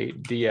to say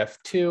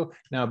df2.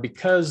 Now,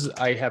 because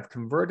I have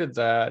converted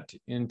that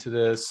into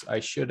this,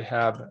 I should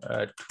have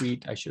a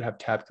tweet. I should have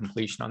tab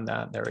completion on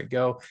that. There we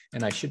go.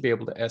 And I should be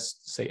able to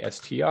say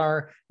str.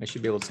 I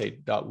should be able to say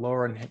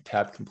 .lower and hit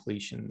tab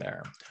completion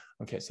there.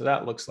 Okay, so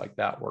that looks like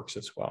that works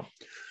as well.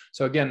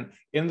 So again,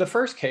 in the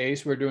first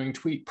case, we're doing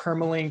tweet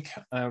permalink.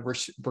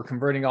 We're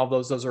converting all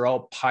those. Those are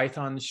all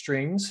Python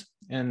strings.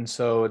 And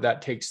so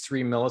that takes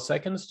 3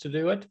 milliseconds to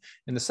do it.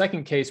 In the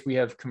second case, we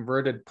have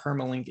converted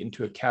permalink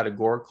into a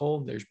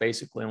categorical. There's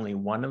basically only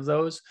one of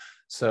those.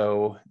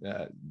 So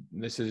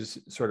this is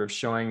sort of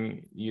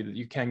showing you that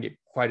you can get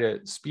quite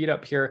a speed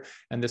up here.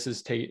 And this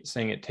is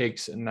saying it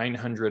takes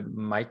 900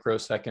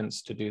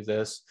 microseconds to do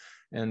this.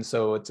 And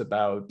so it's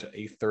about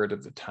 1/3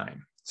 of the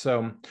time.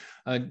 So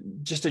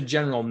just a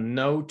general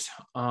note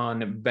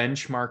on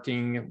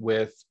benchmarking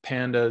with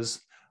Pandas.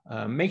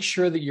 Make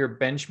sure that your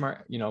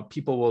benchmark,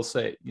 people will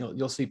say,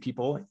 you'll see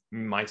people,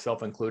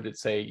 myself included,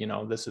 say,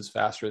 this is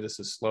faster, this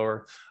is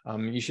slower.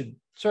 You should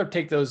sort of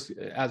take those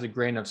as a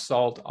grain of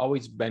salt.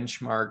 Always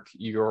benchmark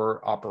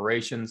your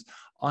operations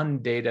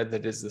on data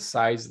that is the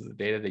size of the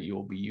data that you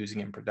will be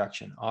using in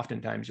production.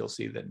 Oftentimes you'll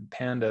see that in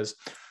Pandas,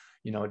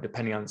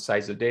 depending on the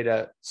size of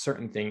data,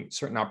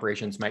 certain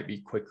operations might be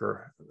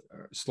quicker,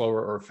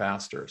 slower, or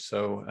faster.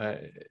 So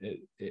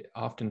it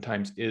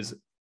oftentimes is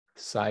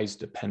size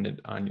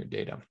dependent on your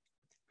data.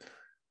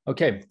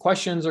 Okay,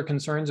 questions or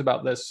concerns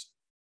about this?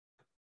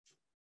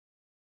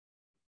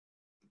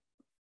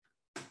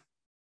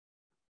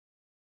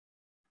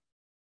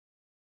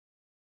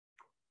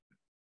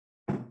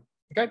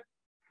 Okay,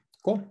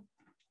 cool.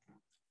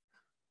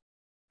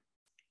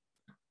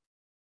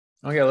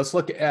 Okay, let's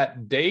look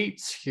at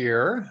dates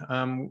here.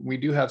 We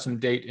do have some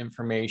date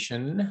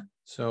information.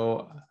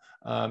 So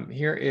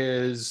here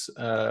is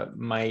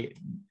my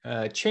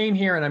chain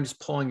here, and I'm just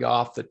pulling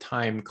off the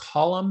time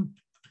column.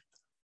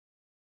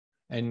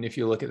 And if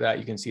you look at that,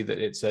 you can see that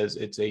it says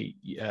it's a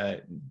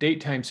date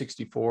time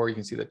 64. You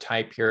can see the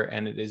type here,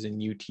 and it is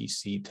in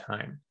UTC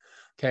time.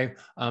 Okay,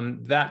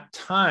 that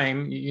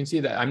time, you can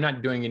see that I'm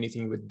not doing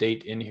anything with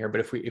date in here,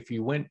 but if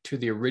you went to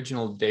the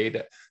original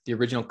data, the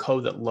original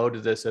code that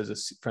loaded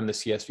this from the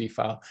CSV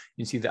file,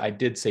 you can see that I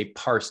did say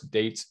parse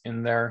dates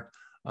in there.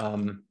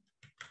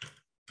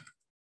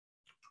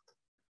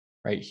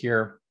 Right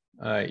here,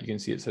 you can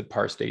see it said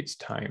parse dates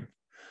time.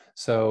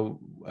 So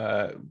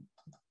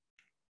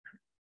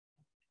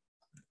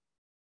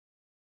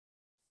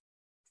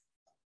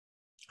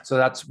so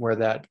that's where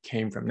that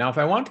came from. Now, if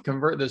I want to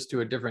convert this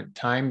to a different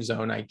time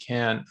zone, I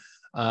can.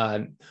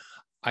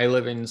 I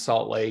live in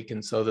Salt Lake,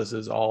 and so this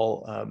is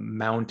all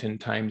mountain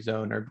time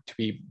zone, or to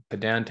be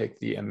pedantic,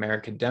 the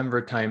America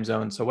Denver time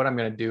zone. So what I'm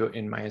going to do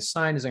in my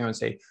assign is I'm going to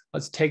say,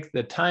 let's take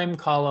the time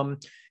column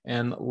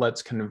and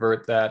let's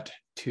convert that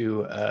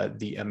to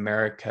the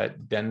America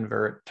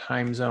Denver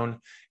time zone.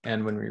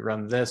 And when we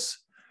run this,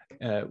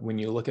 when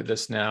you look at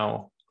this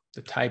now,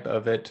 the type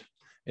of it,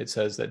 it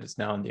says that it's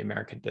now in the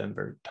America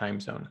Denver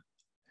time zone.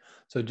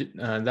 So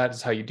that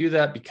is how you do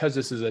that. Because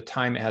this is a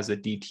time, it has a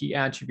DT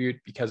attribute.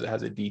 Because it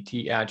has a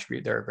DT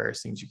attribute, there are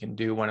various things you can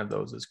do. One of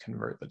those is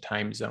convert the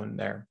time zone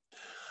there.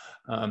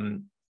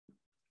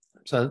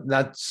 So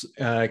that's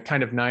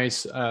kind of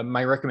nice.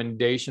 My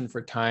recommendation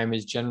for time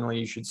is generally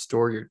you should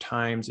store your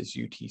times as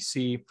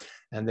UTC.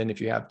 And then if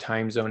you have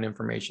time zone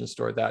information,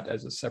 store that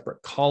as a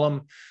separate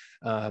column.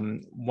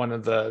 One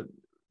of the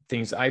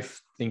things I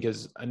think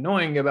is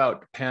annoying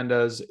about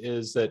Pandas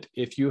is that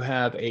if you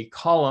have a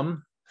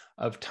column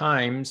of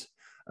times,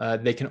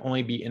 they can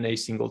only be in a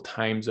single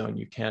time zone.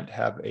 You can't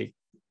have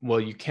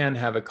you can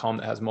have a column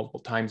that has multiple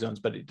time zones,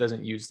 but it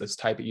doesn't use this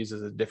type. It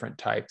uses a different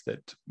type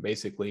that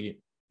basically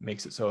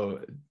makes it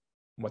so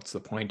what's the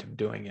point of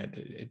doing it?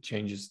 It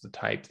changes the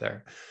type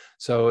there.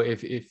 So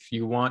if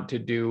you want to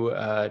do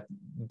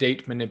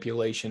date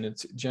manipulation,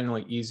 it's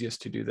generally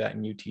easiest to do that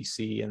in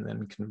UTC and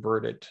then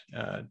convert it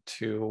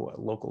to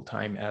local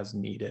time as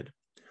needed.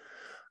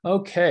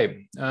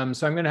 Okay,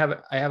 so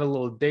I have a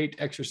little date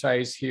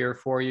exercise here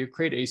for you.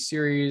 Create a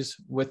series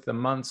with the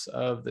months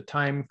of the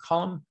time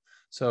column.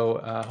 So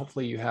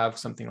hopefully you have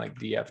something like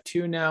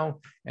DF2 now,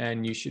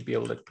 and you should be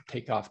able to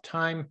take off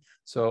time.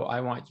 So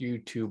I want you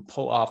to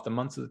pull off the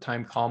months of the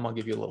time column. I'll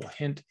give you a little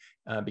hint.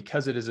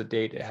 Because it is a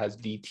date, it has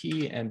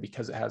DT, and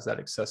because it has that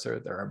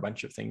accessor, there are a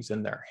bunch of things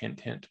in there, hint,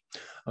 hint.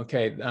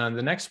 Okay,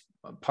 the next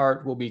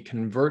part will be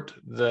convert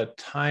the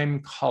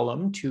time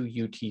column to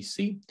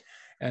UTC,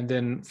 and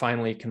then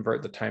finally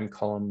convert the time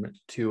column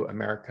to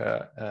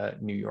America,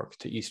 New York,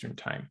 to Eastern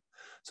time.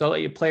 So I'll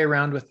let you play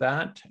around with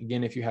that.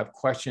 Again, if you have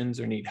questions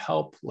or need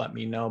help, let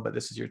me know, but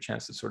this is your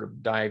chance to sort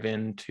of dive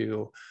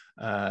into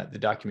the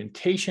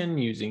documentation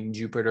using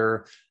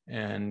Jupyter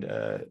and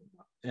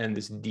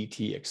this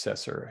DT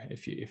accessor.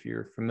 If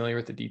you're familiar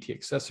with the DT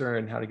accessor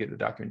and how to get the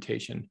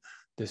documentation,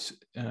 this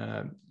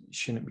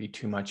shouldn't be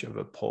too much of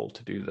a pull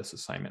to do this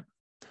assignment.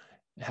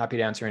 Happy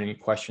to answer any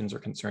questions or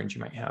concerns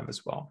you might have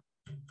as well.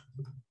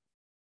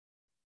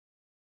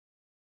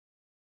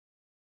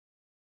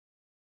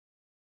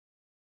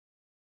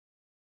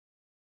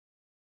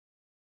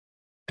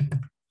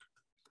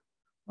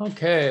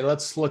 Okay,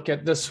 let's look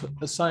at this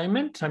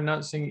assignment. I'm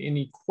not seeing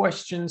any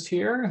questions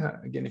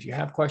here. Again, if you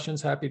have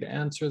questions, happy to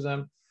answer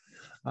them.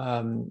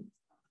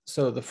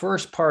 So the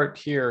first part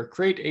here,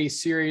 create a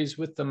series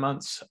with the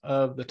months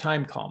of the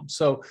time column.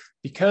 So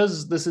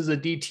because this is a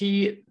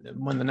DT,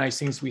 one of the nice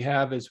things we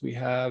have is we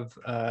have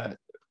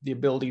the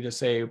ability to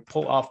say,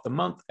 pull off the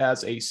month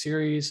as a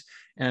series.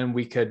 And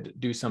we could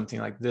do something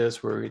like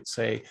this, where we'd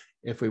say,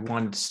 if we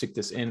wanted to stick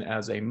this in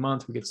as a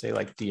month, we could say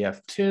like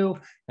df2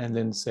 and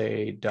then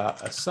say dot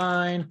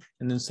assign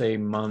and then say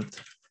month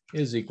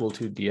is equal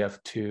to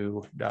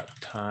df2 dot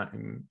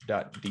time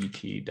dot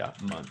dt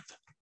dot month.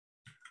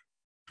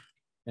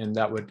 And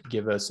that would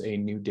give us a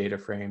new data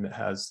frame that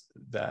has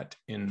that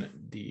in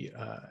the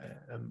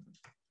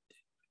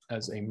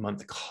as a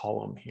month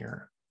column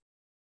here.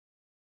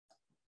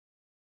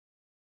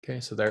 Okay,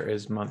 so there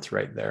is month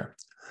right there.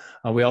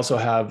 We also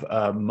have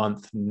a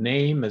month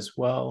name as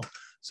well.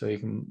 So you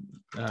can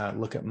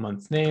look at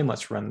month name.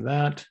 Let's run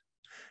that.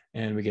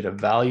 And we get a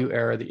value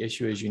error. The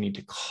issue is you need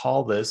to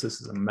call this.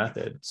 This is a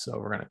method. So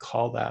we're going to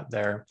call that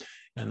there.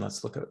 And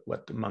let's look at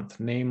what the month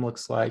name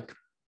looks like.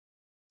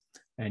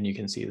 And you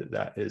can see that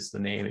that is the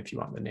name if you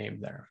want the name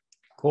there.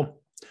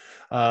 Cool.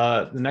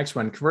 The next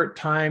one, convert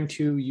time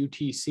to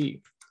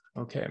UTC.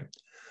 Okay.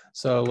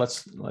 So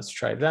let's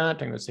try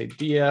that. I'm going to say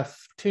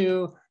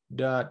df2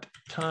 dot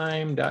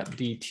time dot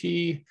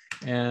dt.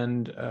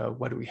 And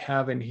what do we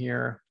have in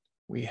here?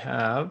 We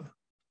have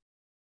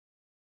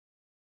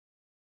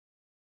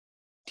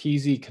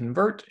TZ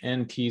convert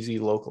and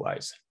TZ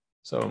localize.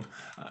 So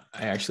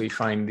I actually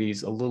find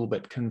these a little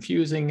bit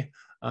confusing.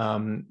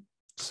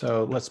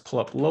 So let's pull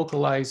up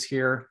localize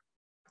here.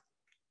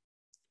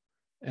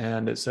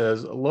 And it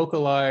says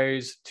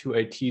localize to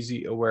a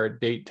TZ aware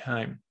date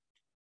time.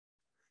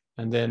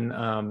 And then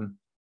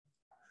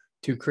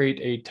to create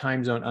a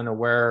time zone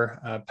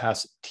unaware,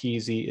 pass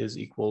TZ is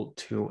equal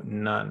to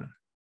none.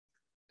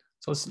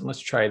 So let's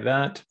try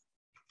that.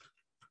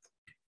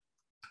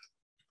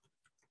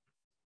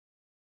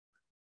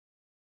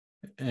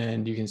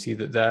 And you can see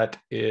that that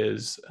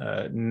is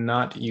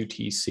not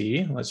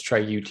UTC. Let's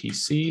try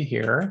UTC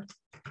here.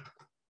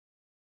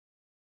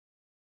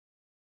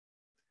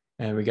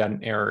 And we got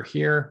an error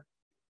here.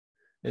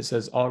 It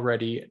says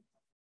already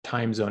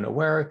time zone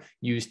aware,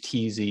 use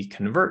TZ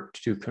convert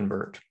to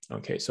convert.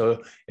 Okay,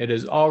 so it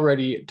is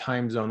already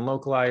time zone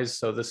localized.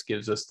 So this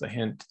gives us the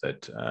hint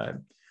that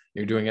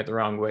you're doing it the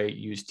wrong way,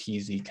 use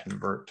TZ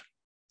convert.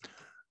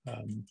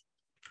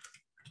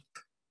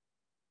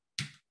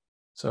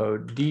 So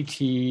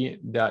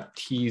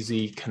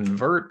dt.tz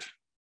convert,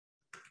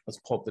 let's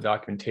pull up the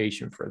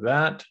documentation for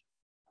that.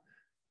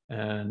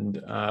 And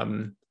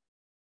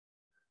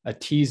a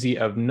TZ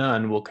of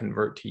none will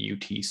convert to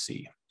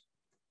UTC.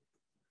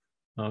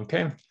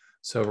 Okay,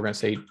 so we're going to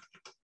say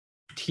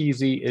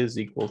TZ is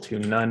equal to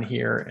none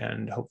here,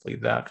 and hopefully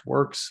that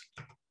works.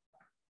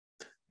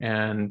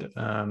 And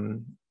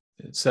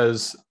it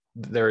says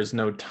there is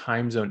no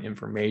time zone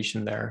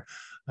information there.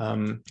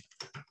 I'd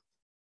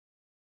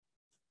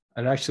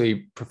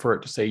actually prefer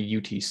it to say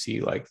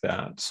UTC like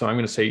that. So I'm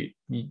going to say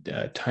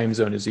time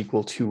zone is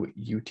equal to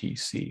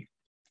UTC.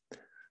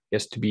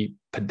 Yes, to be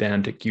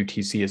pedantic,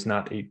 UTC is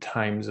not a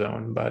time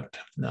zone, but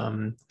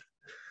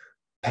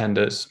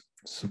Pandas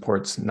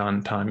supports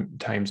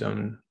non-time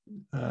zone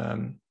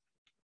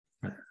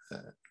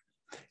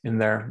in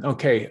there.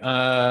 Okay,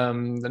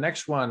 the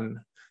next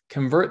one,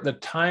 convert the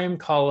time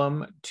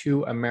column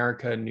to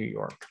America, New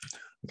York.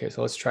 Okay,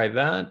 so let's try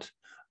that.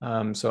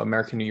 So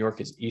America, New York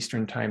is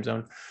Eastern time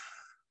zone.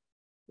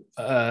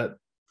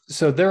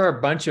 So there are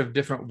a bunch of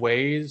different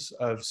ways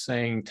of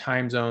saying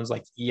time zones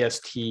like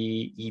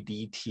EST,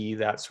 EDT,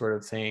 that sort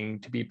of thing.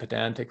 To be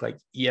pedantic, like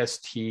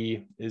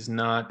EST is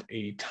not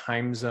a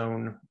time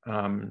zone,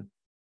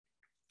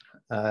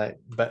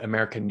 but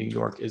America, New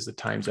York is the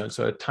time zone.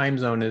 So a time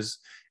zone is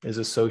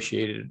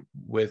associated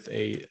with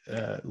a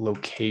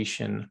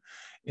location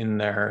in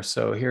there.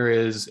 So here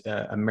is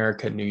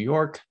America, New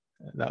York.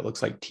 That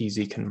looks like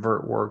TZ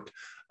convert worked.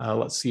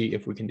 Let's see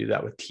if we can do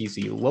that with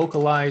TZ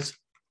localize.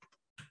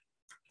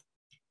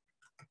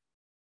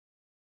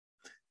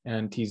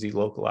 And TZ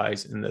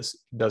localize, and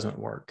this doesn't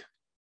work.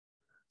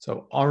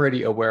 So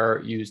already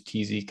aware, use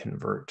TZ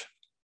convert.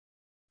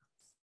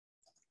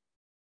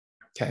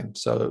 Okay,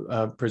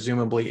 so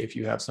presumably if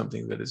you have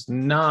something that is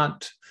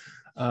not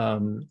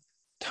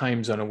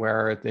time zone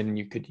aware, then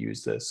you could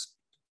use this.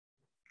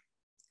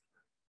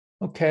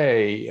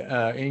 Okay,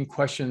 any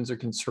questions or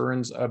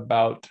concerns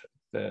about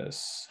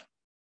this?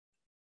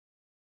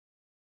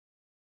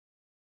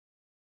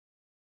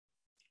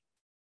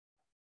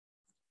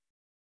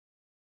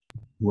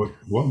 What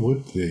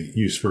would the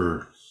use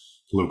for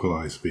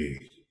localize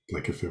be?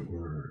 Like if it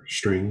were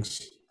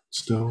strings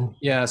still?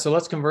 Yeah, so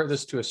let's convert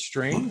this to a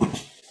string.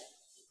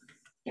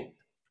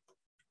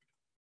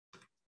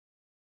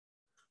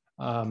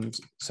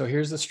 So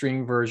here's the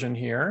string version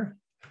here.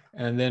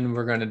 And then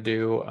we're going to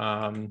do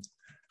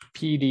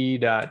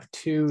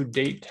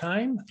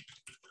pd.toDateTime.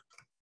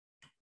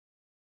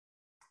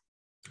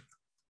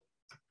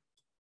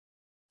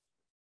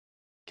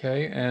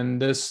 Okay,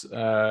 and this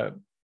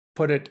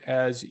put it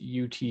as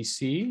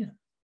UTC.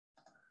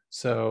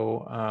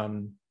 So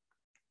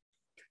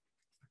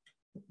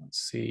let's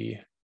see.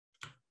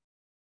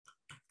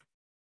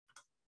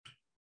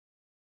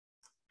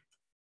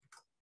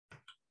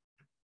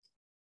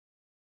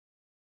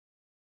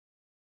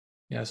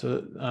 Yeah,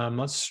 so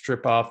let's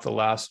strip off the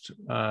last.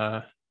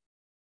 So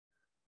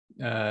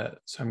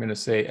I'm going to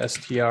say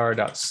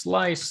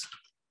str.slice.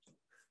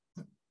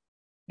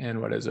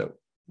 And what is it?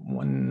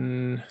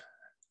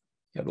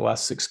 Yeah, the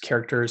last 6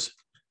 characters.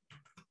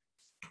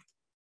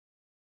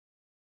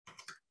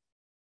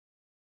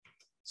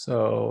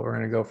 So we're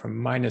going to go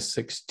from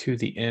 -6 to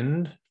the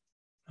end.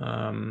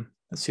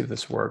 Let's see if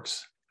this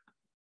works.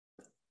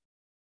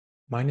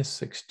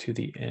 -6 to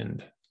the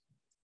end.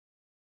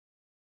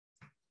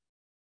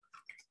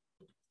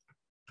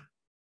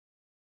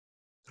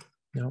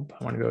 Nope,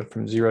 I want to go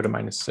from 0 to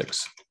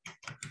 -6.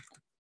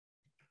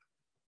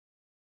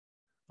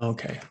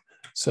 Okay,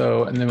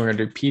 so, and then we're going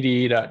to do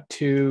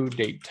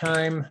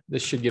pd.toDateTime.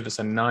 This should give us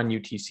a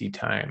non-UTC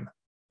time.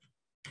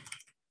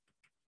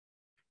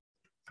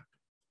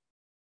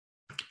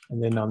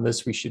 And then on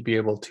this, we should be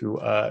able to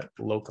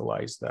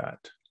localize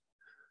that.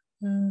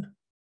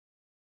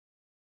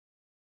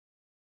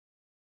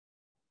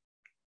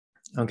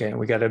 Okay,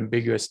 we got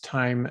ambiguous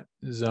time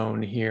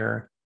zone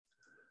here.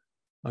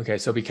 Okay,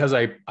 so because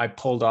I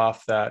pulled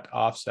off that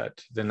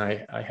offset, then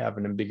I have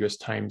an ambiguous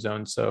time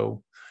zone.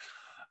 So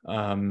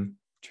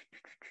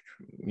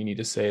we need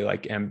to say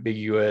like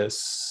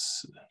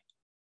ambiguous.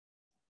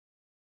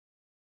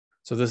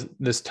 So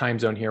this time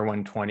zone here,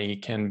 120,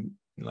 can,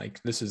 like,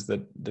 this is the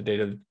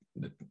data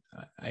that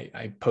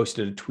I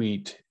posted a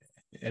tweet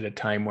at a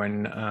time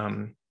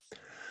when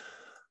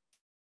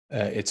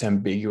it's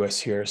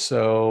ambiguous here.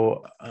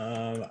 So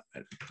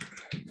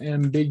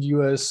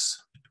ambiguous,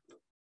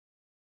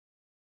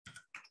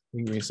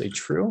 we can say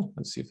true.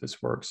 Let's see if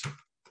this works.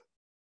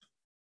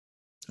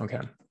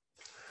 Okay.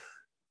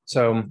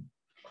 So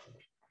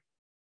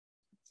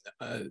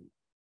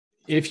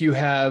if you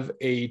have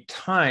a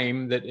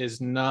time that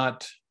is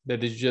not,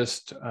 that is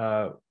just,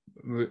 I'll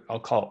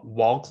call it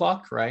wall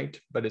clock, right?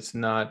 But it's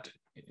not,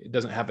 it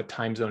doesn't have a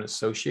time zone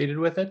associated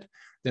with it,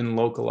 then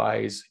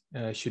localize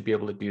should be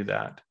able to do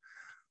that.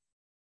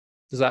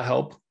 Does that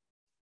help?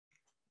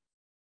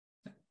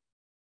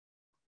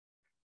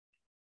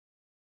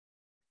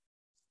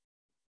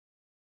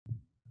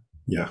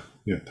 Yeah,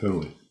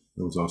 totally.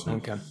 That was awesome.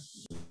 Okay.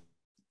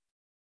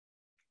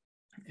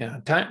 Yeah,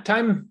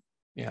 time,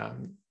 yeah.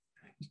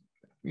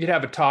 You'd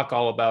have a talk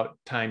all about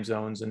time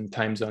zones and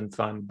time zone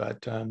fun,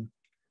 but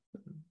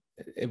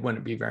it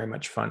wouldn't be very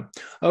much fun.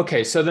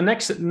 Okay, so the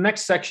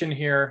next section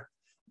here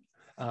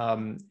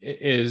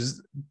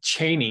is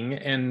chaining,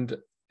 and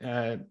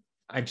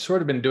I've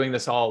sort of been doing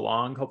this all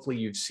along. Hopefully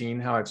you've seen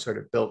how I've sort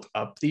of built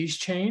up these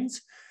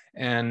chains,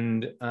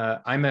 and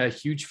I'm a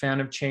huge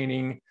fan of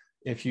chaining.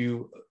 If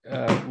you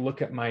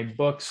look at my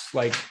books,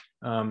 like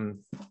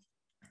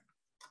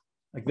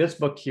this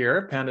book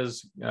here,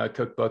 Pandas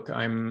Cookbook,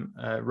 I'm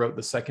wrote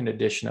the second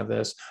edition of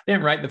this. I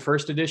didn't write the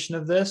first edition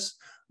of this,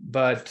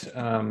 but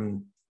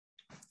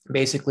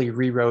basically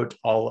rewrote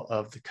all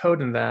of the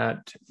code in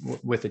that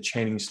with a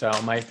chaining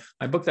style. My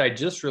book that I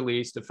just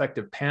released,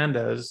 Effective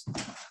Pandas,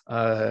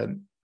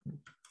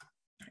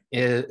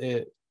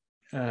 it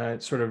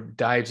sort of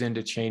dives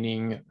into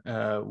chaining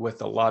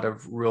with a lot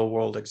of real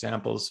world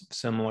examples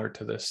similar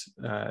to this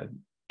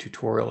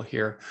tutorial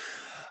here.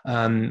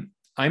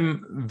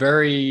 I'm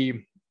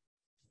very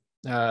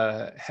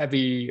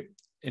heavy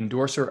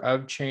endorser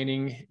of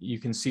chaining. You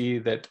can see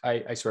that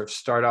I sort of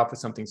start off with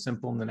something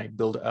simple and then I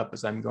build it up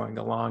as I'm going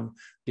along.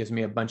 It gives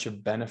me a bunch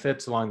of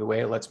benefits along the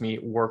way. It lets me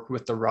work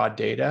with the raw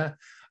data.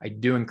 I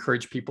do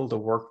encourage people to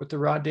work with the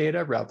raw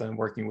data rather than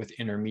working with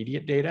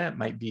intermediate data. It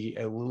might be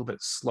a little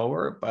bit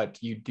slower, but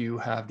you do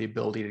have the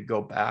ability to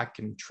go back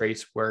and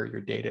trace where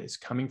your data is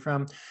coming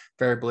from.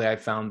 Invariably, I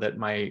found that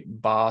my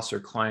boss or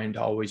client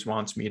always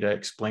wants me to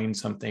explain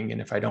something,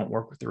 and if I don't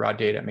work with the raw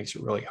data, it makes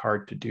it really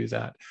hard to do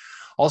that.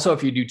 Also,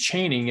 if you do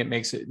chaining, it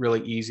makes it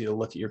really easy to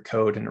look at your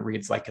code and it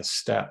reads like a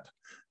step.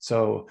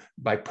 So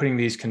by putting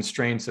these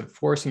constraints of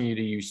forcing you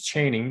to use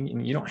chaining,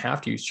 and you don't have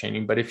to use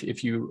chaining, but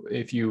if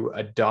you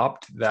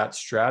adopt that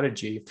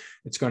strategy,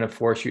 it's going to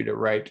force you to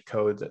write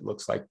code that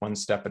looks like one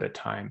step at a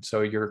time.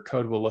 So your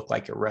code will look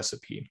like a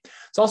recipe.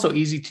 It's also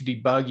easy to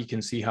debug. You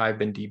can see how I've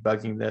been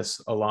debugging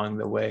this along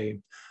the way.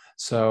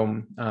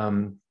 So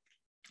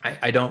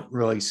I don't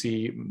really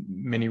see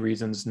many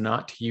reasons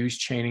not to use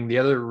chaining. The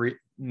other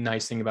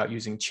nice thing about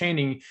using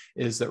chaining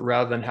is that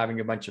rather than having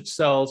a bunch of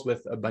cells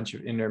with a bunch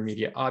of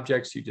intermediate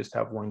objects, you just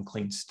have one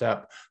clean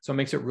step. So it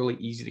makes it really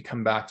easy to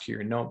come back to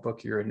your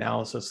notebook, your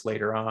analysis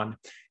later on,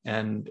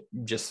 and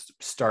just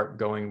start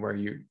going where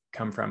you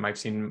come from. I've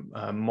seen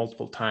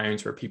multiple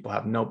times where people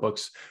have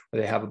notebooks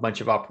where they have a bunch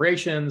of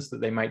operations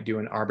that they might do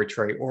in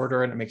arbitrary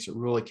order, and it makes it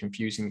really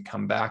confusing to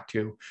come back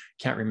to.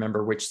 Can't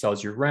remember which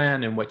cells you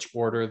ran and which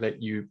order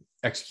that you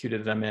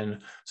executed them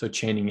in. So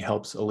chaining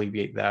helps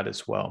alleviate that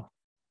as well.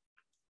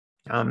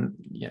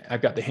 Yeah,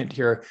 I've got the hint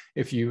here.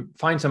 If you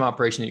find some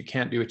operation that you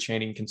can't do with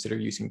chaining, consider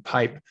using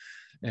pipe.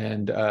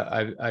 And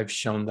I've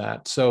shown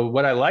that. So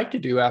what I like to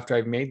do after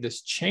I've made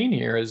this chain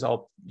here is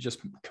I'll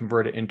just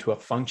convert it into a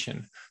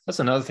function. That's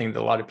another thing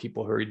that a lot of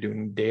people who are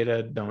doing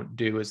data don't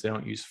do, is they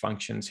don't use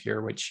functions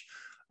here, which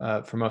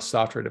for most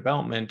software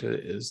development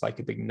is like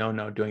a big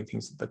no-no, doing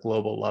things at the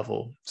global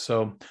level.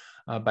 So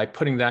by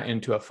putting that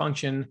into a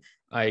function,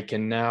 I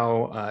can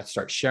now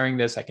start sharing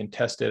this. I can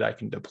test it. I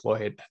can deploy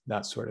it,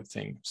 that sort of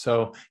thing.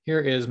 So here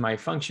is my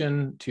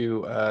function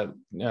to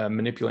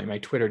manipulate my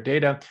Twitter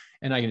data,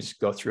 and I can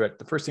just go through it.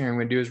 The first thing I'm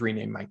going to do is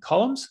rename my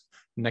columns.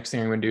 The next thing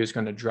I'm going to do is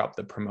going to drop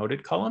the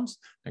promoted columns.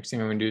 Next thing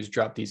I'm going to do is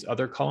drop these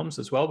other columns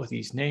as well with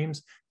these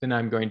names. Then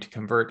I'm going to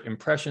convert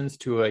impressions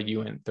to a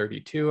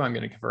uint32. I'm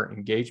going to convert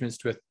engagements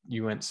to a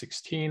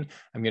uint16.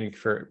 I'm going to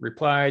convert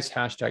replies,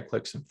 hashtag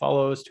clicks and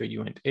follows to a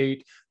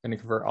uint8. I'm going to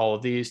convert all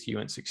of these to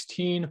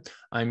uint16.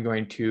 I'm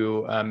going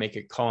to make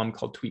a column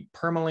called tweet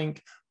permalink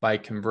by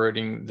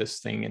converting this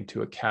thing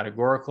into a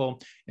categorical.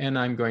 And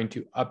I'm going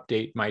to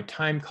update my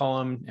time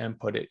column and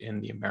put it in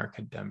the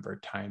America Denver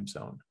time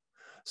zone.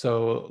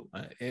 So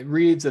it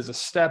reads as a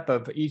step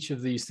of each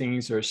of these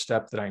things, or a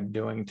step that I'm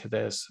doing to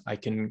this. I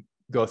can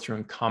go through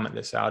and comment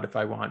this out if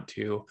I want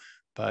to,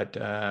 but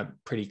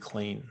pretty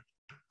clean.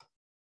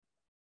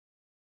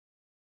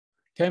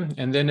 Okay,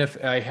 and then if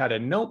I had a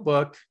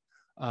notebook,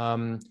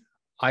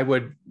 I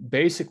would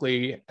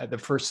basically, at the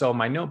first cell of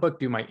my notebook,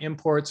 do my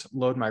imports,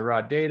 load my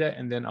raw data,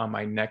 and then on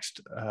my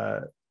next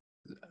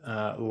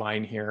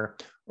line here,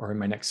 or in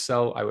my next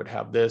cell, I would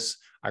have this.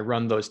 I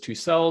run those two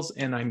cells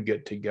and I'm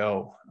good to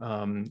go.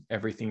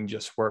 Everything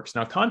just works.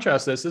 Now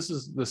contrast this. This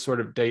is the sort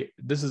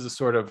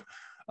of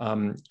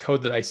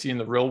code that I see in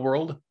the real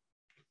world,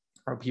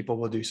 or people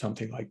will do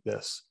something like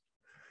this.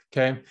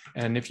 Okay,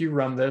 and if you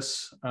run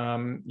this,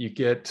 you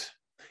get,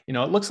 it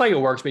looks like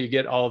it works, but you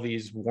get all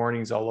these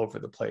warnings all over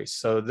the place.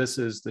 So this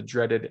is the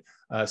dreaded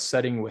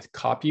setting with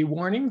copy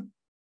warning.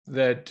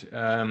 that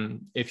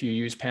if you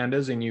use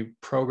Pandas and you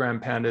program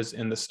Pandas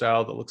in the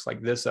style that looks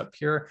like this up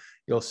here,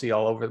 you'll see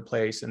all over the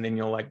place. And then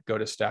you'll like go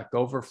to Stack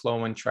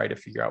Overflow and try to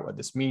figure out what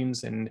this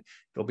means. And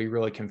it'll be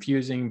really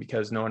confusing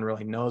because no one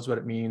really knows what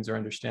it means or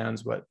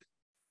understands what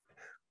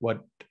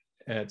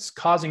it's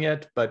causing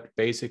it. But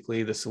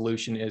basically the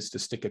solution is to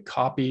stick a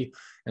copy.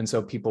 And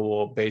so people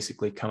will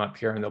basically come up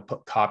here and they'll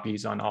put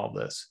copies on all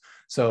this.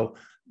 So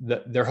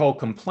their whole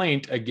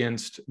complaint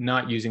against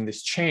not using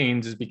this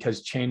chains is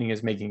because chaining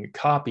is making a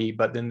copy,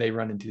 but then they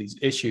run into these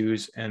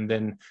issues. And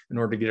then in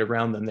order to get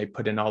around them, they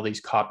put in all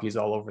these copies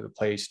all over the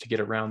place to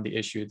get around the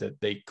issue that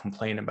they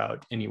complain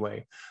about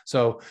anyway.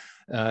 So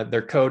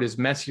their code is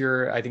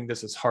messier. I think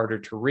this is harder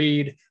to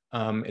read.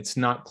 It's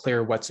not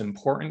clear what's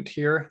important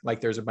here. Like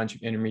there's a bunch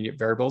of intermediate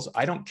variables.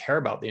 I don't care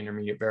about the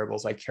intermediate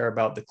variables. I care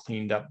about the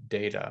cleaned up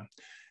data.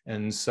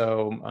 And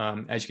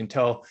so as you can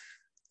tell,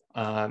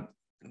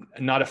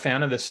 not a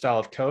fan of this style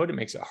of code. It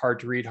makes it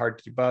hard to read, hard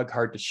to debug,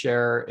 hard to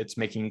share. It's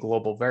making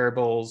global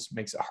variables,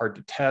 makes it hard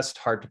to test,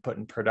 hard to put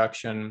in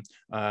production.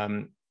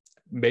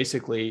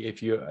 Basically,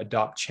 if you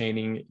adopt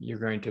chaining, you're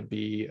going to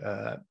be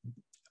a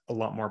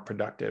lot more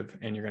productive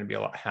and you're going to be a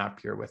lot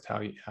happier with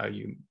how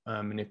you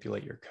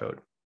manipulate your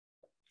code.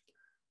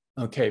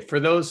 Okay,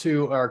 for those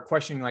who are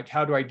questioning, like,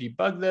 how do I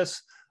debug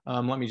this?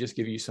 Let me just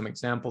give you some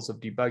examples of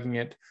debugging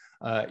it.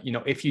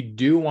 If you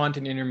do want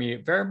an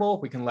intermediate variable,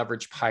 we can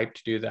leverage pipe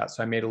to do that.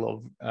 So I made a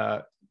little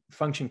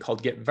function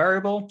called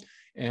getVariable,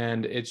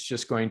 and it's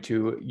just going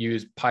to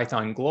use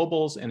Python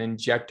globals and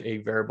inject a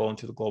variable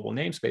into the global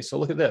namespace. So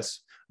look at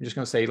this. I'm just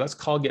going to say, let's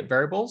call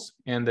getVariables,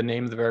 and the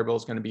name of the variable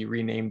is going to be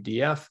renamed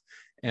df.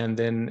 And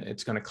then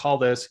it's going to call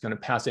this, going to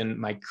pass in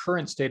my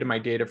current state of my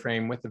data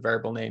frame with the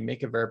variable name,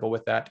 make a variable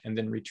with that, and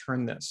then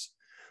return this.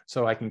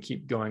 So I can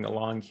keep going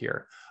along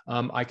here.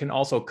 I can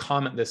also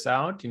comment this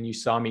out, and you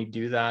saw me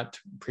do that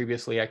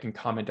previously. I can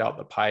comment out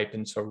the pipe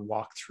and sort of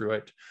walk through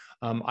it.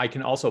 I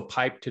can also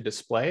pipe to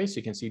display. So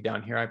you can see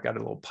down here, I've got a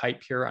little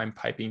pipe here. I'm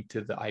piping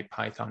to the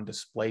IPython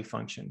display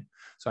function.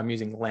 So I'm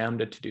using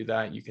Lambda to do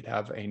that. You could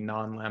have a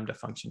non-Lambda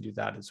function do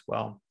that as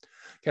well.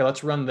 Okay,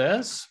 let's run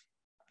this.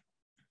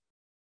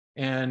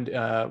 And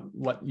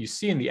what you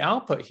see in the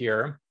output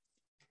here,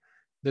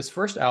 this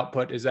first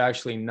output is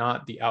actually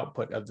not the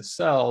output of the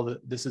cell.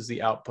 This is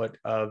the output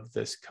of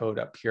this code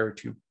up here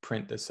to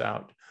print this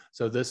out.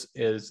 So this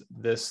is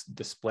this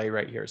display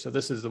right here. So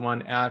this is the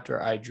one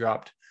after I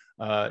dropped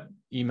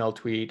email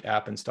tweet,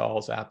 app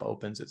installs, app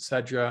opens,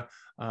 etc.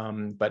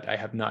 But I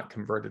have not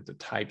converted the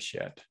types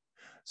yet.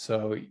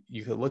 So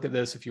you could look at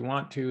this if you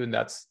want to, and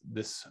that's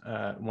this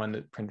one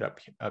that printed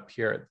up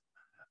here.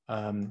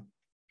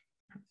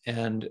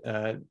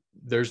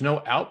 There's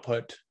no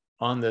output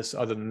on this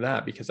other than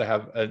that because I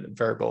have a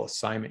variable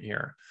assignment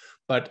here.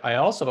 But I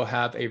also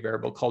have a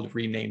variable called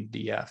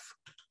renameDF.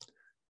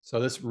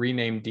 So this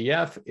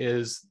renameDF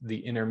is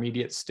the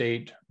intermediate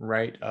state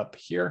right up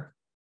here,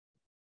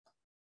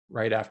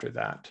 right after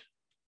that.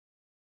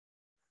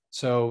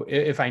 So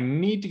if I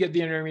need to get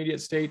the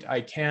intermediate state, I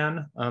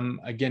can.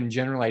 Again,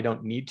 generally, I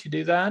don't need to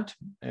do that,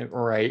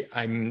 or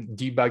I'm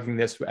debugging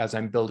this as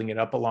I'm building it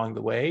up along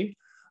the way.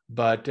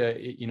 But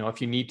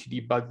if you need to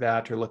debug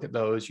that or look at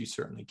those, you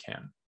certainly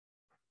can.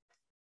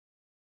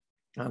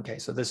 Okay,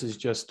 so this is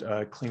just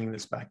cleaning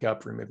this back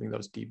up, removing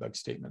those debug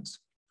statements.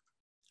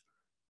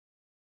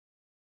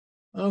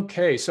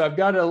 Okay, so I've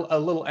got a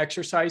little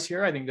exercise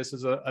here. I think this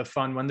is a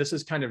fun one. This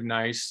is kind of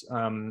nice.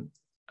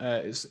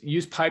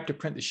 Use pipe to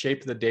print the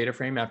shape of the data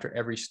frame after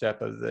every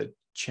step of the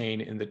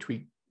chain in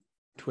the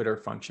Twitter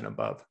function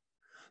above.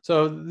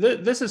 So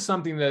this is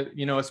something that,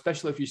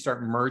 especially if you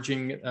start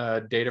merging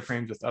data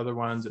frames with other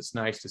ones, it's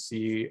nice to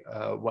see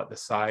what the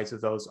size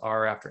of those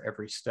are after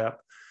every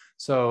step.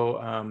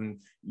 So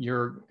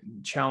your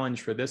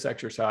challenge for this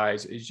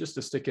exercise is just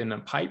to stick in a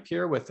pipe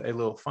here with a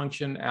little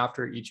function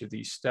after each of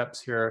these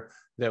steps here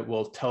that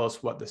will tell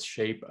us what the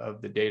shape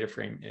of the data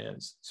frame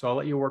is. So I'll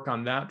let you work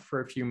on that for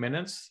a few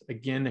minutes.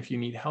 Again, if you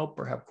need help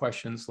or have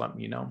questions, let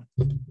me know.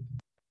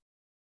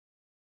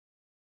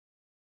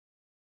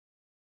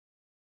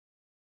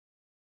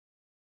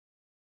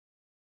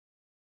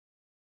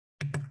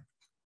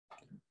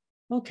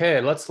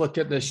 Okay, let's look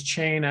at this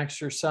chain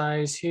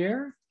exercise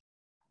here.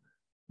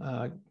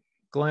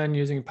 Glenn,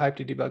 using pipe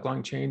to debug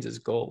long chains is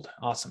gold.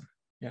 Awesome.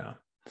 Yeah.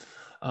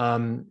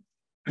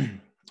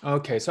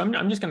 Okay, so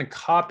I'm just going to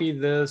copy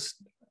this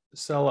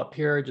cell up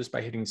here just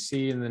by hitting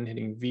C and then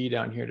hitting V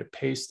down here to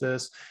paste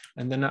this.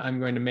 And then I'm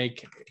going to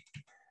make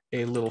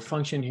a little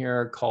function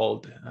here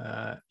called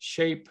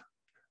shape,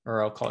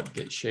 or I'll call it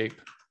get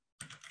shape.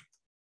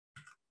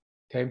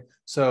 Okay,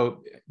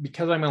 so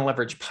because I'm going to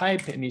leverage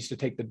pipe, it needs to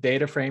take the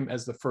data frame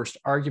as the first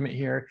argument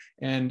here.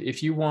 And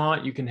if you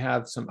want, you can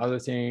have some other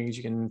things.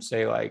 You can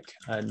say like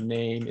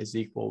name is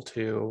equal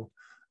to,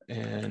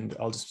 and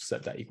I'll just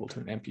set that equal to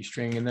an empty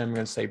string. And then I'm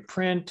going to say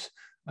print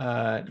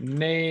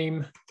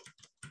name,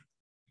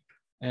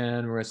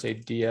 and we're going to say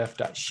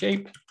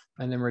df.shape,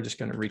 and then we're just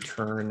going to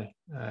return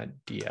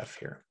df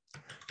here.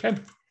 Okay,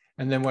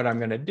 and then what I'm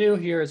going to do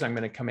here is I'm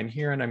going to come in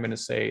here and I'm going to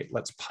say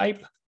let's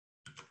pipe.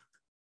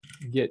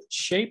 get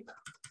shape,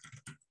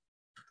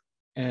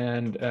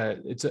 and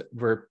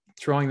we're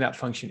throwing that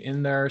function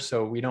in there,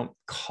 so we don't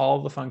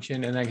call the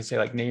function. And I can say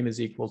like name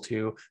is equal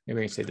to,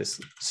 maybe I can say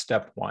this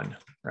step 1,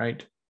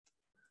 right?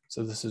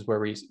 So this is where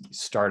we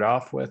start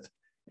off with,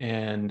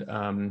 and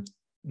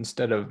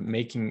instead of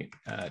making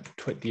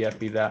twitdf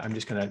be that, I'm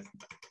just going to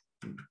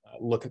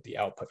look at the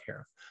output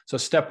here. So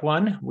step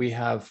 1, we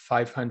have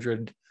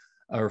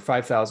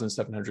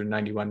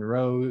 5,791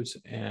 rows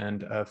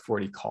and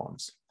 40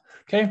 columns.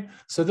 Okay,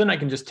 so then I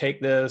can just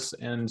take this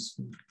and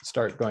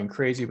start going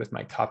crazy with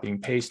my copying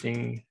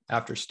pasting.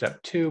 After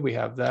step 2, we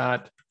have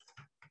that.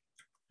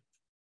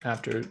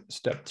 After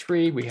step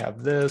 3, we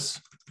have this.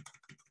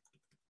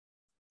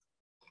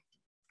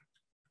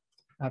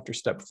 After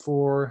step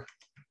 4,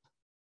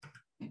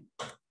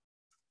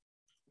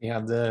 we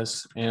have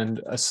this,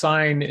 and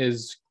assign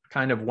is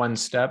kind of one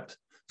step.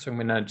 So I'm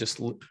gonna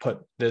just put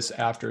this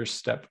after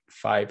step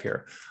 5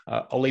 here.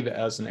 I'll leave it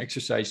as an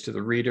exercise to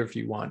the reader if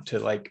you want to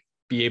like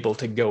be able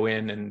to go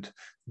in and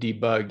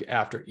debug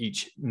after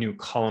each new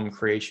column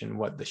creation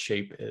what the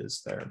shape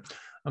is there.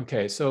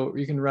 Okay, so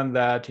you can run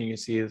that and you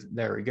can see,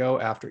 there we go.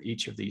 After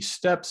each of these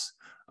steps,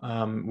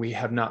 we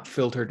have not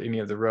filtered any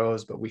of the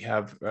rows, but we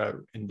have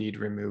indeed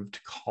removed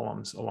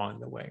columns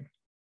along the way.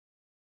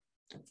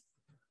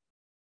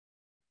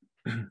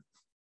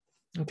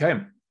 Okay.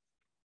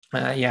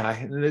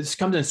 Yeah, this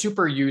comes in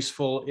super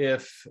useful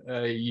if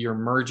you're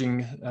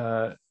merging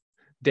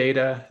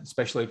data,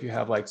 especially if you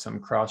have like some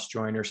cross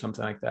join or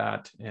something like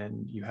that,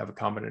 and you have a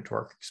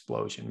combinatoric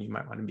explosion, you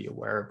might want to be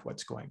aware of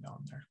what's going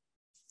on there.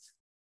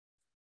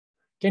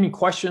 Any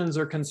questions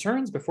or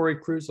concerns before we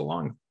cruise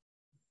along?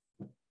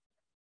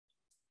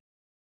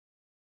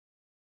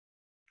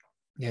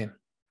 Okay.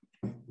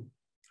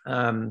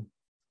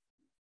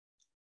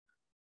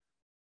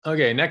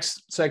 Okay,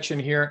 next section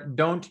here,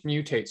 don't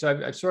mutate. So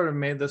I've sort of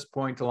made this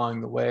point along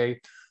the way.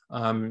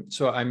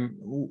 So I'm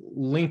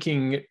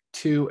linking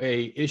to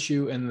a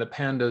issue in the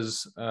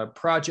Pandas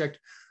project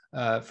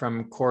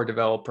from core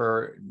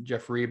developer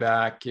Jeff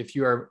Reback. If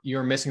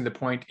you're missing the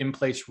point, in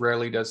place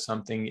rarely does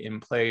something in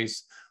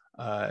place.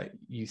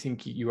 You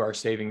think you are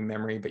saving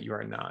memory, but you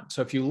are not.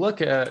 So if you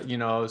look at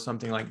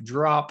something like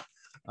drop,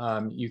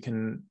 you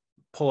can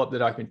pull up the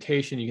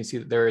documentation. You can see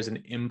that there is an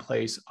in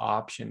place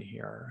option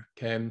here.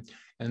 Okay,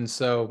 and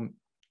so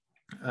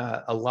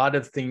a lot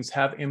of things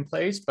have in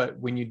place, but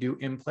when you do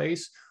in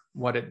place,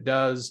 what it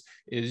does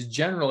is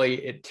generally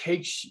it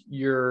takes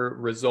your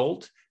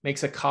result,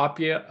 makes a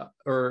copy,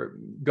 or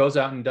goes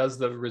out and does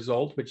the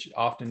result, which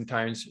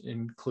oftentimes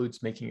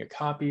includes making a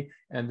copy,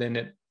 and then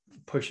it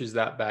pushes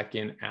that back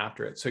in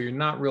after it. So you're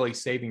not really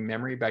saving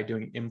memory by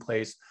doing in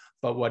place,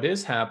 but what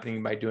is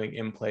happening by doing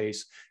in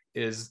place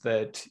is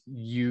that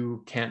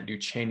you can't do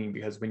chaining,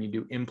 because when you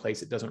do in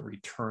place, it doesn't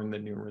return the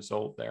new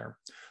result there.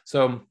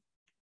 So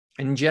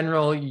in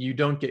general, you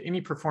don't get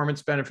any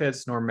performance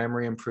benefits nor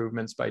memory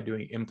improvements by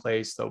doing in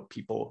place, though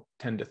people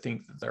tend to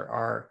think that there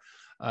are.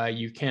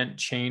 You can't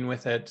chain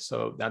with it,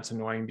 so that's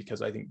annoying,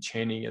 because I think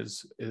chaining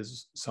is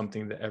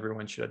something that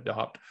everyone should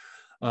adopt.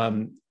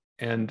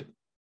 And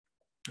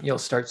you'll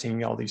start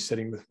seeing all these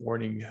sitting with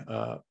warning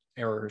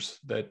errors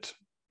that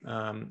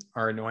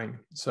are annoying.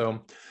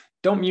 So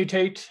don't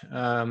mutate.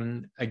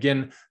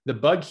 Again, the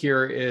bug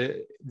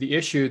here, the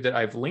issue that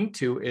I've linked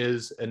to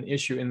is an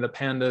issue in the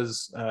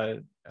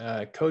Pandas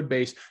code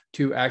base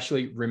to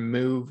actually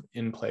remove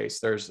in place.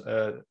 There's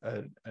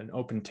an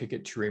open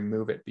ticket to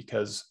remove it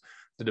because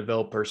the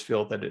developers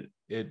feel that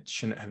it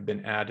shouldn't have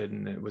been added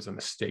and it was a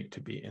mistake to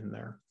be in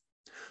there.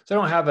 So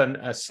I don't have an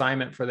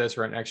assignment for this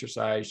or an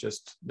exercise,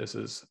 just this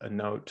is a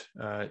note.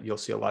 You'll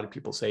see a lot of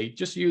people say,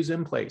 just use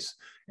in place.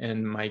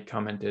 And my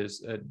comment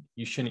is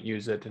you shouldn't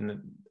use it, and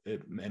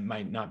it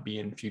might not be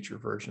in future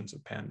versions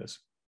of Pandas.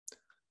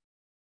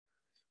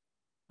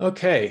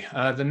 Okay,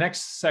 the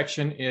next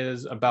section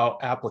is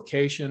about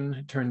application.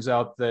 It turns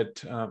out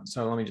that,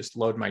 so let me just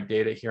load my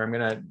data here. I'm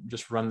gonna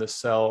just run the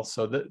cell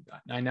so that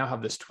I now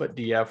have this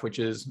twitdf, which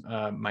is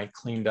my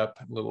cleaned up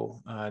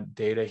little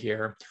data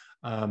here.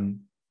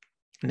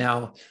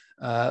 Now,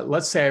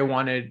 let's say I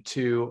wanted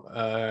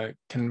to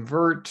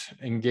convert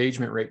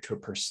engagement rate to a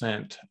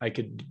 %. I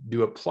could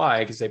do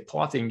apply, because they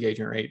plot the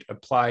engagement rate,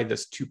 apply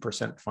this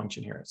 2%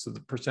 function here. So the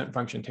 %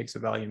 function takes a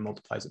value and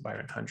multiplies it by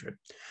 100.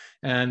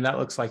 And that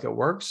looks like it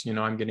works.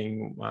 I'm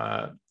getting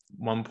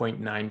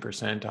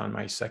 1.9% on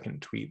my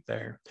second tweet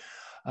there.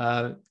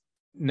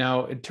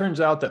 Now, it turns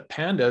out that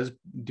Pandas,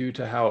 due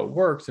to how it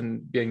works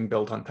and being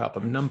built on top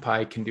of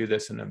NumPy, can do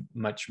this in a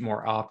much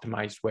more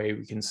optimized way.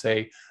 We can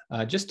say,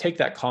 just take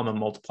that column and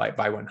multiply it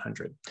by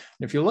 100. And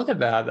if you look at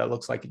that, that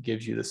looks like it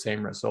gives you the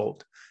same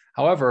result.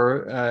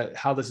 However,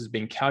 how this is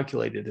being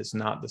calculated is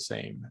not the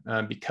same.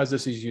 Because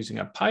this is using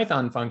a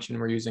Python function,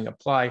 we're using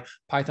apply.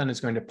 Python is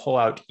going to pull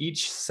out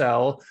each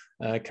cell,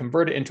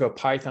 convert it into a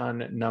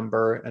Python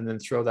number, and then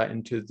throw that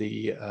into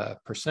the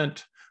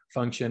 %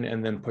 function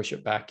and then push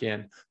it back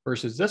in,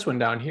 versus this one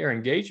down here,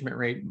 engagement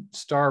rate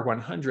star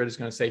 100 is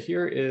going to say,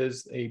 here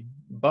is a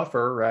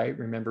buffer, right?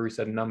 Remember we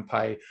said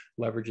NumPy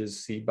leverages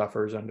C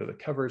buffers under the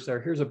covers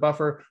there. Here's a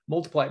buffer,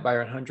 multiply it by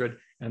 100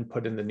 and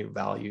put in the new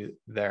value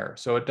there.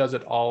 So it does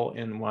it all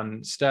in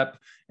one step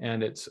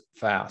and it's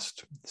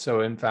fast.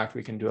 So in fact,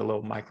 we can do a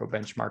little micro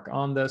benchmark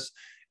on this,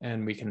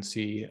 and we can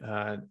see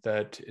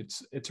that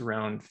it's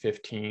around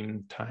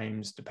 15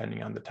 times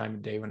depending on the time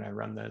of day when I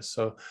run this.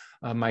 So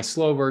my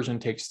slow version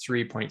takes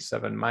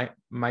 3.7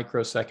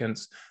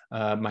 microseconds.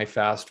 My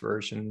fast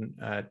version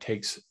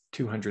takes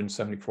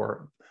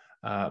 274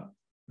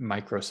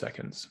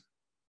 microseconds.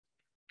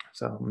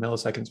 So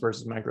milliseconds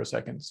versus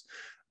microseconds.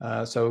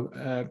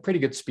 So pretty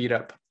good speed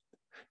up.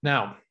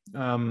 Now,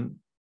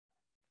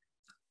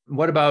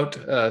 what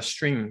about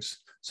strings?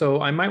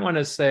 So I might want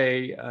to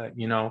say,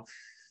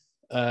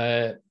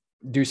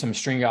 do some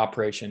string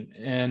operation.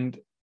 And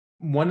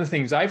one of the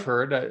things I've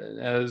heard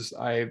as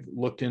I've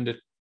looked into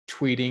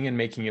tweeting and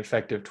making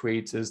effective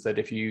tweets is that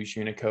if you use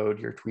Unicode,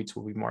 your tweets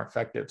will be more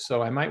effective.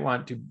 So I might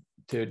want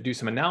to do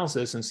some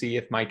analysis and see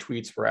if my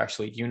tweets were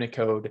actually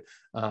Unicode.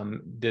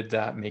 Did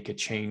that make a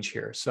change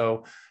here?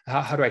 So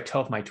how do I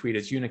tell if my tweet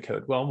is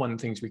Unicode? Well, one of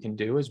the things we can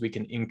do is we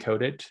can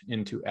encode it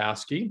into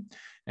ASCII,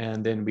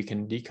 and then we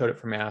can decode it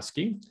from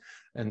ASCII.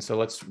 And so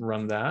let's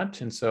run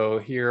that. And so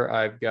here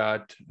I've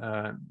got,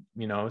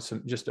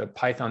 just a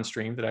Python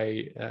string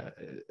that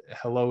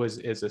hello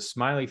is a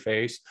smiley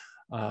face.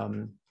 If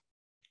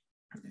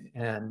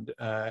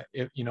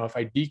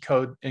I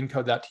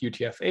encode that to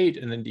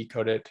UTF-8 and then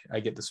decode it, I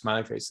get the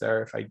smiley face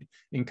there. If I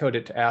encode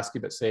it to ASCII,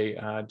 but say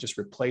just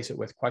replace it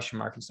with question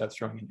mark instead of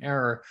throwing an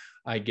error,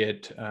 I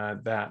get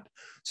that.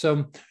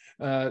 So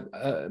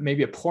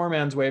maybe a poor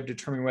man's way of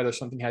determining whether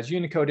something has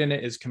Unicode in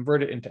it is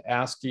convert it into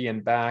ASCII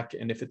and back.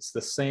 And if it's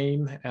the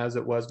same as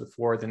it was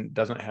before, then it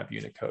doesn't have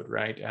Unicode,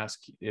 right?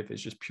 ASCII, if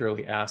it's just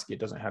purely ASCII, it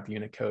doesn't have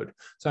Unicode.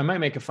 So I might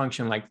make a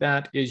function like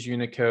that, is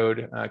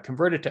Unicode,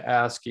 convert it to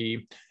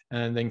ASCII,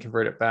 and then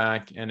convert it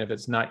back. And if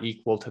it's not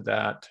equal to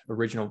that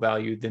original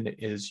value, then it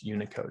is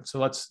Unicode. So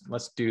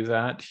let's do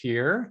that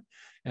here.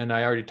 And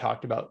I already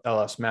talked about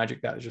LS magic.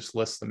 That just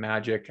lists the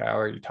magic. I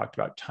already talked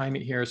about time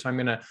it here. So I'm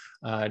going to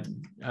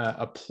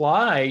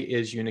apply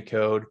is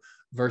Unicode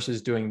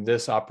versus doing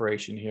this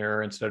operation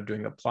here. Instead of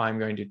doing apply, I'm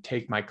going to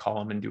take my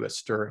column and do a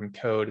stir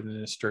encode and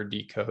then a stir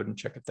decode and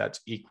check if that's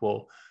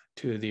equal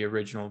to the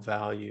original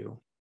value.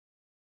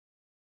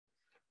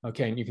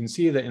 Okay, and you can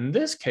see that in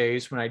this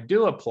case, when I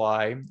do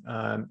apply,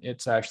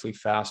 it's actually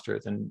faster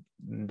than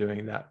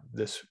doing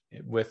this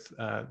with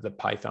the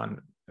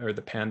Python or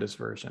the Pandas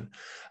version.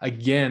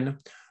 Again,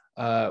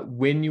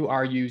 when you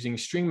are using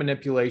string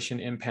manipulation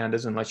in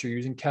Pandas, unless you're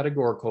using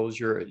categoricals,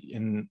 you're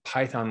in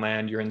Python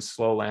land, you're in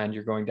slow land,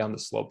 you're going down the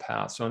slow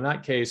path. So in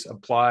that case,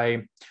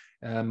 apply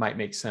might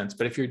make sense.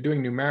 But if you're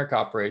doing numeric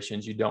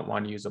operations, you don't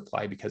want to use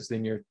apply, because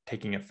then you're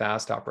taking a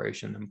fast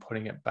operation and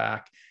putting it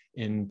back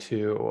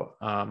into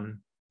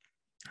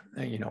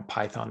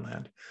Python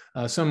land.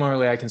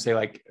 Similarly, I can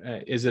say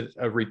is it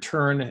a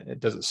return?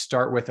 Does it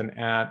start with an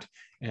at?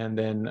 And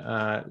then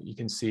you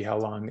can see how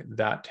long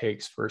that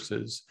takes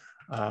versus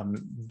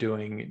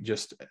doing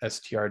just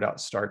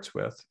str.starts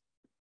with.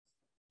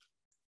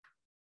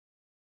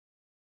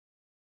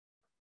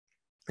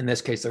 In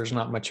this case, there's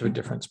not much of a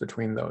difference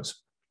between those.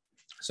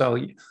 So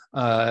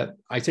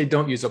I say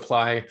don't use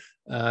apply.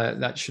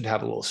 That should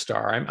have a little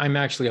star. I'm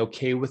actually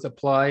okay with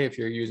apply if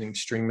you're using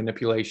string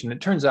manipulation.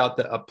 It turns out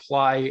that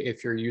apply,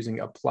 if you're using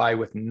apply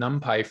with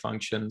NumPy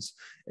functions,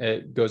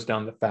 it goes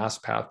down the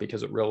fast path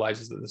because it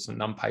realizes that this is a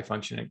NumPy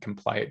function and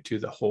comply it to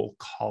the whole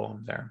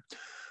column there.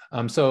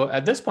 So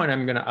at this point,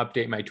 I'm going to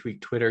update my tweak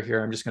Twitter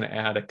here. I'm just going to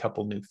add a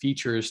couple new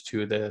features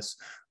to this,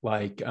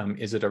 like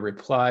is it a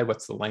reply?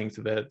 What's the length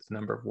of it? The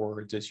number of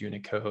words is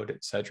Unicode,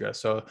 etc.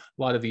 So a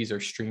lot of these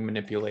are string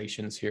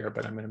manipulations here,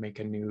 but I'm going to make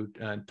a new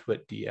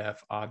twitdf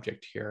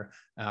object here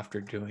after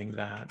doing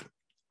that.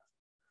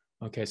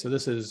 Okay, so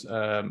this is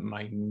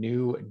my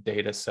new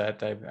data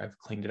set. I've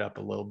cleaned it up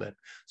a little bit.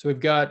 So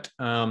we've got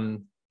a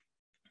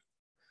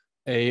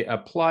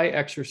apply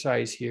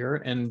exercise here,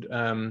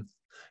 and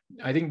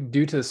I think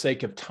due to the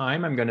sake of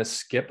time, I'm going to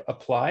skip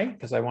apply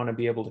because I want to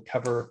be able to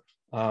cover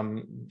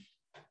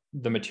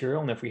the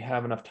material. And if we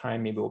have enough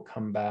time, maybe we'll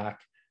come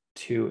back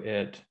to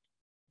it.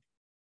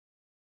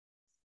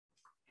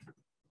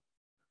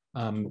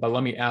 But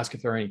let me ask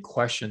if there are any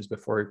questions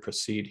before we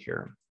proceed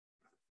here.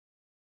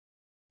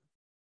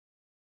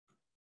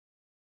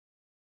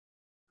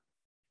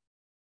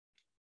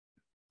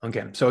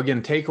 Okay, so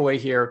again, takeaway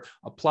here,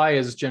 apply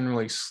is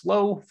generally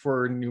slow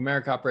for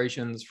numeric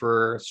operations.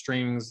 For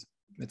strings,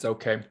 it's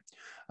okay.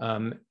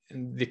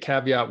 The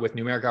caveat with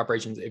numeric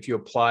operations, if you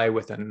apply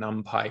with a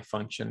NumPy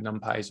function,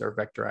 NumPys are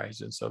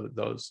vectorized, and so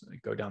those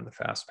go down the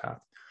fast path.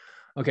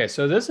 Okay,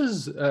 so this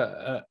is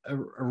a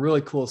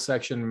really cool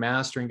section,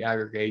 mastering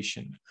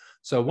aggregation.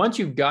 So once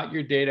you've got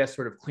your data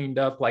sort of cleaned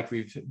up like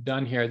we've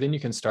done here, then you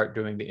can start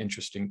doing the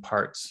interesting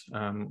parts,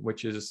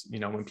 which is,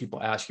 when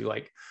people ask you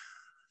like,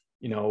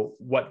 you know,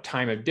 what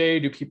time of day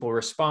do people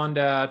respond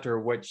at, or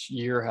which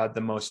year had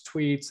the most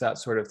tweets, that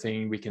sort of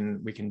thing. We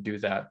can do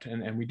that,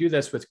 and we do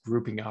this with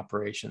grouping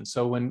operations.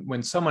 So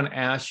when someone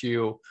asks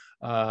you,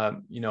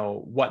 you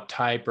know, what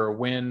type or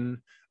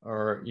when,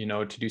 or, you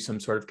know, to do some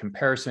sort of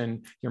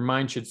comparison, your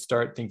mind should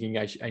start thinking,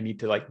 I need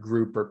to like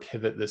group or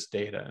pivot this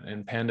data,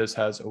 and Pandas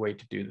has a way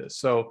to do this.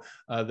 So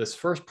this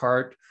first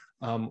part,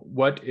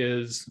 what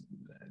is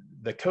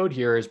the code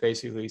here is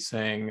basically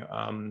saying,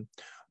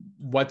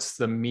 what's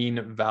the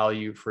mean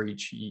value for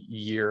each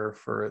year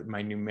for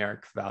my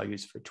numeric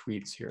values for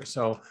tweets here.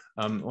 So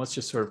let's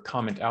just sort of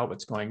comment out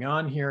what's going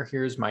on here.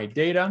 Here's my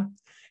data,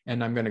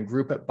 and I'm going to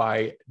group it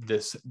by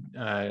this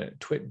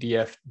twit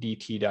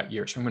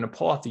df_dt.year. So I'm going to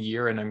pull off the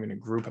year, and I'm going to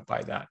group it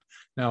by that.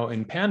 Now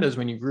in Pandas,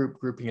 when you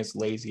grouping is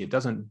lazy. It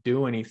doesn't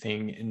do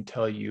anything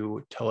until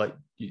you tell it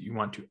you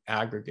want to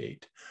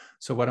aggregate.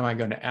 So what am I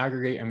going to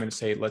aggregate? I'm going to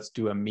say, let's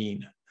do a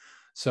mean.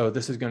 So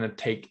this is going to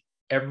take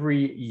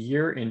every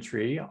year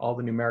entry, all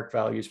the numeric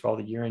values for all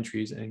the year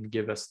entries, and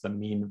give us the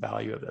mean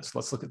value of this.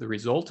 Let's look at the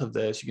result of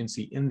this. You can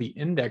see in the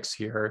index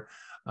here,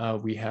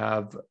 we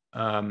have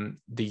the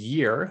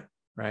year,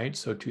 right?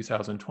 So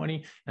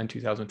 2020 and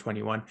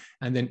 2021.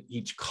 And then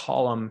each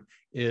column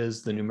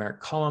is the numeric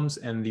columns,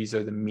 and these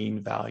are the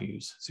mean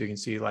values. So you can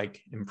see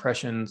like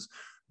impressions,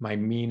 my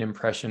mean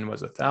impression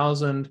was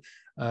 1,000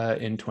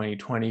 in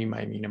 2020.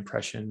 My mean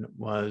impression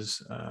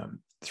was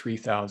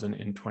 3,000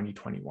 in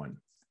 2021.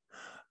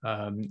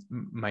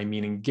 My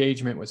mean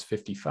engagement was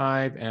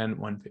 55 and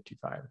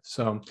 155.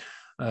 So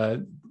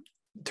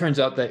turns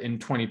out that in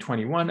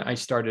 2021, I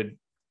started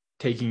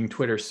taking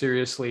Twitter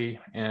seriously.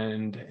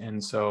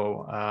 And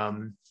so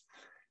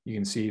you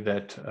can see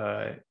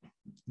that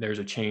there's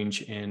a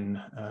change in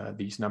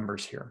these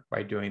numbers here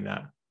by doing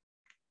that.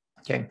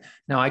 Okay,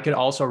 now I could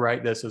also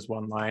write this as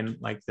one line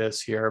like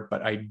this here,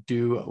 but I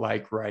do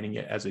like writing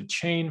it as a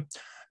chain.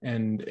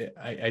 And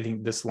I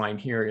think this line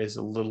here is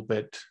a little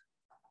bit,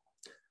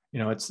 you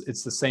know,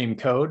 it's the same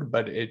code,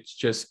 but it's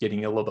just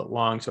getting a little bit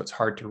long, so it's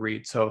hard to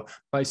read. So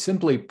by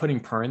simply putting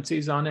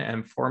parentheses on it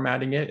and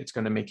formatting it, it's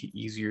going to make it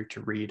easier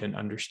to read and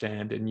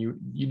understand. And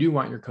you do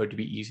want your code to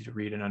be easy to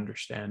read and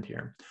understand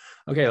here.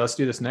 Okay, let's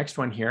do this next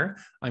one here.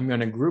 I'm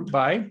going to group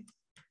by.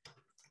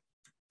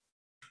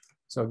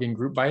 So again,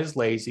 group by is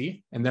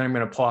lazy, and then I'm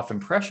going to pull off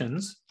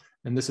impressions.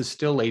 And this is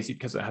still lazy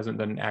because it hasn't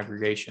done an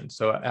aggregation.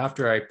 So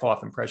after I pull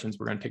off impressions,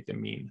 we're going to take the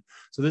mean.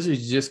 So this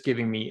is just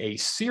giving me a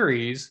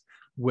series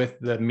with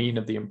the mean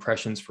of the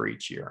impressions for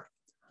each year,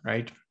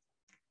 right?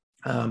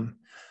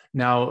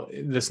 Now,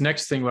 this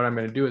next thing, what I'm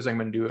going to do is I'm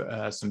going to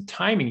do some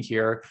timing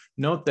here.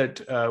 Note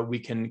that we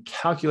can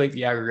calculate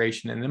the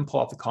aggregation and then pull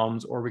off the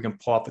columns, or we can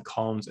pull off the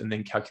columns and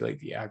then calculate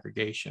the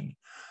aggregation.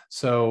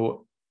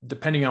 So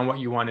depending on what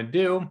you want to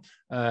do,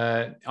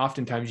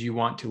 oftentimes you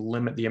want to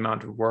limit the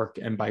amount of work.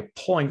 And by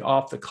pulling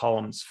off the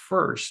columns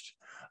first,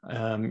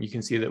 you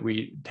can see that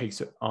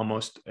takes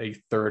almost a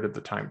third of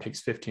the time. It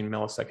takes 15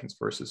 milliseconds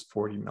versus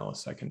 40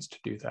 milliseconds to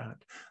do that.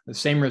 The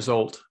same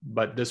result,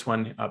 but this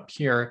one up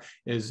here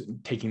is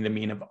taking the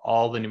mean of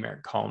all the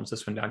numeric columns.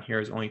 This one down here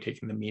is only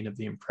taking the mean of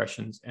the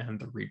impressions and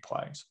the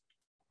replies.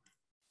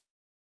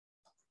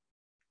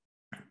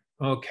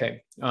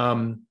 Okay.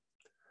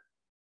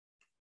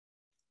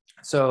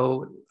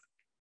 So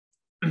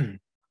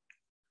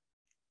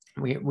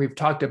we've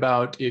talked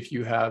about if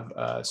you have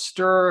a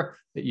stir,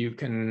 that you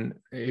can,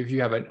 if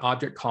you have an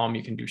object column,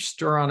 you can do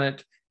stir on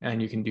it,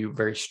 and you can do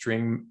very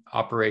string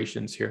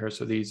operations here.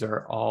 So these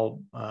are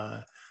all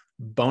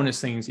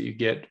bonus things that you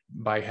get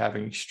by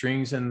having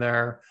strings in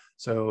there.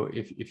 So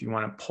if you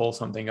want to pull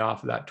something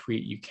off of that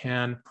tweet, you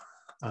can.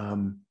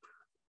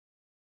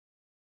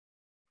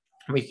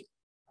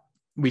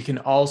 We can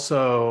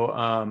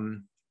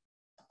also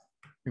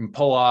we can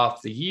pull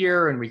off the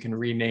year, and we can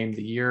rename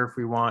the year if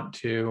we want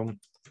to.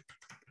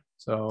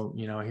 So,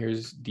 you know,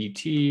 here's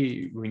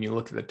DT. When you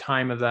look at the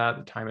time of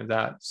that,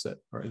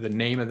 or the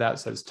name of that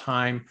says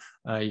time.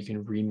 You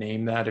can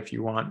rename that if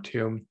you want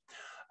to.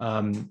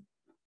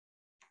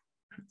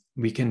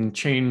 We can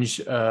change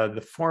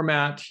the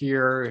format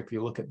here. If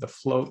you look at the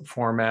float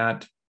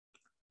format,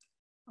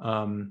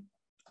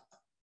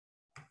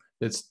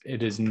 it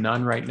is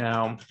none right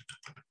now.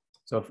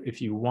 So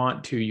if you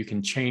want to, you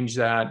can change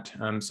that.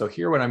 So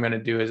here what I'm going to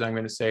do is I'm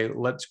going to say,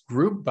 let's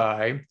group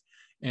by,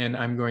 and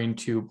I'm going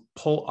to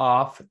pull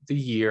off the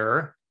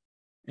year,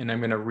 and I'm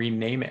going to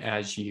rename it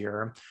as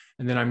year.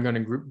 And then I'm going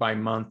to group by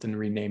month and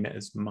rename it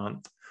as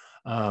month.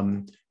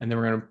 And then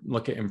we're going to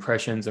look at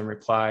impressions and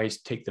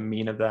replies, take the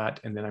mean of that,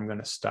 and then I'm going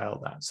to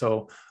style that.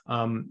 So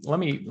let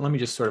me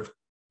just sort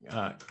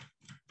of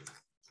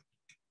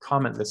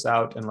comment this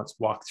out, and let's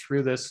walk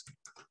through this.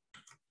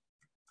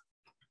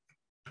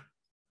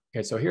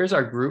 Okay, so here's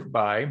our group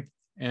by,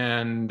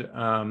 and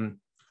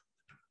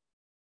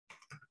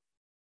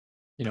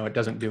you know, it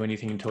doesn't do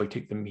anything until we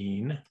take the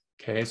mean.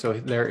 Okay, so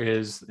there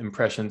is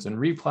impressions and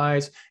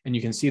replies, and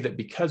you can see that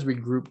because we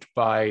grouped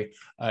by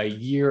a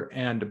year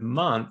and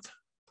month,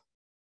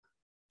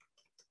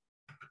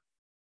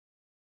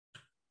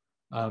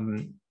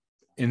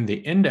 in the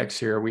index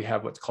here, we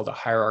have what's called a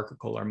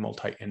hierarchical or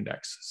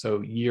multi-index.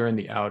 So year in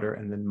the outer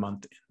and then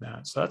month in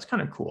that. So that's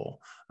kind of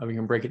cool. We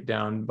can break it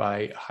down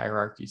by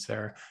hierarchies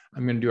there.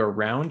 I'm going to do a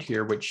round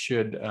here, which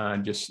should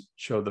just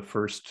show the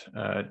first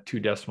 2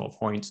 decimal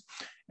points.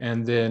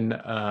 And then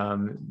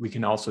we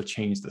can also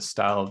change the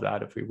style of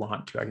that if we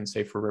want to. I can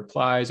say for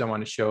replies, I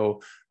want to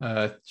show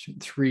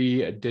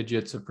 3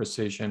 digits of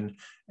precision.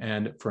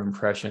 And for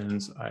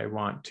impressions, I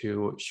want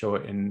to show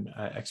it in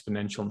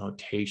exponential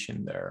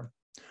notation there.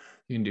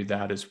 You can do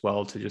that as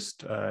well to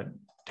just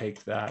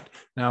take that.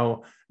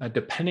 Now,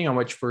 depending on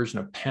which version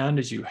of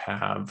Pandas you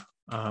have,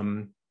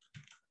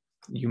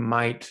 you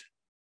might,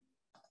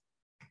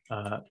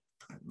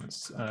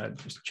 let's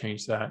just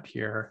change that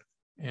here.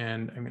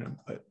 And I'm going to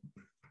put,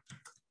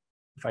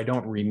 if I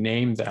don't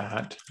rename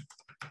that,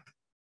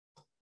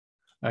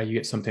 you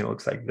get something that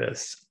looks like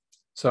this.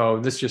 So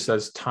this just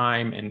says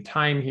time and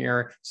time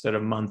here instead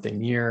of month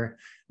and year,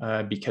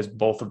 because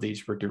both of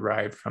these were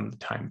derived from the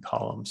time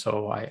column.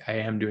 So I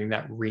am doing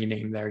that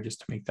rename there just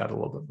to make that a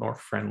little bit more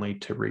friendly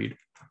to read.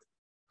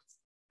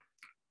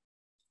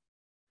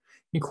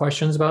 Any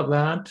questions about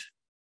that?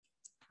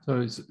 So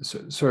it's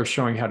sort of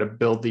showing how to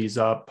build these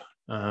up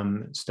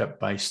step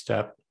by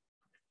step.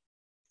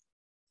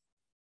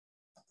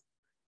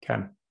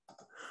 Okay.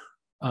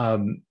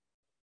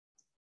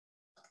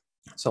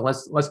 So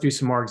let's do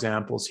some more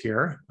examples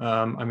here.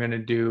 I'm going to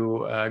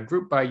do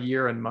group by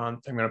year and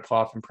month. I'm going to pull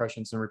off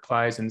impressions and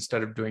replies.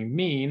 Instead of doing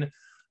mean,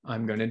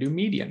 I'm going to do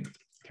median.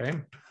 Okay.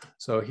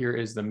 So here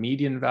is the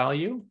median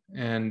value.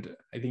 And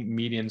I think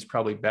median is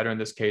probably better in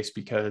this case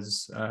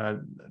because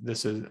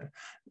this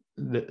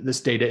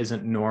data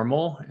isn't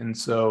normal. And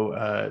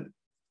so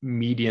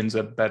median's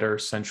a better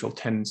central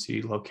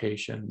tendency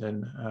location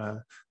than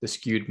the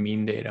skewed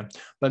mean data.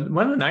 But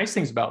one of the nice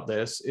things about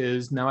this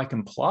is now I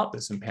can plot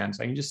this in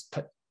Pandas. I can just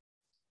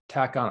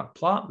tack on a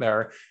plot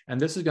there, and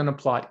this is going to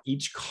plot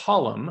each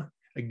column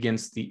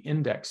against the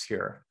index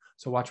here.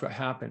 So watch what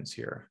happens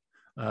here.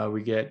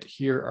 We get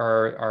here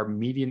are our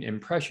median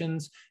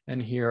impressions,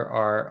 and here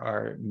are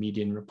our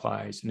median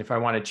replies. And if I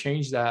want to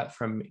change that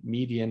from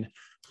median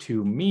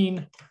to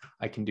mean,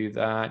 I can do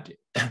that.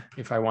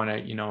 If I want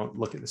to,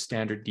 look at the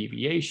standard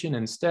deviation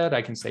instead,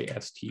 I can say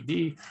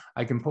STD.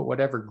 I can put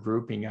whatever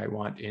grouping I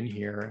want in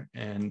here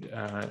and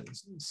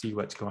see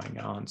what's going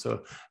on.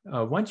 So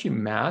once you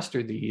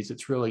master these,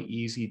 it's really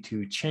easy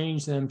to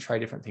change them, try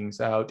different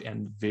things out,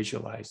 and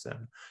visualize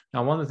them.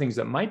 Now, one of the things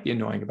that might be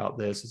annoying about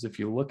this is if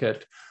you look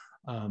at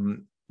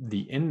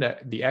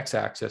the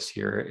x-axis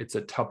here, it's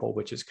a tuple,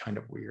 which is kind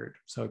of weird.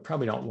 So I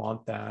probably don't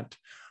want that.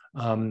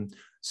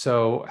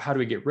 So how do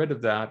we get rid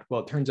of that?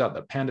 Well, it turns out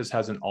that Pandas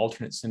has an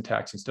alternate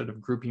syntax. Instead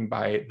of grouping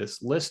by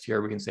this list here,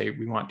 we can say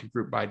we want to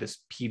group by this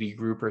PD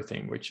grouper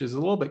thing, which is a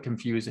little bit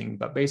confusing,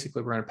 but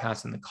basically we're going to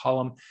pass in the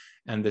column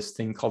and this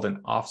thing called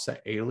an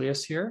offset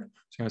alias here.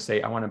 So I'm going to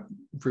say I want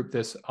to group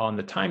this on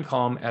the time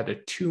column at a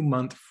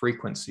 2-month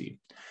frequency.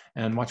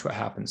 And watch what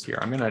happens here.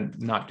 I'm going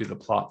to not do the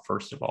plot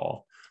first of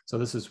all. So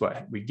this is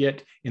what we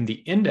get. In the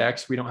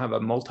index, we don't have a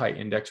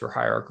multi-index or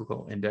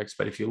hierarchical index,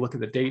 but if you look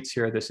at the dates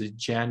here, this is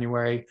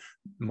January,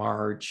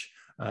 March,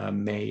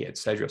 May,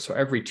 etc. So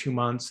every 2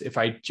 months, if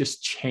I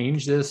just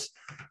change this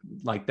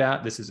like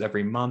that, this is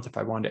every month. If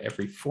I want it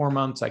every 4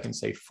 months, I can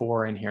say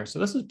 4 in here. So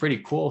this is pretty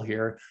cool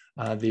here,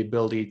 the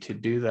ability to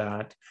do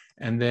that.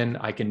 And then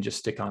I can just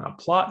stick on a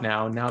plot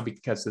now. Now,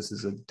 because this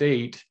is a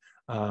date,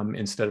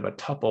 instead of a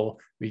tuple,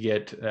 we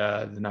get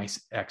the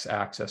nice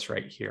x-axis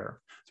right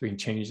here. So we can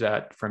change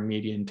that from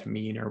median to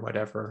mean or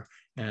whatever.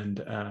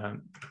 And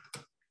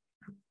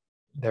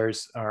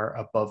there's our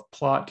above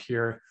plot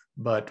here,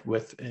 but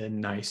with a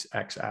nice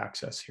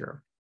x-axis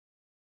here.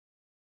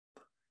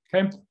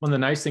 Okay, one of the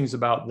nice things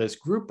about this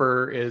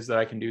grouper is that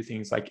I can do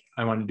things like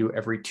I want to do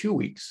every 2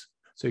 weeks.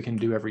 So you can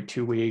do every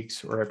 2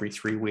 weeks or every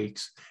 3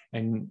 weeks.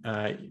 And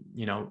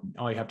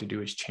all you have to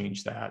do is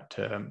change that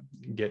to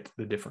get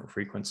the different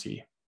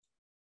frequency.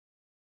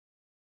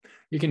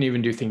 You can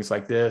even do things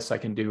like this. I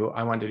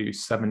want to do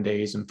 7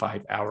 days and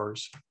 5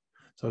 hours.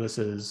 So this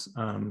is,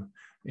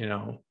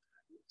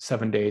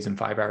 7 days and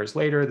 5 hours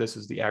later, this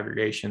is the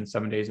aggregation.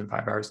 7 days and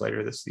 5 hours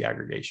later, this is the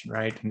aggregation,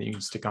 right? And then you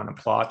can stick on a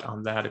plot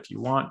on that if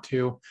you want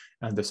to.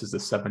 And this is the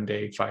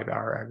 7-day,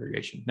 5-hour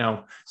aggregation.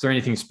 Now, is there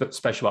anything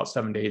special about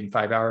 7 days and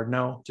 5 hours?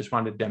 No, just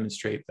wanted to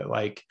demonstrate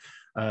that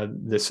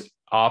this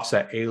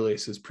offset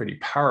alias is pretty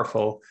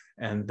powerful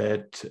and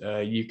that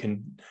you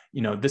can,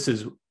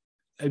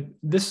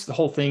 this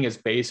whole thing is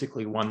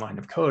basically 1 line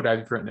of code.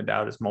 I've written it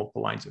out as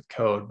multiple lines of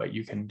code, but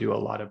you can do a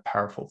lot of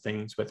powerful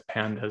things with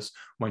Pandas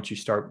once you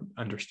start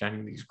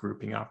understanding these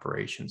grouping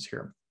operations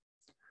here.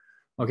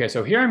 Okay,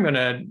 so here I'm going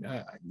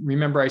to,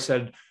 remember I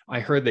said I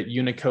heard that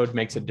Unicode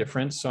makes a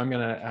difference. So I'm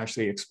going to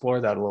actually explore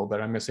that a little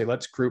bit. I'm going to say,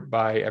 let's group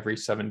by every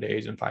 7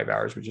 days and 5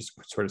 hours, which is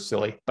sort of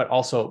silly, but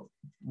also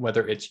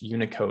whether it's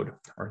Unicode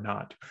or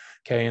not.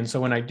 Okay, and so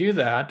when I do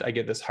that, I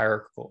get this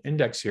hierarchical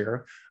index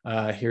here.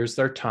 Here's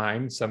their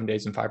time, 7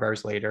 days and 5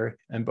 hours later.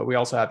 But we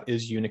also have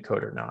is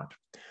Unicode or not.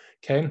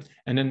 Okay,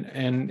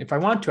 and if I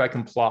want to, I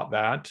can plot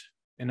that.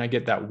 I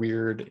get that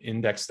weird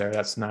index there.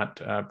 That's not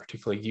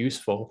particularly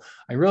useful.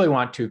 I really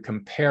want to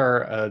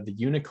compare the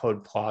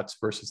Unicode plots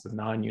versus the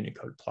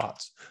non-Unicode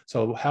plots.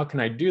 So how can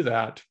I do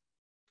that?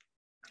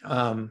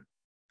 I'm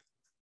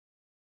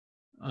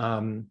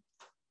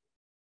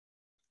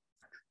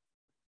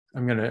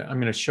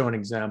gonna show an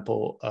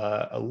example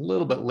a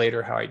little bit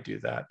later how I do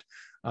that.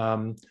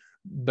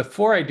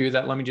 Before I do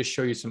that, let me just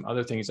show you some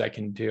other things I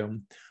can do.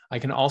 I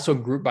can also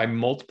group by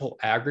multiple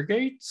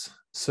aggregates.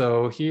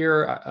 So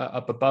here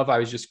up above, I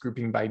was just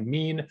grouping by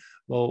mean.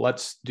 Well,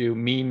 let's do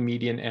mean,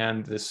 median,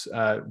 and this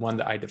one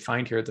that I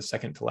defined here, the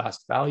second to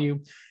last value.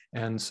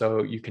 And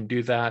so you can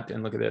do that,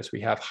 and look at this. We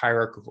have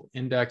hierarchical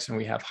index and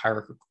we have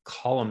hierarchical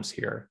columns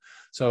here.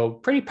 So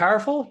pretty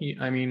powerful.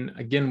 I mean,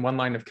 again, one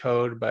line of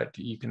code, but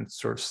you can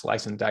sort of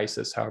slice and dice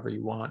this however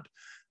you want.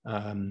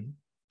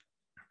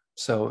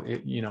 So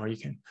you know, you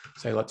can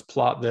say, let's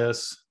plot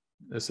this.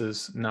 This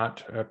is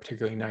not a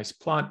particularly nice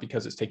plot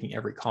because it's taking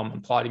every column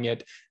and plotting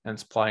it, and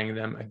it's plotting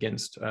them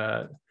against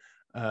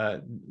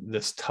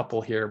this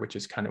tuple here, which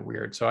is kind of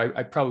weird. So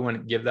I probably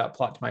wouldn't give that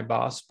plot to my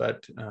boss,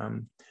 but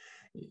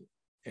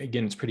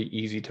again, it's pretty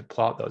easy to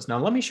plot those. Now,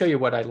 let me show you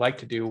what I like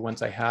to do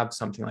once I have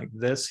something like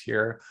this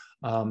here.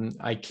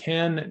 I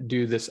can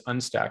do this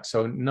unstack.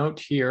 So note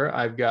here,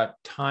 I've got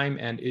time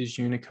and is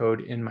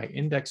Unicode in my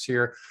index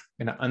here.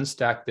 I'm going to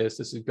unstack this.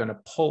 This is going to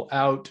pull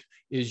out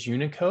is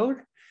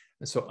Unicode.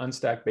 And so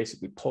unstack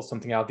basically pulls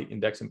something out of the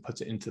index and puts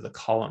it into the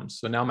columns.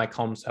 So now my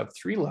columns have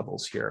 3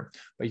 levels here,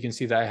 but you can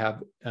see that I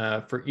have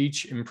for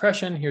each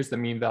impression, here's the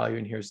mean value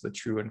and here's the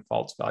true and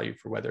false value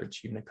for whether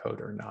it's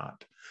Unicode or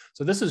not.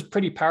 So this is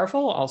pretty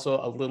powerful,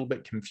 also a little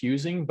bit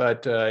confusing,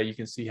 but you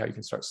can see how you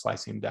can start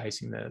slicing and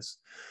dicing this.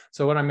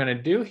 So what I'm going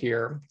to do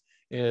here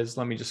is,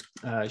 let me just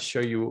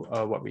show you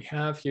what we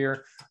have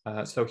here.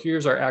 So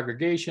here's our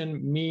aggregation,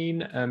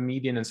 mean,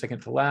 median, and second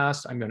to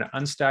last. I'm going to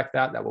unstack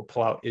that. That will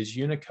pull out is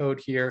Unicode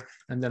here,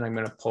 and then I'm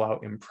going to pull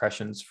out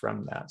impressions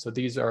from that. So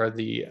these are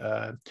the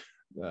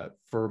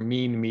for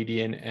mean,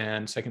 median,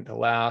 and second to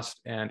last,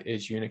 and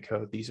is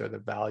Unicode. These are the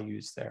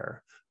values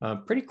there.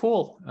 Pretty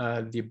cool,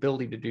 the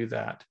ability to do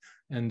that.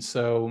 And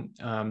so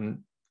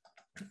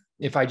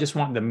if I just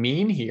want the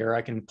mean here,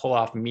 I can pull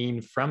off mean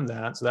from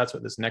that. So that's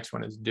what this next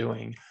one is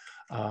doing.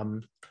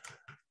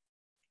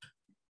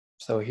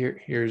 So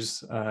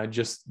here's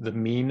just the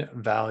mean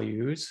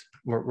values.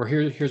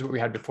 Here's what we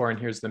had before, and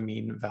here's the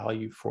mean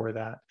value for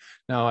that.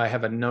 Now I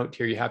have a note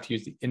here. You have to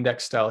use the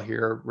index style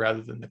here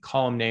rather than the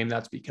column name.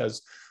 That's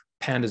because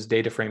Pandas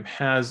data frame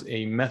has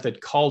a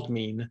method called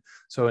mean.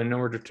 So in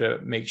order to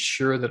make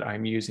sure that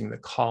I'm using the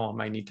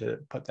column, I need to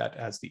put that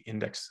as the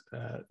index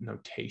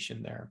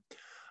notation there.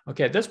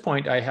 Okay, at this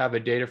point, I have a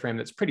data frame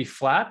that's pretty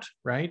flat,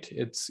 right?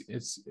 It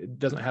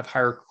doesn't have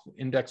hierarchical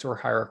index or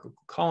hierarchical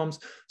columns,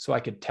 so I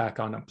could tack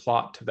on a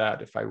plot to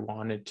that if I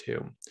wanted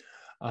to.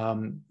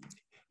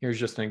 Here's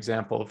just an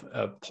example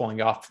of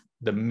pulling off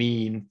the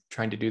mean,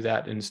 trying to do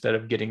that. Instead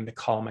of getting the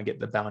column, I get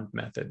the bound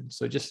method.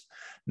 So just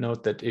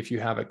note that if you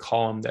have a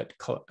column that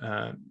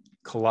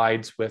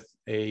collides with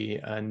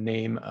a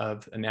name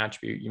of an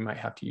attribute, you might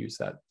have to use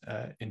that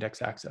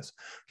index access.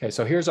 Okay,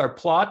 so here's our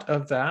plot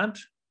of that.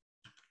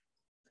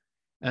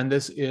 And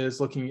this is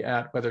looking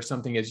at whether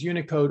something is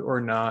Unicode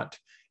or not,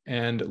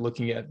 and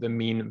looking at the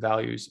mean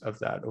values of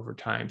that over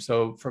time.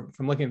 So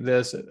from looking at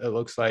this, it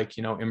looks like,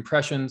 you know,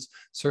 impressions,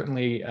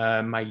 certainly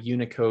my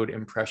Unicode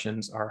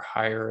impressions are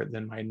higher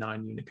than my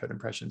non-Unicode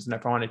impressions. And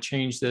if I want to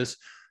change this,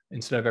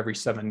 instead of every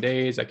 7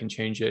 days, I can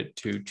change it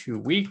to 2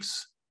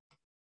 weeks,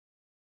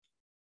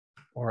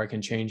 or I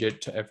can change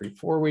it to every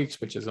 4 weeks,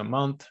 which is a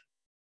month,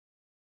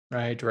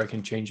 right? Or I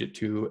can change it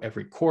to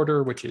every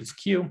quarter, which is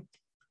Q.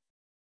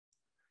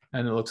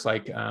 And it looks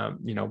like,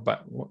 you know,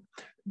 but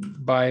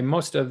by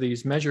most of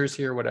these measures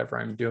here, whatever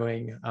I'm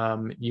doing,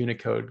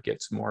 Unicode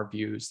gets more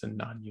views than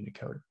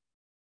non-Unicode.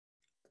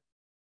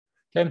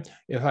 Okay,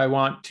 if I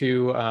want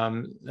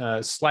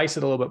to slice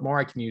it a little bit more,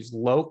 I can use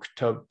loc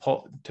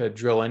to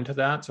drill into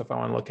that. So if I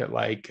want to look at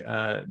like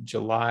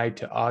July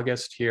to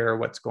August here,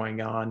 what's going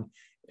on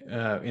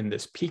in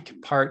this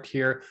peak part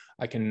here,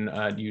 I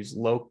can use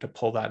loc to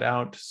pull that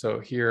out. So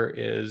here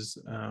is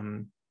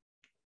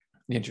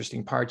the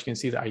interesting part. You can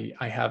see that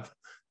I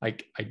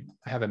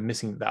have a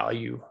missing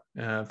value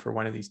for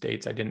one of these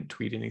dates. I didn't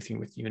tweet anything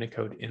with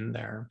Unicode in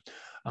there,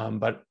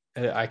 but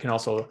I can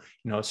also,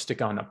 you know,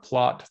 stick on a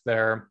plot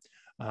there.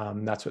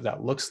 That's what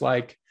that looks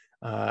like.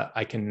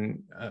 I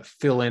can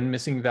fill in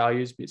missing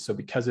values. So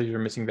because of your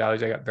missing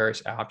values, I got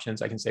various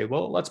options. I can say,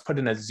 well, let's put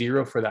in a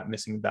 0 for that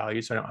missing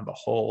value, so I don't have a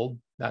hole.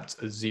 That's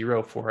a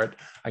 0 for it.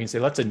 I can say,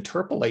 let's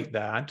interpolate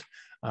that.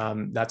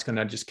 That's going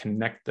to just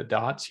connect the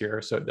dots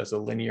here. So it does a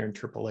linear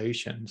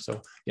interpolation.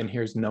 So again,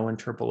 here's no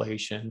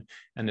interpolation,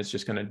 and it's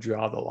just going to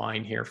draw the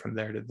line here from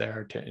there to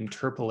there to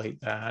interpolate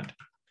that.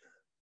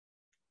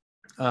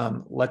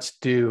 Let's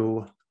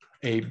do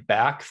a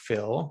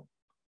backfill.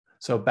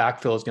 So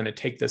backfill is going to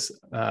take this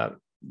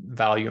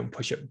value and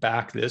push it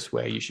back this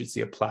way. You should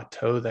see a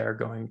plateau there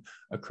going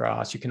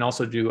across. You can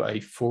also do a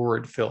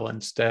forward fill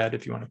instead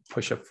if you want to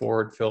push a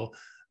forward fill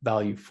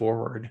value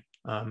forward.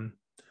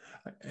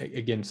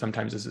 again,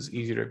 sometimes this is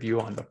easier to view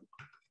on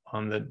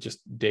the just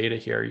data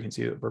here. You can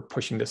see that we're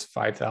pushing this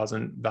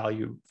 5,000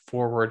 value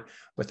forward.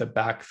 With a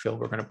backfill,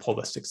 we're going to pull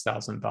the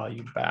 6,000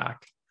 value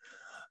back.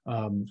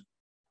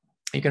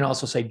 You can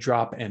also say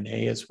drop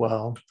NA as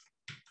well.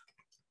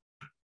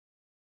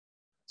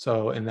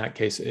 So in that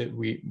case,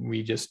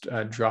 we just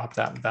drop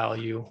that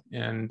value,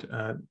 and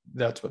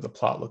that's what the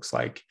plot looks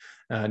like.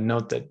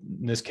 Note that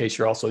in this case,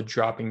 you're also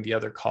dropping the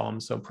other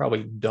columns, so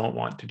probably don't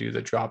want to do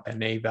the drop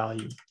NA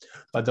value.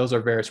 But those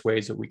are various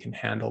ways that we can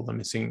handle the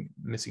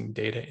missing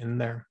data in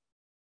there.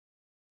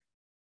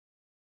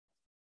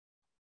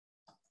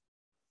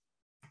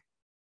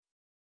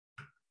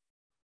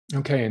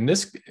 Okay, in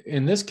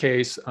this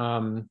case,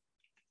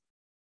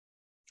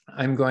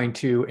 I'm going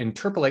to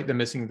interpolate the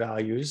missing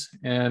values,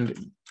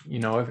 and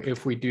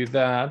if we do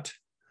that,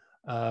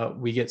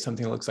 we get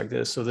something that looks like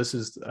this. So this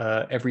is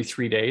every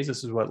 3 days.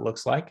 This is what it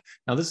looks like.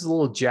 Now this is a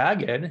little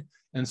jagged,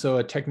 and so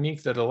a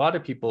technique that a lot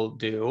of people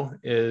do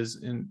is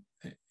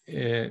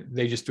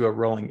they just do a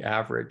rolling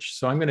average.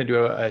 So I'm going to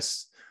do a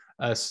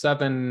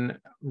 7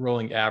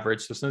 rolling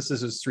average. So since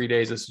this is 3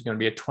 days, this is going to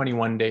be a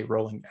 21-day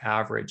rolling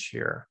average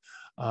here.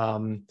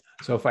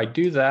 So if I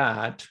do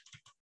that,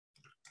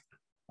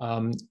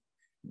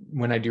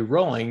 when I do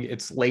rolling,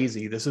 it's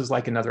lazy. This is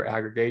like another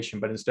aggregation,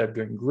 but instead of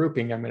doing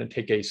grouping, I'm going to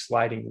take a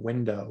sliding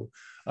window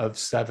of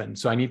 7.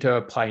 So I need to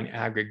apply an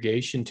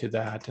aggregation to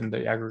that, and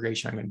the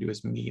aggregation I'm going to do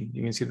is mean.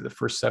 You can see that the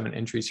first 7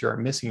 entries here are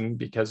missing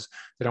because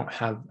they don't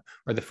have,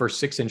 or the first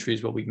 6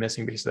 entries will be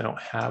missing because they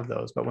don't have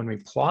those. But when we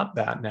plot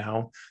that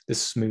now,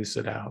 this smooths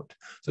it out.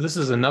 So this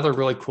is another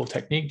really cool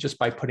technique. Just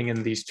by putting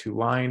in these 2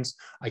 lines,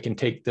 I can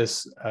take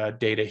this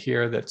data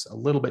here that's a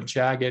little bit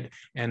jagged,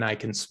 and I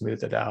can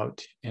smooth it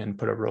out and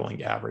put a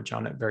rolling average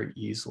on it very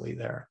easily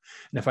there.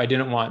 And if I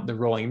didn't want the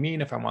rolling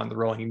mean, if I want the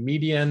rolling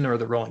median or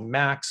the rolling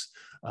max,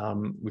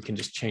 we can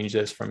just change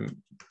this from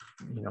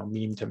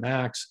mean to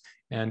max,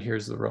 and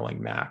here's the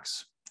rolling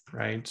max,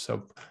 right?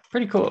 So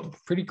pretty cool,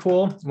 pretty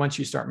cool. Once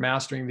you start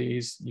mastering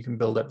these, you can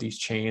build up these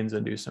chains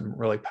and do some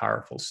really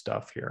powerful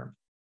stuff here.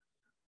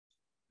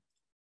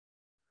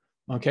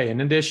 Okay,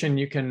 in addition,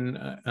 you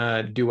can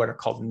do what are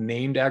called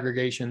named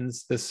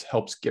aggregations. This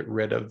helps get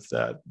rid of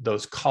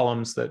those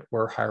columns that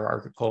were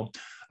hierarchical.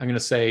 I'm going to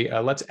say,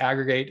 let's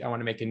aggregate. I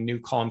want to make a new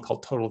column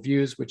called total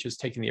views, which is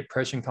taking the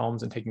oppression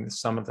columns and taking the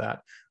sum of that.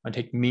 I want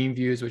to take mean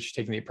views, which is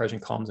taking the oppression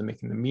columns and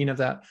making the mean of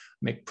that.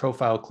 Make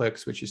profile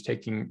clicks, which is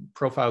taking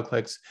profile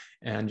clicks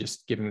and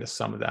just giving the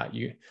sum of that.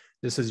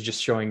 This is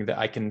just showing that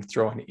I can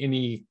throw in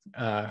any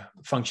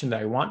function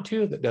that I want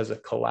to that does a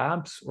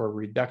collapse or a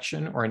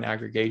reduction or an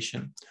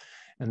aggregation.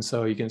 And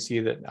so you can see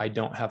that I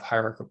don't have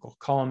hierarchical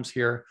columns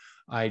here.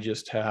 I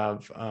just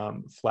have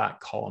flat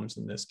columns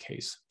in this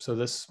case. So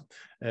this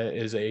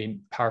is a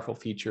powerful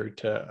feature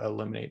to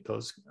eliminate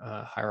those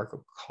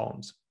hierarchical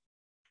columns.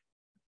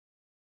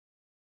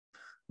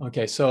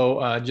 Okay,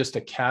 so just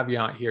a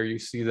caveat here, you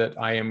see that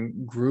I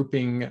am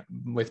grouping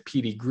with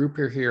PD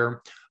grouper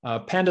here.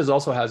 Pandas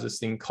also has this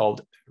thing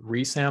called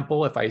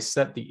resample. If I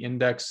set the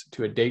index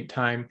to a date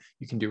time,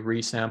 you can do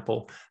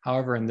resample.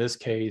 However, in this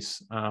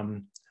case,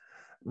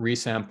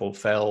 resample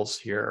fails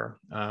here,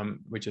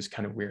 which is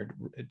kind of weird.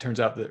 It turns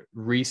out that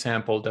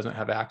resample doesn't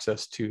have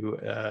access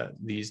to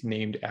these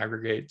named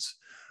aggregates,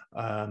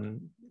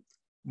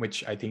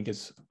 which I think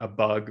is a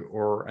bug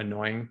or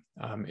annoying.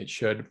 It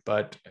should,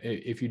 but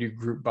if you do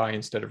group by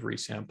instead of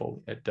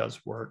resample, it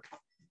does work.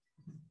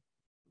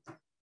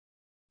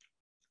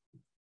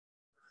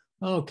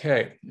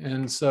 Okay,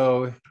 and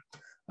so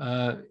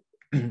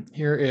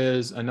here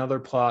is another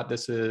plot.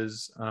 This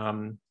is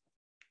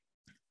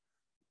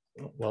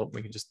well,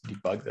 we can just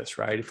debug this,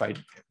 right? If I'm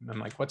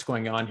like, what's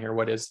going on here?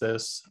 What is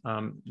this?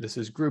 This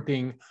is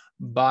grouping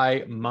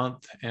by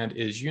month and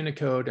is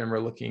Unicode. And we're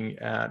looking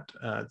at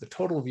the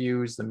total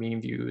views, the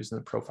mean views,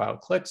 and the profile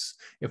clicks.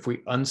 If we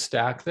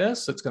unstack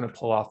this, it's going to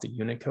pull off the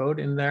Unicode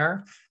in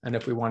there. And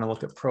if we want to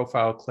look at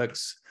profile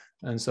clicks,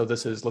 and so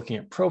this is looking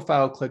at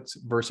profile clicks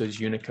versus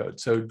Unicode.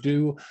 So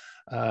do,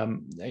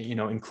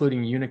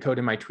 including Unicode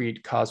in my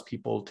tweet cause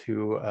people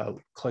to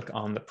click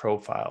on the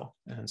profile.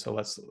 And so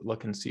let's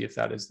look and see if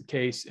that is the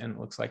case. And it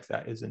looks like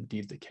that is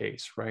indeed the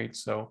case, right?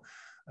 So,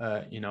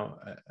 a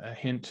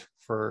hint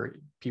for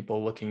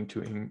people looking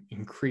to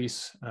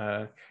increase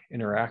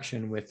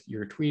interaction with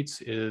your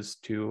tweets is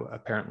to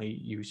apparently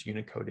use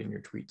Unicode in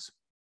your tweets.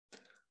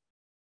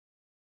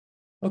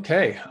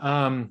 Okay.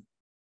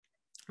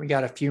 We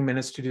got a few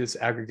minutes to do this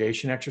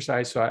aggregation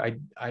exercise. So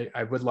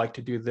I would like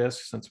to do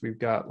this since we've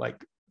got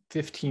like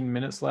 15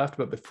 minutes left.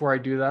 But before I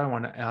do that, I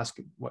want to ask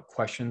what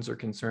questions or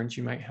concerns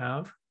you might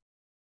have.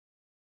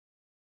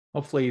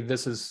 Hopefully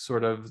this is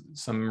sort of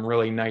some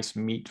really nice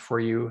meat for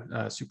you,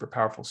 super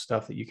powerful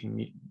stuff that you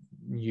can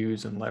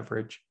use and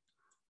leverage.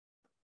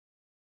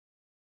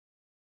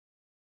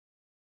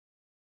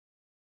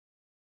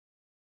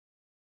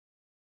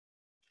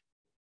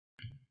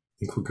 I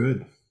think we're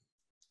good.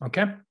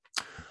 Okay.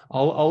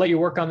 I'll let you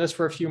work on this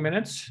for a few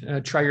minutes.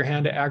 Try your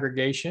hand at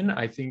aggregation.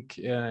 I think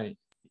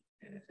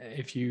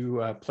if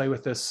you play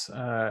with this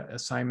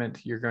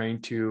assignment, you're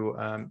going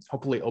to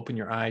hopefully open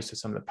your eyes to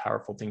some of the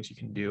powerful things you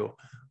can do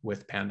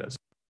with Pandas.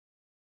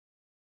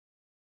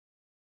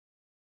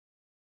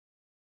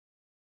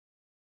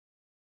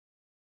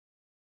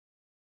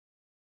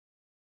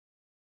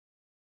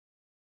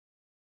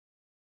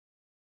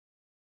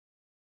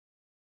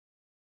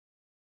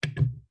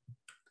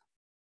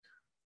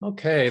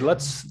 Okay,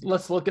 let's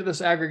look at this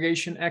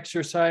aggregation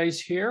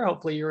exercise here.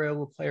 Hopefully you're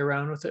able to play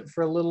around with it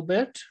for a little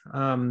bit.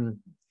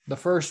 The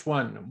first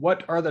one,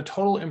 what are the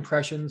total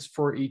impressions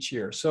for each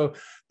year? So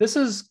this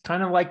is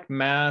kind of like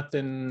math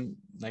in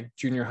like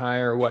junior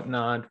high or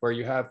whatnot, where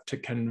you have to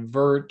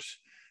convert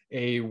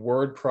a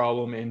word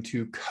problem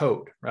into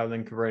code. Rather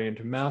than converting it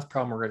into math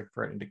problem, we're going to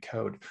convert it into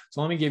code.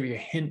 So let me give you a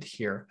hint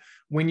here.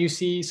 When you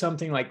see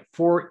something like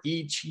for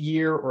each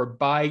year or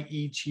by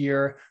each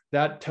year,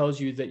 that tells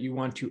you that you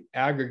want to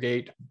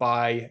aggregate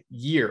by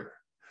year.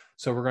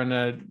 So I'm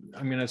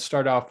going to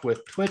start off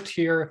with twit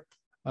here,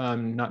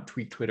 not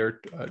tweet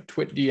Twitter,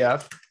 twit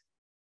df.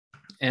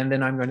 And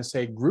then I'm going to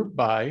say group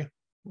by,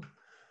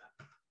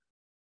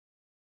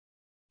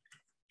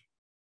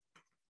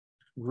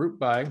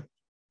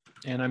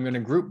 and I'm going to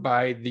group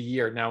by the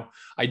year. Now,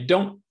 I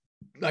don't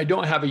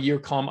have a year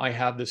column. I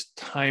have this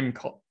time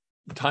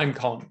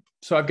column.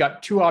 So I've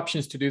got two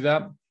options to do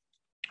that.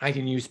 I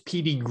can use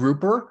PD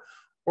grouper,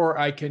 or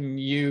I can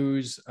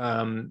use,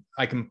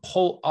 I can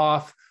pull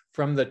off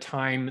from the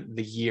time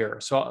the year.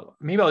 So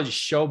maybe I'll just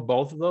show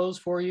both of those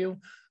for you.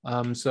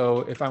 So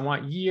if I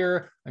want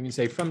year, I can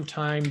say from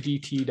time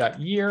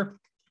dt.year.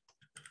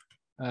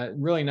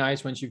 Really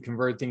nice once you've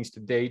converted things to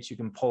dates, you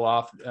can pull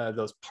off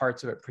those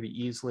parts of it pretty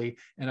easily.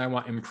 And I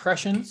want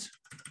impressions.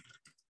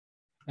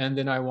 And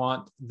then I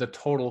want the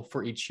total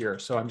for each year.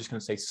 So I'm just going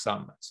to say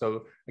sum.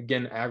 So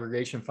again,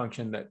 aggregation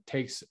function that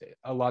takes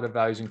a lot of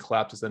values and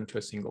collapses them to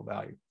a single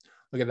value.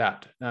 Look at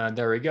that.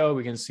 There we go.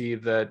 We can see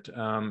that,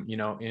 you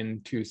know,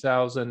 in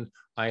 2000,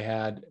 I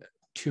had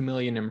 2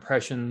 million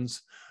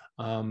impressions.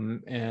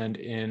 And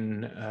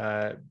in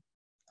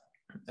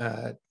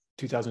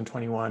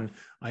 2021,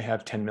 I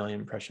have 10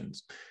 million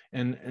impressions.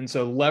 And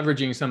so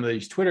leveraging some of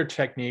these Twitter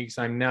techniques,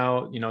 I'm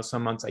now, you know,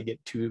 some months I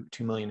get 2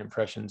 million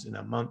impressions in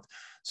a month.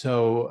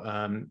 So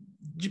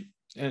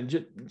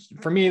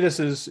for me, this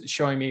is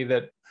showing me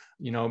that,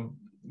 you know,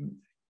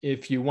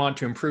 if you want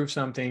to improve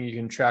something, you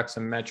can track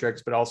some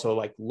metrics, but also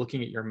like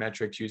looking at your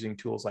metrics using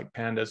tools like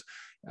Pandas.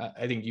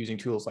 I think using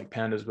tools like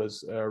Pandas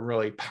was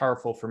really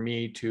powerful for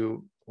me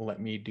to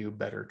let me do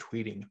better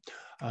tweeting.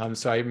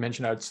 So I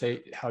mentioned I would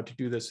say how to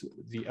do this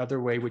the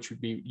other way, which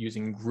would be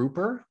using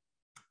grouper.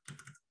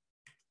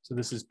 So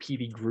this is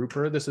PD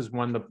grouper. This is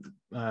one of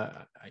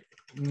the,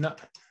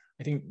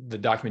 I think the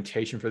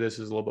documentation for this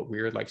is a little bit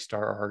weird, like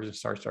star args and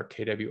star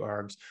KW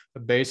args.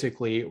 But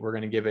basically, we're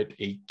going to give it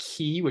a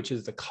key, which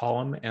is the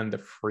column, and the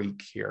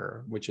freak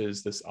here, which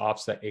is this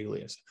offset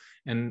alias.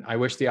 And I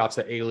wish the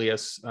offset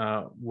alias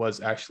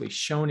was actually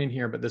shown in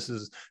here, but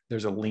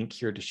there's a link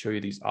here to show you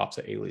these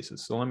offset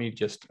aliases. So let me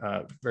just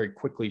very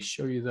quickly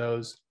show you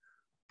those.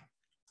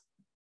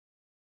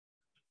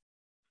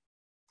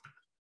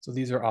 So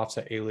these are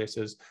offset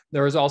aliases.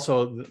 There is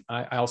also,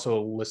 I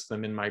also list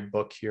them in my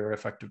book here,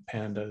 Effective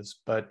Pandas.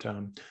 But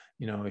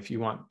you know, if you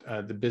want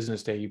the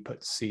business day, you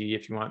put C.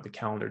 If you want the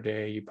calendar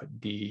day, you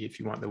put D. If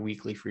you want the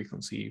weekly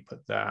frequency, you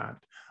put that.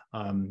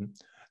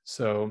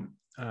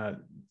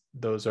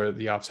 Those are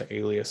the offset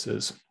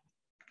aliases.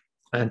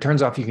 And it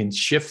turns out you can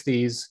shift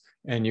these,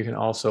 and you can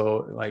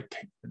also like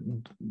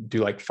do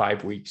like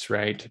 5 weeks,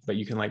 right? But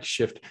you can like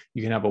shift,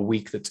 you can have a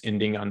week that's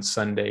ending on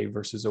Sunday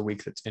versus a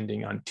week that's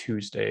ending on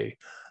Tuesday.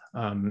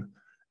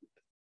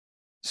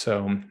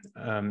 So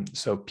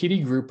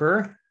PD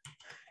grouper,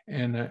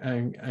 and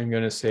I'm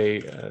going to say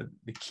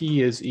the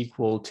key is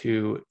equal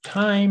to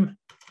time,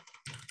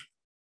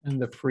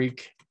 and the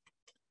freak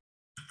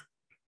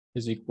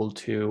is equal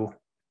to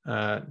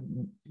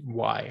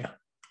y.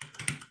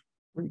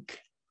 Freak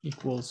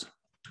equals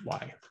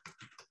y.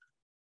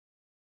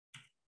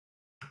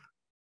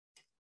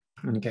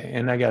 Okay,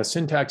 and I got a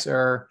syntax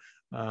error,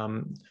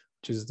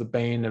 which is the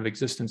bane of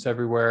existence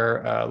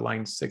everywhere.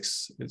 Line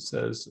 6, it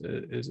says,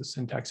 is a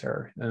syntax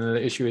error. And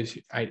the issue is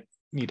I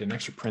need an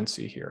extra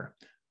parenthesis here.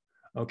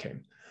 Okay,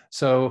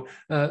 so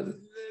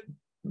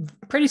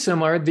pretty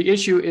similar. The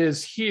issue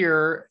is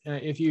here,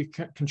 if you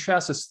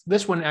contrast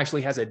this one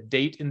actually has a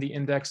date in the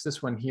index.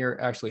 This one here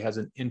actually has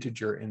an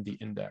integer in the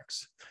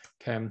index.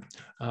 Okay,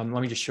 let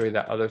me just show you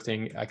that other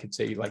thing. I could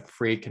say like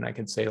freak, and I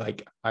can say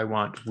like, I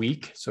want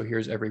week. So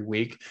here's every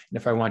week. And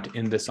if I want to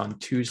end this on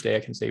Tuesday, I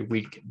can say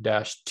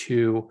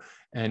week-2.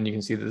 And you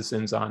can see that this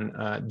ends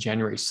on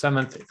January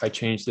 7th. If I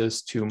change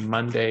this to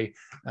Monday,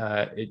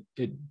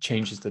 it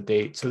changes the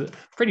date. So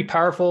pretty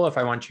powerful. If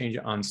I want to change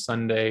it on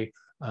Sunday,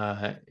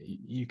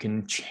 you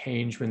can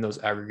change when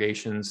those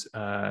aggregations,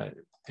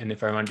 and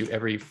if I want to do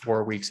every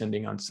 4 weeks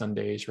ending on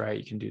Sundays, right,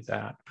 you can do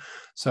that.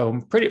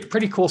 So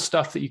pretty cool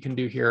stuff that you can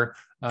do here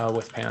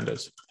with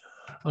Pandas.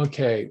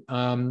 Okay,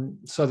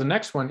 so the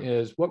next one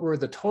is, what were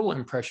the total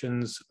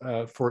impressions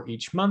for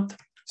each month?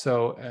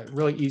 So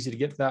really easy to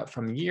get that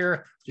from the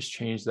year. Just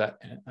change that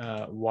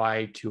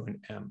Y to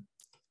an M.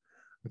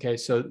 Okay,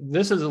 so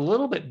this is a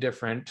little bit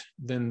different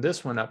than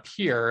this one up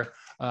here.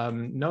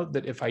 Note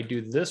that if I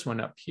do this one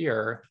up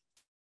here,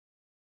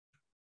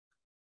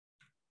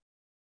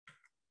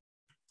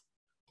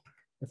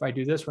 if I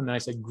do this one and I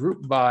say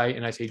group by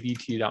and I say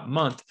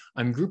dt.month,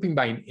 I'm grouping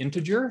by an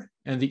integer,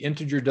 and the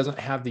integer doesn't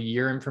have the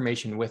year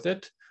information with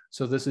it.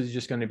 So this is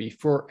just going to be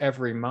for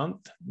every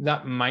month.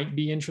 That might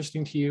be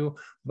interesting to you,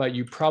 but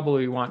you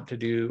probably want to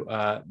do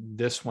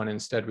this one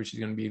instead, which is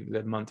going to be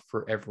the month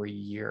for every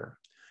year.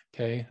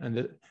 Okay,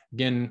 and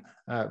again,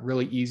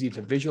 really easy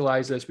to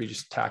visualize this. We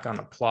just tack on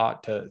a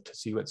plot to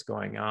see what's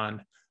going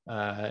on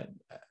to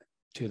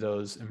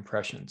those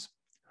impressions.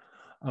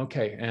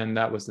 Okay, and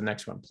that was the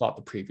next one, plot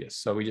the previous.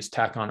 So we just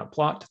tack on a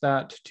plot to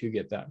that to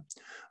get that.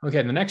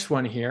 Okay, the next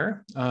one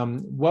here,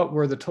 what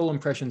were the total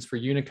impressions for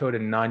Unicode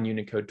and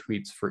non-Unicode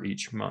tweets for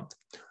each month?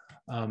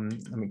 Let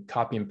me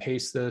copy and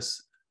paste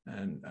this,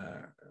 and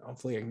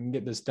hopefully I can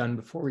get this done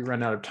before we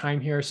run out of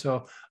time here.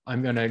 So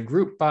I'm going to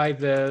group by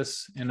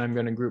this, and I'm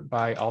going to group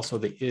by also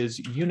the is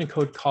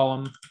Unicode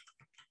column.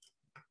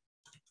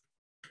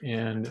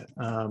 And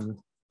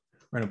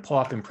we're going to pull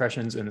up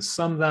impressions and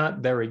sum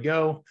that. There we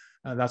go.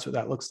 That's what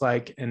that looks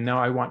like. And now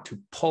I want to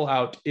pull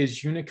out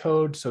is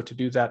Unicode. So to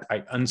do that, I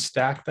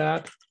unstack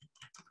that.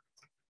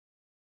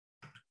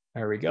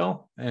 There we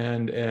go.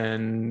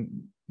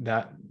 And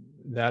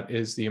that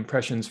is the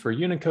impressions for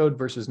Unicode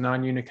versus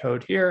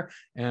non-Unicode here.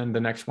 And the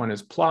next one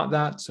is plot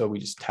that. So we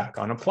just tack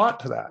on a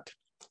plot to that.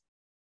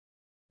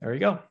 There we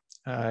go.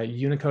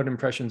 Unicode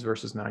impressions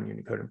versus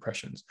non-Unicode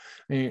impressions.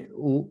 I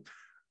mean,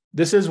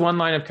 this is one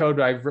line of code,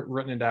 but I've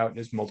written it out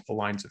as multiple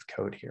lines of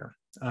code here.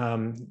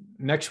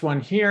 Next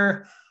one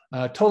here,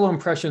 total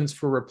impressions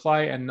for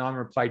reply and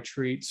non-reply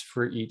tweets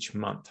for each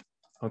month.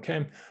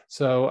 Okay,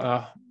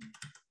 so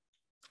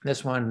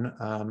this one,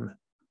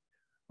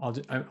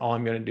 all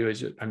I'm going to do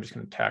is I'm just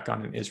going to tack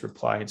on an is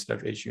reply instead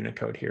of is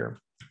Unicode here.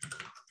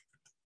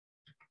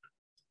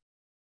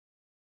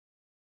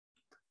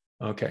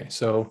 Okay,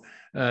 so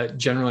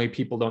generally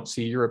people don't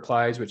see your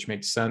replies, which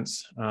makes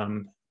sense.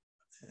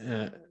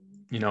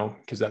 You know,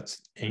 because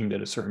that's aimed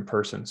at a certain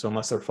person. So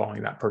unless they're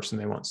following that person,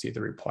 they won't see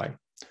the reply.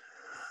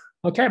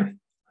 Okay,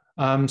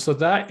 so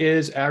that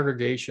is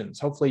aggregations.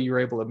 Hopefully you're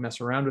able to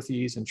mess around with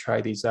these and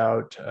try these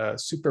out.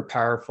 Super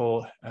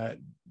powerful.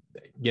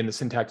 Again, the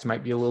syntax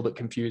might be a little bit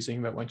confusing,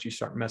 but once you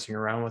start messing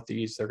around with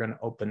these, they're going to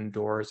open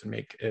doors and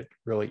make it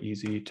really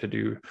easy to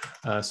do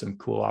some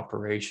cool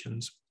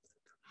operations.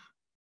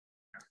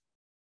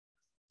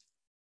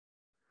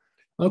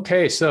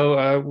 Okay,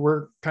 so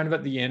we're kind of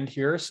at the end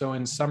here. So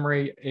in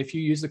summary, if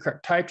you use the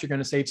correct types, you're going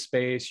to save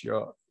space.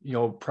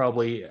 You'll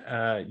probably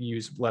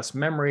use less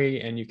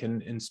memory, and you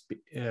can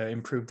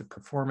improve the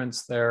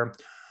performance there.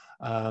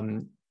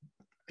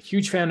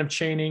 Huge fan of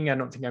chaining. I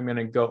don't think I'm going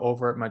to go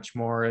over it much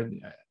more.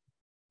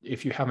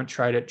 If you haven't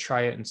tried it,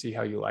 try it and see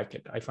how you like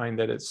it. I find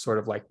that it's sort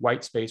of like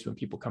white space. When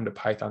people come to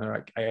Python, they're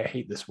like, I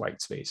hate this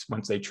white space.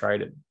 Once they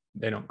tried it,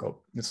 they don't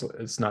go,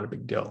 it's not a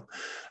big deal.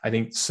 I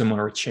think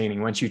similar with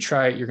chaining. Once you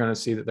try it, you're going to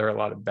see that there are a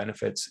lot of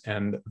benefits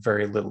and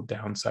very little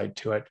downside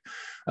to it.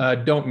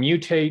 Don't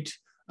mutate.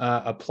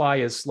 Apply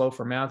is slow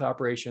for math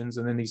operations,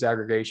 and then these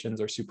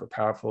aggregations are super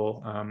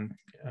powerful.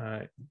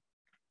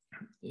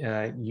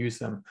 Use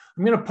them.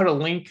 I'm going to put a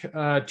link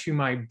to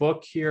my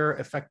book here,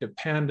 Effective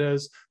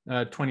Pandas,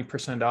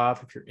 20%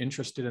 off if you're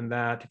interested in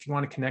that. If you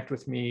want to connect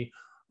with me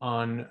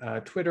on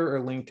Twitter or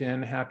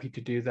LinkedIn, happy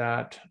to do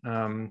that.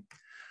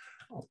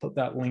 I'll put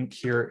that link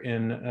here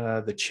in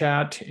the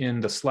chat, in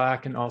the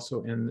Slack, and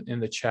also in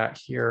the chat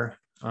here.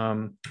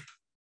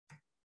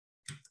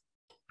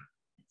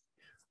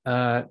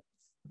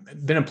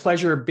 Been a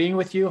pleasure being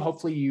with you.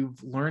 Hopefully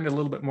you've learned a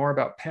little bit more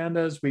about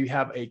pandas. We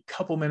have a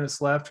couple minutes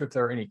left. If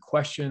there are any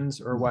questions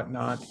or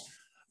whatnot,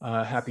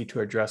 happy to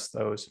address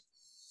those.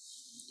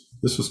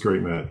 This was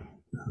great, Matt.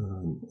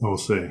 I will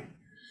say,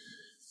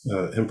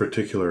 in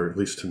particular, at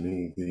least to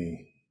me,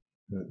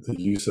 the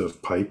use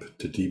of pipe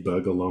to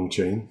debug a long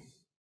chain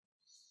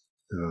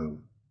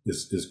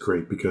is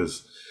great,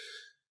 because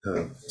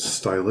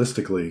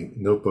stylistically,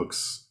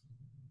 notebooks,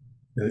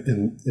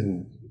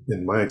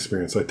 in my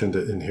experience, I tend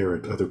to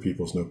inherit other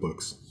people's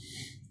notebooks,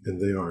 and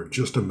they are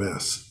just a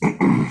mess.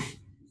 And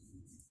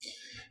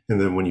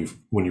then when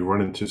you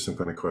run into some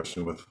kind of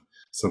question with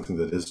something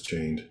that is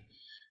chained,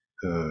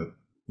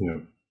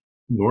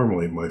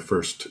 normally my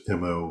first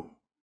MO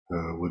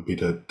would be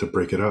to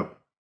break it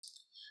up,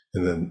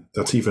 and then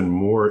that's even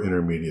more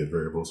intermediate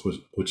variables,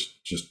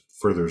 which just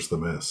furthers the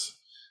mess.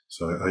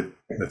 So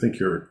I think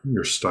your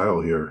style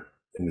here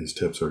in these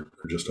tips are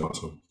just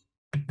awesome.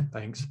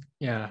 Thanks.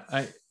 Yeah,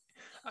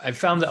 I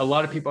found that a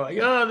lot of people are like,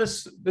 oh,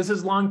 this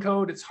is long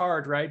code, it's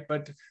hard, right?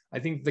 But I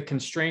think the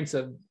constraints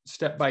of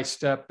step by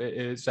step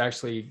is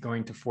actually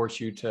going to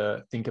force you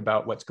to think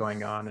about what's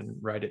going on and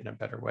write it in a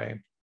better way.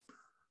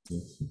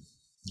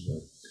 Yeah.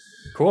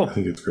 Cool. I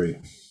think it's great.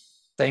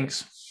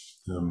 Thanks.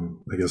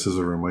 I guess as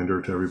a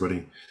reminder to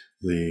everybody,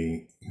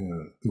 the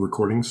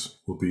recordings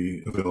will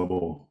be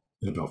available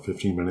in about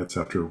 15 minutes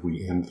after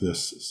we end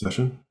this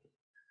session.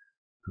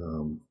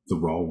 The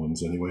raw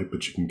ones anyway,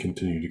 but you can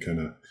continue to kind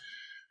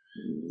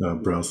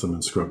of browse them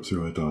and scrub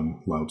through it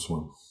on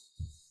LoudSwarm.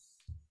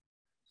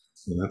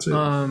 And that's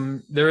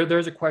it.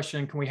 There's a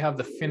question. Can we have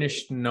the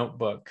finished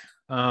notebook?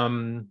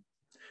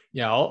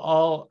 Yeah,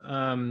 I'll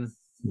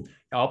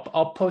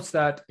post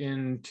that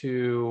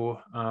into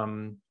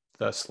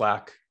the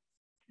Slack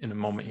in a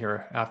moment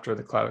here. After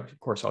the cloud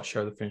course, I'll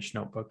share the finished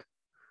notebook.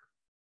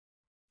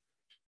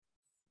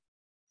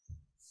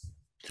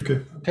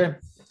 Okay. Okay.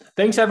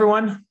 Thanks,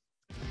 everyone.